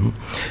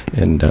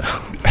 and.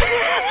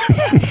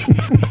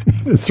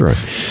 That's right.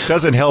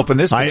 Doesn't help in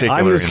this particular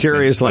I'm just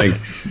curious,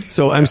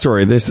 so I'm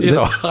sorry.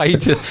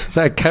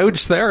 That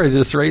couch there is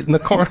just right in the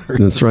corner.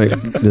 That's right.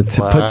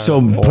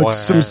 Put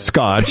some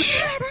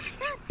scotch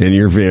in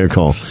your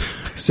vehicle.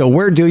 So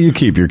where do you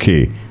keep your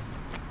key?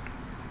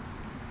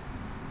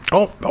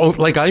 Oh,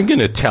 like I'm going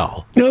to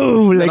tell.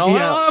 No,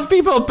 I'll have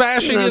people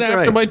bashing it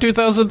after my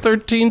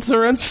 2013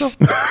 Sorrento.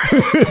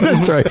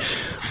 That's right.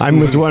 I'm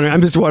just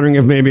wondering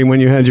if maybe when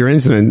you had your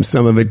incident,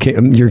 some of it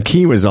your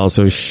key was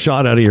also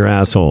shot out of your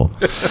asshole.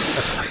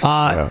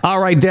 All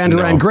right, Dan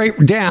Duran. Great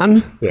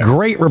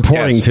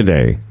reporting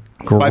today.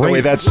 Great. By the way,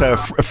 that's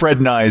Fred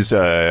and I's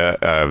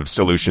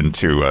solution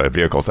to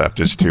vehicle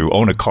theft is to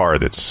own a car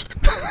that's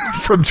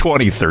from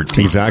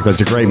 2013. Exactly.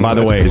 It's a great, by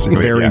the way,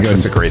 very good.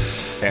 It's a great.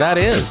 That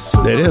is.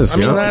 It is. I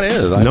mean, that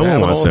is. No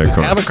one wants that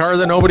car. Have a car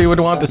that nobody would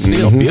want to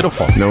steal.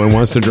 Beautiful. No one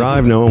wants to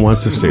drive. No one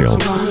wants to steal.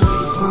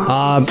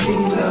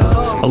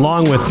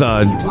 Along with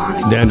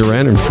Dan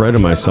Duran and Fred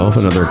and myself,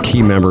 another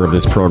key member of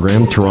this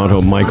program,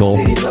 Toronto Michael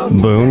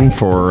Boone,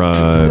 for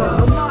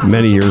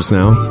many years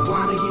now.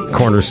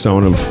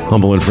 Cornerstone of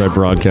Humble and Fred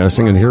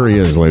Broadcasting, and here he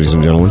is, ladies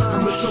and gentlemen.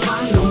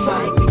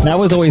 That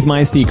was always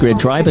my secret.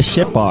 Drive a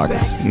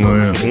shitbox.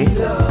 Oh,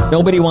 yeah.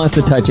 Nobody wants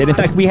to touch it. In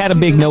fact, we had a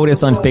big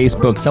notice on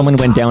Facebook. Someone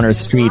went down our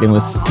street and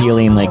was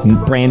stealing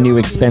brand new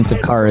expensive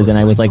cars, and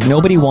I was like,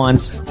 nobody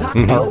wants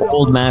our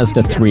old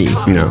Mazda 3.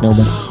 No.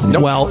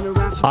 Well,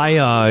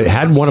 I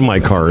had one of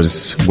my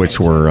cars, which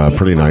were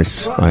pretty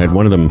nice. I had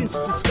one of them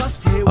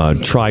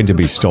tried to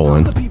be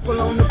stolen.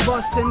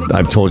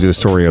 I've told you the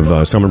story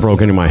of someone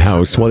broke into my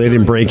house. Well, they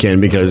didn't break in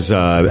because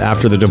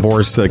after the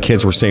divorce, the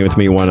kids were staying with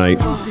me one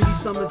night,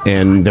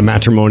 and the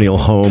matrimonial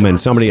home, and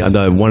somebody,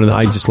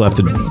 I just left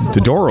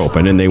the door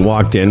open, and they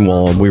walked in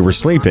while we were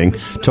sleeping,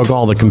 took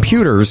all the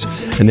computers,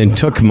 and then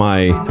took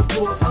my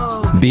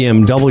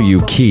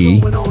BMW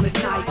key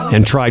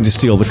and tried to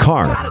steal the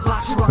car.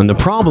 And the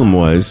problem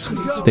was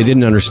they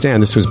didn't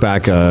understand. This was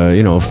back,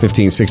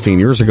 15, 16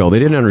 years ago. They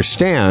didn't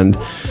understand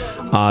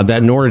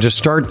that in order to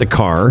start the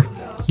car,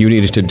 you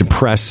needed to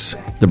depress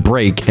the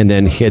brake and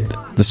then hit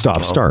the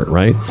stop-start,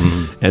 right?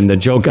 And the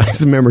joke, I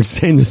remember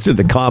saying this to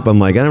the cop. I'm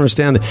like, I don't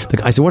understand.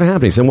 I said, what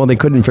happened? He said, well, they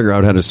couldn't figure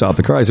out how to stop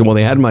the car. I said, well,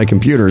 they had my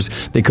computers.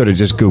 They could have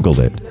just Googled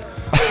it.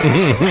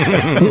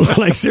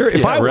 Like,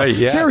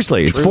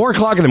 seriously, it's 4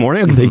 o'clock in the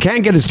morning. They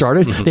can't get it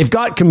started. They've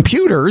got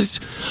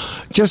computers.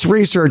 Just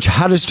research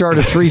how to start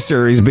a 3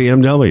 Series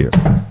BMW.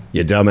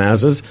 You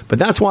dumbasses. But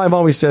that's why I've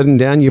always said, and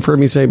Dan, you've heard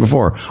me say it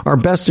before, our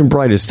best and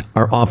brightest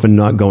are often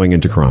not going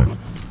into crime.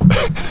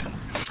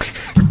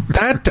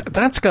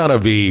 That's got to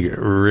be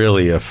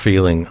really a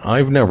feeling.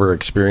 I've never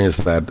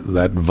experienced that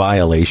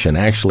violation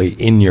actually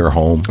in your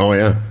home. Oh,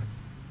 yeah.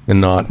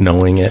 And not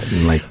knowing it.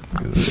 And like,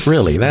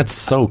 really, that's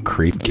so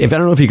creepy. I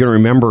don't know if you can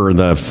remember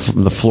the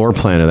floor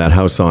plan of that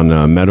house on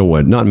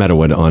Meadowwood. Not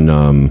Meadowwood,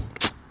 on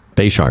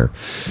Bayshire.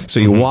 So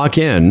you walk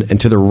in, and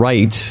to the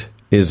right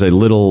is a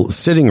little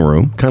sitting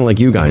room, kind of like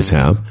you guys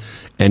have.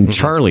 And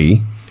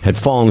Charlie had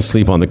fallen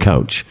asleep on the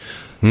couch.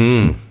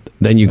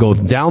 Then you go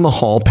down the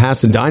hall,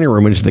 past the dining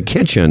room, into the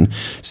kitchen.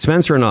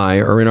 Spencer and I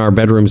are in our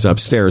bedrooms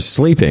upstairs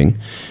sleeping.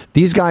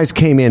 These guys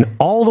came in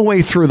all the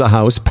way through the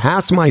house,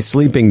 past my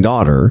sleeping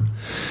daughter,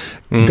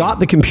 got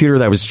the computer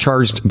that was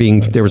charged.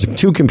 There was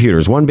 2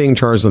 computers, one being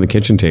charged on the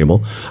kitchen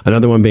table,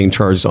 another one being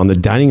charged on the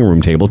dining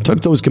room table, took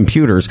those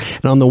computers,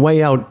 and on the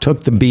way out, took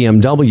the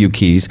BMW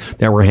keys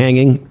that were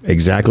hanging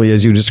exactly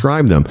as you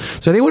described them.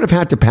 So they would have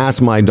had to pass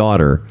my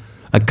daughter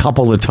a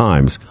couple of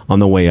times on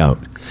the way out.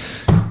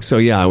 So,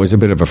 yeah, it was a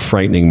bit of a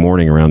frightening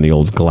morning around the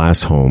old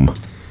glass home.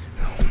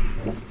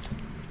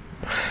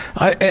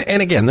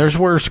 And again, there's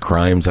worse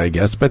crimes, I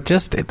guess, but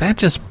that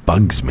just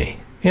bugs me.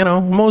 You know,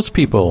 most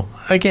people,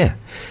 again,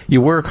 you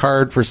work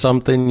hard for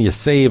something, you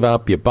save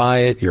up, you buy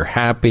it, you're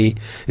happy.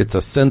 It's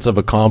a sense of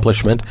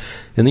accomplishment.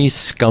 And these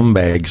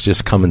scumbags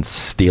just come and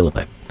steal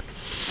it.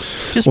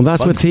 Well,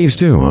 that's what thieves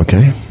do,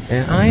 okay?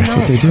 Yeah, I know. That's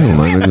what they do.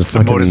 I mean, that's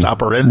the modus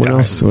operandi. What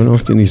else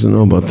do you need to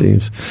know about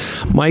thieves?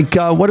 Mike,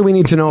 what do we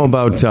need to know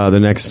about the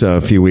next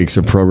few weeks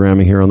of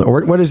programming here on the...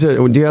 Or what is it?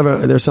 Do you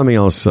have there's something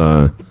else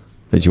that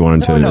you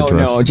wanted to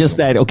address? No, just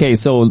that, okay,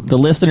 so the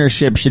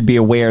listenership should be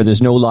aware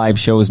there's no live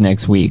shows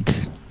next week.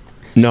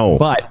 No.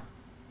 But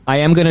I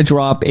am going to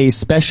drop a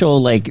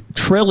special,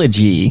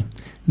 trilogy.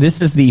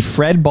 This is the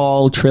Fred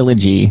Ball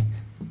trilogy.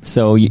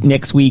 So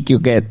next week you'll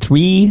get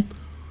 3...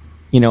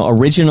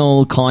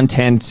 original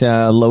content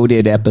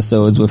loaded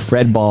episodes with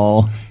Fred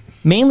Ball.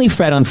 Mainly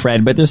Fred on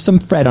Fred, but there's some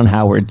Fred on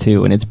Howard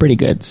too, and it's pretty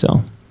good.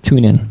 So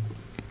tune in.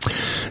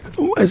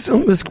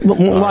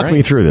 Walk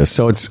me through this.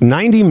 So it's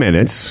 90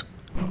 minutes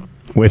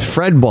with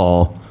Fred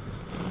Ball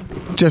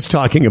just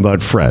talking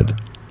about Fred.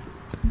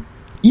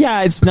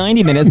 Yeah, it's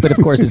 90 minutes, but of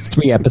course it's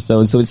 3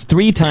 episodes, so it's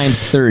 3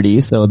 times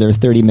 30, so they're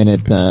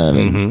 30-minute...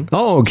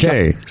 Oh,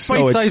 okay.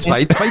 So bite-sized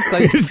bites.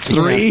 It's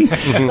 3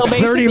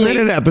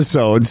 30-minute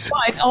episodes.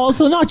 But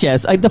also not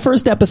just... the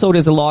first episode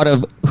is a lot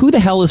of, who the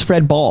hell is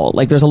Fred Ball?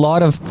 There's a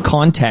lot of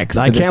context.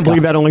 I can't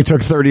believe that only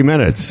took 30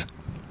 minutes.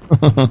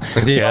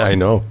 Yeah, I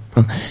know.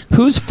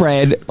 Who's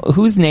Fred?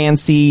 Who's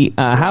Nancy?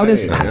 How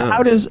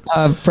does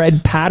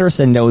Fred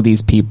Patterson know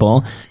these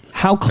people?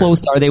 How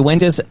close are they? When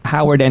does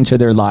Howard enter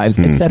their lives,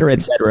 et cetera,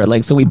 et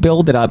cetera? So we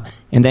build it up,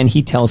 and then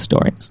he tells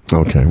stories.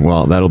 Okay,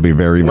 well, that'll be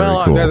very,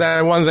 very cool.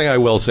 One thing I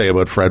will say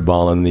about Fred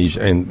Ball and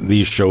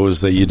these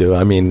shows that you do,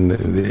 I mean,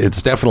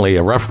 it's definitely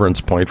a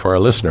reference point for our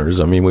listeners.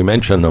 I mean, we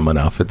mention them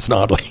enough. It's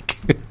not like...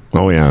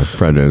 Oh, yeah,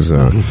 Fred is...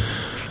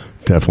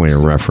 definitely a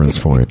reference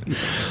point.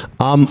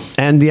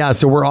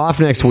 So we're off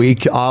next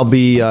week. I'll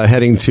be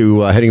heading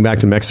back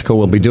to Mexico.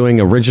 We'll be doing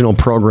original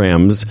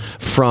programs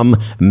from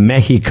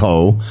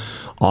Mexico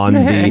on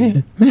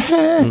the...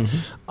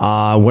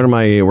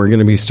 We're going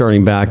to be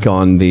starting back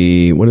on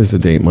the... What is the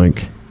date,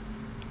 Mike?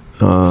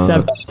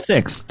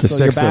 6th. The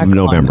 6th of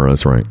November,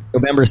 that's right.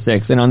 November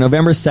 6th. And on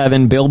November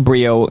 7th, Bill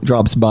Brio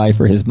drops by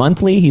for his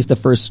monthly. He's the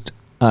first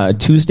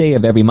Tuesday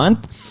of every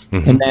month.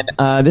 And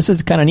then this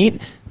is kind of neat.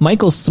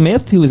 Michael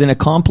Smith, who is an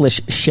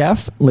accomplished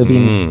chef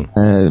living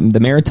the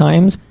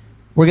Maritimes.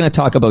 We're going to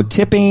talk about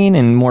tipping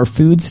and more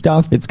food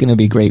stuff. It's going to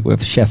be great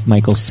with Chef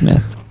Michael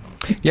Smith.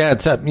 Yeah,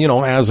 it's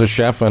as a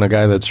chef and a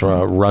guy that's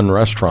run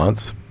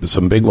restaurants,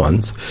 some big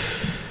ones,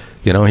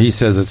 he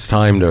says it's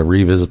time to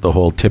revisit the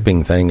whole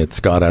tipping thing. It's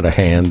got out of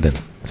hand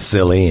and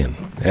silly. And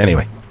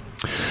anyway.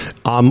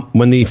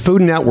 When the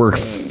Food Network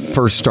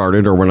first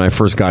started, or when I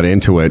first got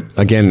into it,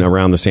 again,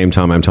 around the same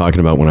time I'm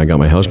talking about when I got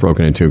my house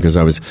broken into, because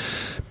I was,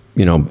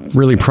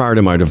 really prior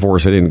to my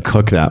divorce, I didn't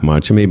cook that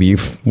much. And maybe you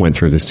went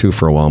through this too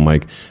for a while,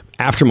 Mike.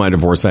 After my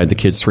divorce, I had the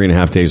kids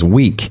 3.5 days a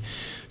week.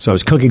 So I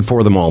was cooking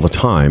for them all the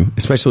time,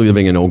 especially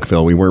living in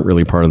Oakville. We weren't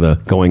really part of the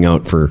going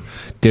out for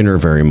dinner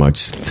very much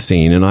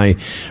scene. And I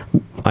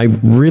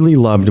really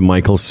loved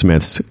Michael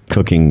Smith's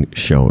cooking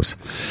shows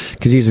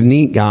because he's a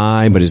neat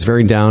guy, but he's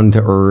very down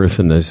to earth.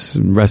 And the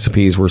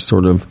recipes were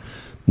sort of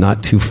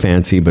not too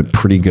fancy, but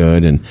pretty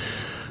good. And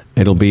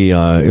it'll be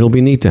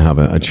neat to have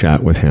a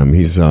chat with him.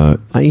 He's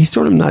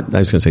sort of not, I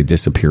was going to say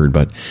disappeared,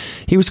 but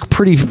he was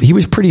pretty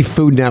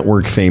Food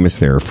Network famous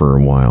there for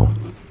a while.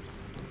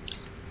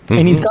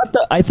 And he's got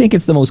I think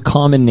it's the most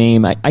common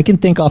name. I can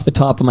think off the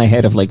top of my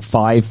head of like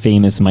 5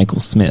 famous Michael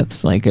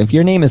Smiths. Like if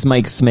your name is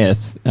Mike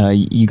Smith,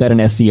 you got an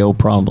SEO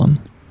problem.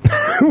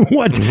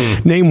 What?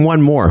 Name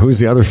one more. Who's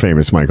the other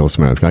famous Michael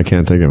Smith? I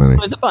can't think of any.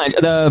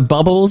 The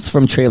Bubbles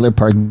from Trailer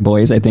Park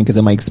Boys, I think, is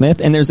a Mike Smith.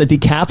 And there's a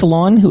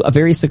decathlon, a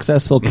very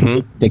successful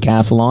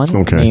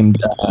decathlon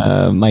named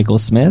Michael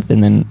Smith.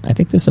 And then I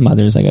think there's some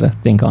others I got to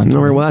think on.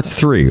 All right, well, that's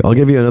 3. I'll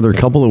give you another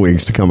couple of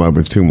weeks to come up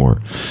with 2 more.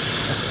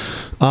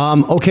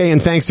 Okay, and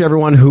thanks to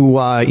everyone who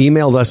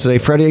emailed us today.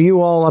 Freddie, are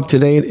you all up to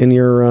date in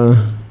your...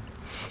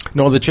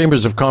 No, the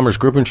Chambers of Commerce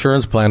Group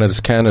Insurance Plan is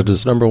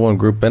Canada's #1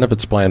 group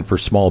benefits plan for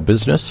small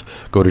business.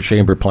 Go to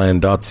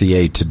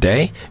chamberplan.ca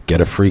today.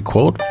 Get a free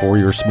quote for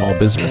your small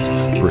business.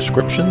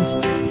 Prescriptions,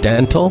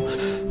 dental,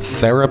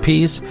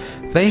 therapies.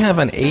 They have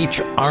an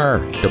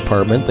HR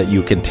department that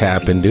you can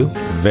tap into.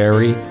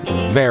 Very,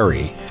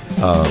 very,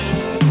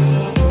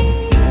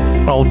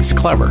 it's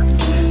clever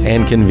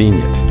and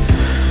convenient.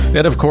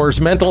 And, of course,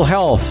 mental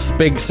health.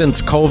 Big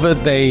since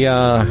COVID. They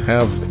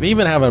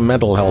even have a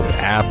mental health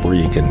app where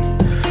you can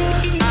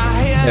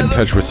get in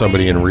touch with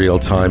somebody in real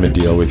time and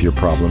deal with your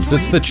problems.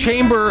 It's the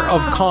Chamber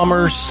of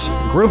Commerce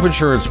Group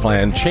Insurance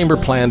Plan,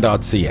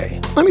 chamberplan.ca.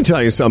 Let me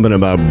tell you something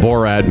about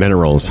Borat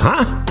Minerals,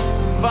 huh?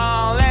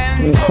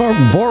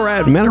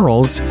 Borat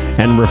Minerals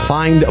and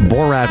refined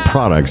Borat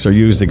products are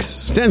used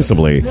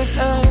extensively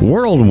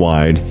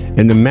worldwide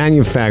in the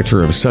manufacture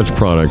of such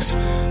products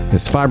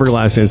as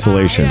fiberglass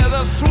insulation,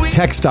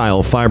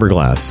 textile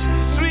fiberglass,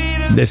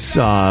 this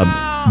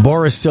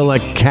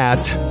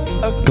borosilicate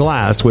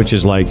glass, which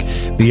is like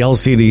the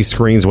LCD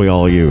screens we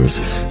all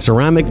use,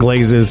 ceramic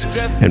glazes,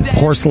 and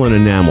porcelain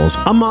enamels,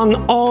 among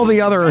all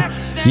the other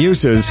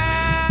uses.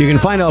 You can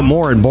find out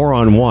more in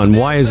Boron 1.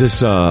 Why is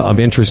this of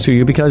interest to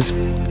you? Because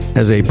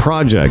as a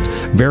project,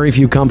 very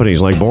few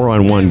companies like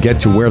Boron 1 get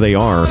to where they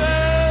are.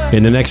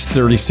 In the next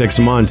 36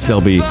 months,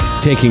 they'll be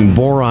taking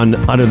boron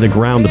out of the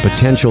ground. The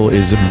potential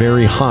is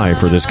very high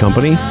for this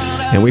company,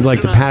 and we'd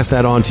like to pass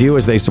that on to you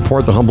as they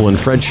support the Humble and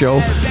Fred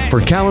Show for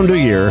calendar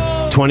year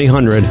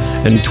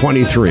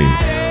 2023.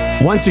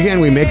 Once again,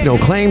 we make no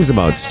claims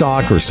about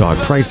stock or stock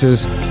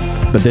prices,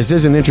 but this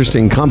is an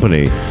interesting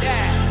company,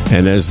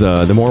 and as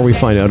the more we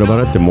find out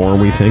about it, the more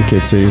we think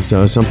it is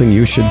something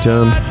you should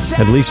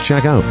at least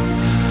check out.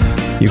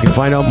 You can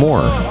find out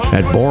more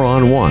at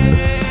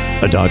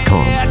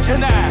boron1.com.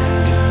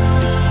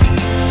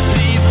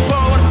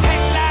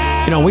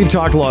 You know, we've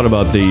talked a lot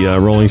about the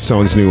Rolling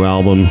Stones' new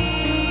album.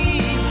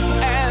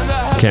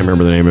 Can't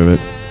remember the name of it.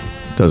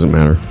 Doesn't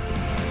matter.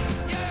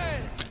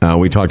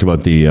 We talked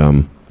about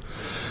the...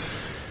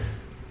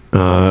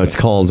 it's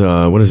called...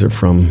 what is it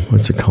from?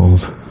 What's it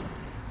called?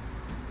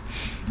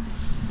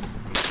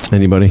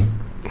 Anybody?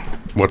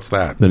 What's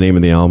that? The name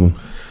of the album.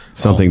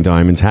 Something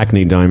Diamonds.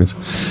 Hackney Diamonds.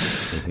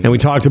 And we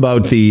talked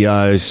about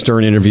the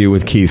Stern interview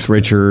with Keith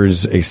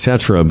Richards,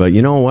 etc. But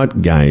you know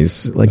what,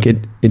 guys? Like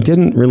it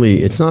didn't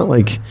really. It's not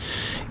like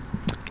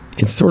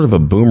it's sort of a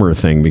boomer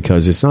thing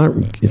because it's not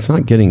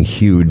getting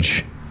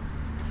huge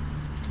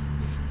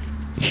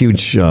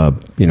plays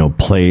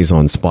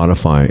on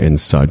Spotify and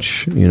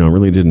such.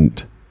 Really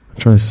didn't. I'm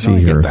trying to see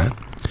here. Get that.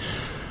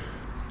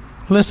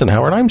 Listen,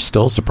 Howard, I'm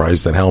still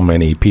surprised at how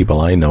many people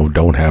I know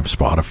don't have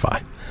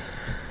Spotify.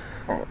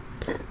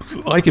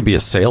 I could be a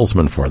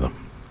salesman for them.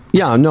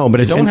 Yeah, no, but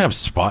you don't have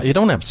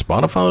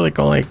Spotify.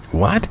 Like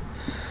what?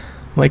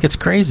 Like it's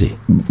crazy.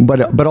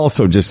 But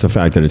also just the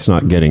fact that it's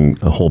not getting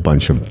a whole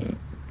bunch of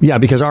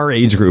because our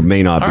age group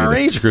may not be. Our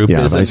age group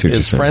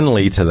is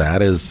friendly to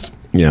that as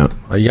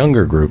a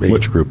younger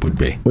age group would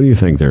be. What do you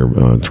think there,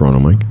 Toronto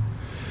Mike?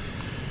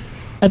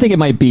 I think it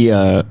might be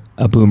a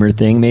boomer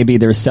thing. Maybe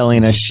they're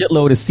selling a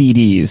shitload of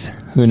CDs.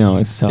 Who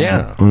knows? So,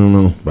 I don't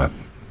know,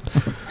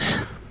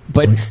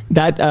 But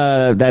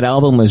that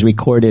album was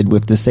recorded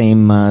with the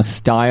same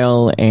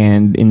style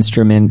and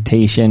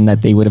instrumentation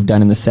that they would have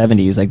done in the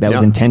 70s. Like that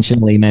was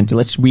intentionally meant to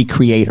let's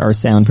recreate our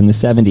sound from the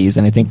 70s,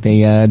 and I think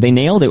they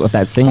nailed it with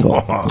that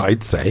single.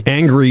 I'd say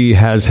Angry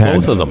has had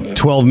both of them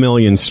 12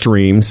 million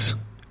streams,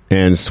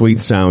 and Sweet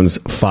Sounds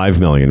 5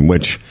 million,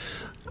 which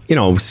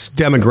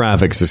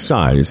demographics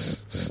aside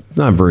is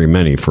not very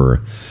many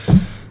for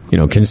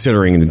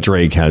considering that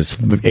Drake has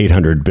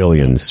 800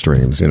 billion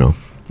streams.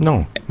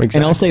 No, exactly.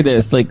 And I'll say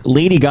this: like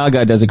Lady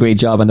Gaga does a great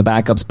job on the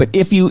backups, but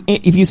if you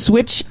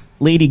switch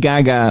Lady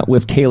Gaga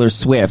with Taylor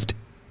Swift,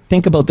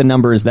 think about the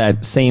numbers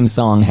that same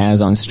song has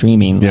on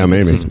streaming. Yeah,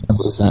 maybe it's just one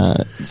of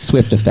those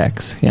Swift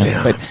effects.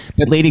 Yeah. But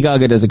Lady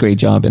Gaga does a great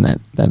job in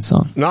that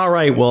song. All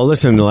right, well,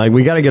 listen,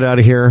 we got to get out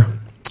of here.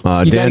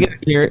 Dan,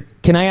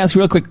 can I ask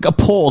real quick a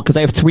poll? Because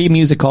I have 3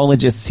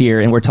 musicologists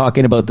here, and we're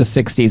talking about the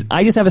 60s.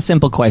 I just have a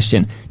simple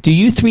question: do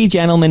you 3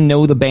 gentlemen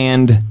know the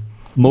band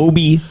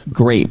Moby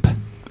Grape?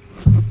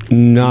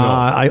 No.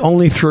 I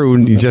only threw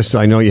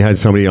I know you had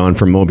somebody on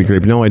from Moby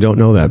Grape. No, I don't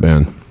know that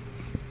band.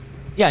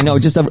 Yeah, no,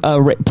 just a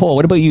poll.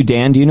 What about you,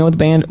 Dan? Do you know the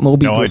band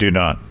Moby Grape? No, I do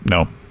not.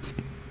 No.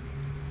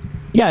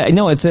 Yeah, I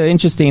know it's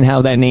interesting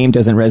how that name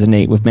doesn't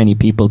resonate with many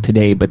people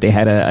today, but they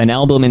had an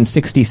album in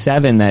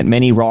 1967 that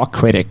many rock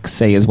critics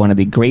say is one of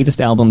the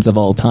greatest albums of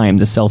all time,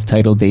 the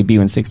self-titled debut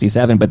in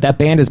 1967, but that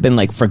band has been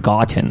like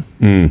forgotten.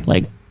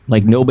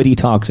 Like nobody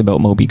talks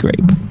about Moby Grape.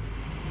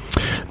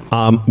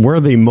 We're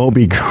the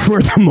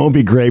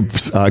Moby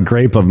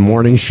Grape of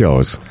morning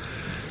shows.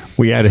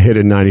 We had a hit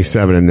in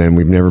 97 and then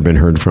we've never been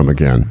heard from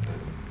again.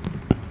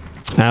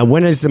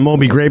 When is the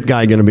Moby Grape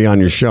guy going to be on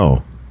your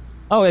show?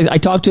 Oh, I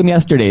talked to him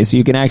yesterday, so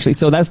you can actually...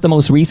 So that's the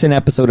most recent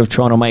episode of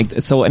Toronto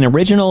Mike. So an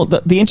original...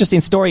 The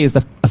interesting story is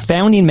a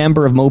founding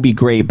member of Moby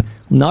Grape,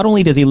 not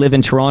only does he live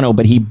in Toronto,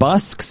 but he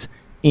busks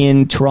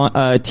in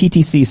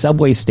TTC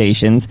subway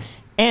stations.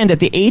 And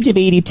at the age of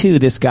 82,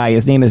 this guy,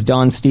 his name is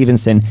Don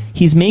Stevenson,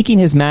 he's making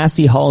his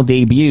Massey Hall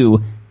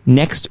debut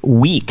next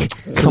week.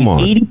 Come on.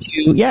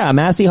 82. Yeah,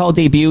 Massey Hall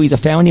debut. He's a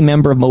founding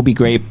member of Moby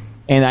Grape.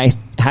 And I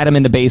had him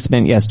in the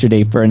basement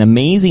yesterday for an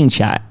amazing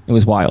chat. It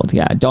was wild.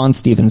 Yeah, Don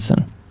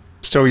Stevenson.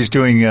 So he's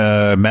doing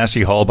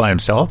Massey Hall by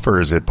himself, or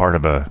is it part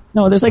of a...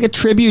 No, there's like a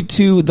tribute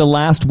to The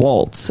Last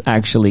Waltz,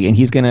 actually, and I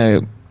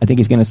think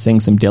he's going to sing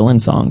some Dylan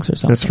songs or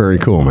something. That's very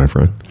cool, my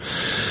friend.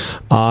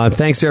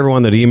 Thanks to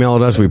everyone that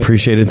emailed us. We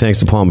appreciate it. Thanks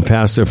to Paul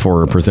Mapasta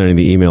for presenting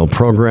the email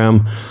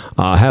program.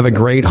 Have a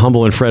great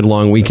Humble and Fred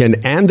long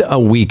weekend and a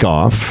week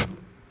off.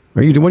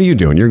 What are you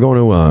doing? You're going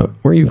to...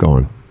 where are you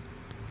going?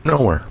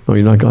 Nowhere. Oh,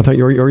 you're not... I thought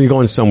you were... Or are you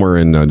going somewhere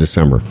in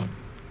December?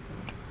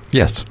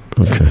 Yes.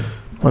 Okay.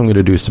 I'm going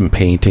to do some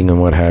painting and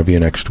what have you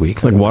next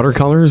week. Like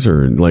watercolors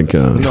or like...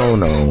 No.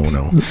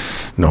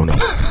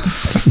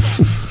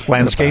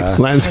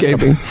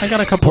 Landscaping. I got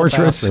a couple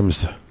portraits. Of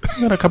bathrooms.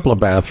 I got a couple of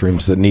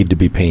bathrooms that need to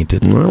be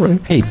painted. All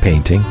right. Hate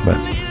painting, but...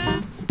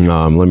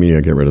 let me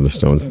get rid of the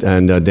stones.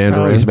 And Dan, I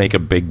always make a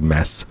big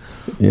mess.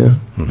 Yeah.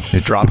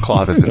 The drop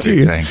cloth is a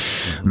big thing.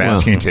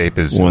 Masking tape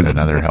is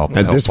another help.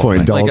 At this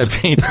point, dolls... Like I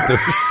painted the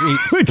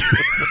sheets.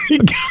 He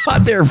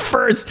got there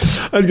first.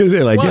 I was going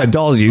to say,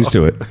 Doll's used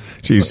to it.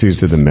 She's used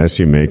to the mess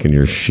you make in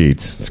your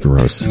sheets. It's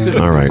gross.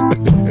 All right.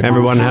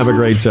 Everyone, have a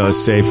great,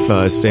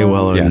 safe, stay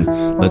well, and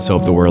let's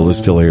hope the world is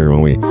still here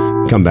when we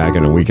come back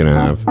in a week and a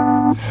half.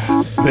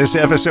 This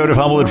episode of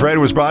Humble and Fred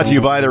was brought to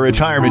you by the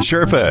Retirement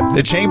Sherpa,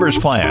 the Chambers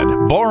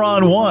Plan,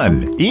 Boron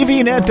One,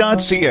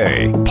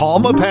 EVNet.ca,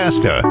 Paul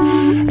Mapasta,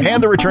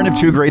 and the return of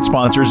two great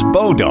sponsors,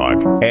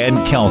 Bodog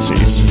and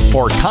Kelsey's.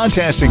 For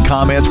contests and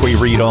comments, we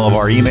read all of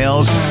our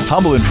emails,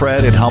 Humble and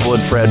Fred at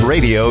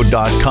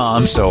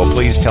humbleandfredradio.com, so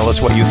please tell us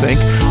what you think.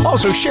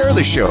 Also, share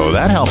the show.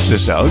 That helps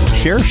us out.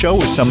 Share a show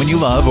with someone you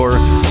love or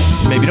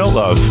maybe don't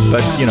love,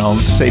 but,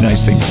 say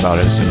nice things about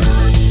us and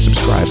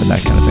subscribe and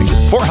that kind of thing.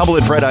 For Humble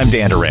and Fred, I'm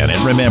Dan Duran.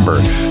 And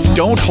remember,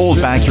 don't hold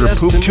back your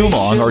poop too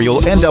long or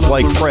you'll end up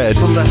like Fred,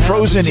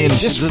 frozen in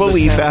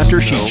disbelief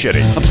after sheet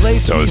shitting.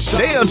 So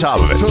stay on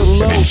top of it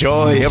and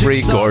enjoy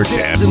every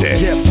goddamn day.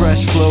 Get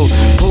fresh flow,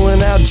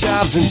 pulling out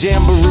jobs and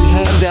jamboree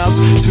handouts,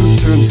 2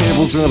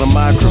 turntables and a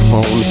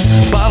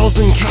microphone, bottles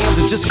and cans,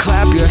 and just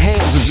clap your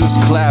hands, or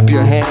just clap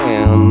your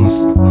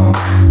hands.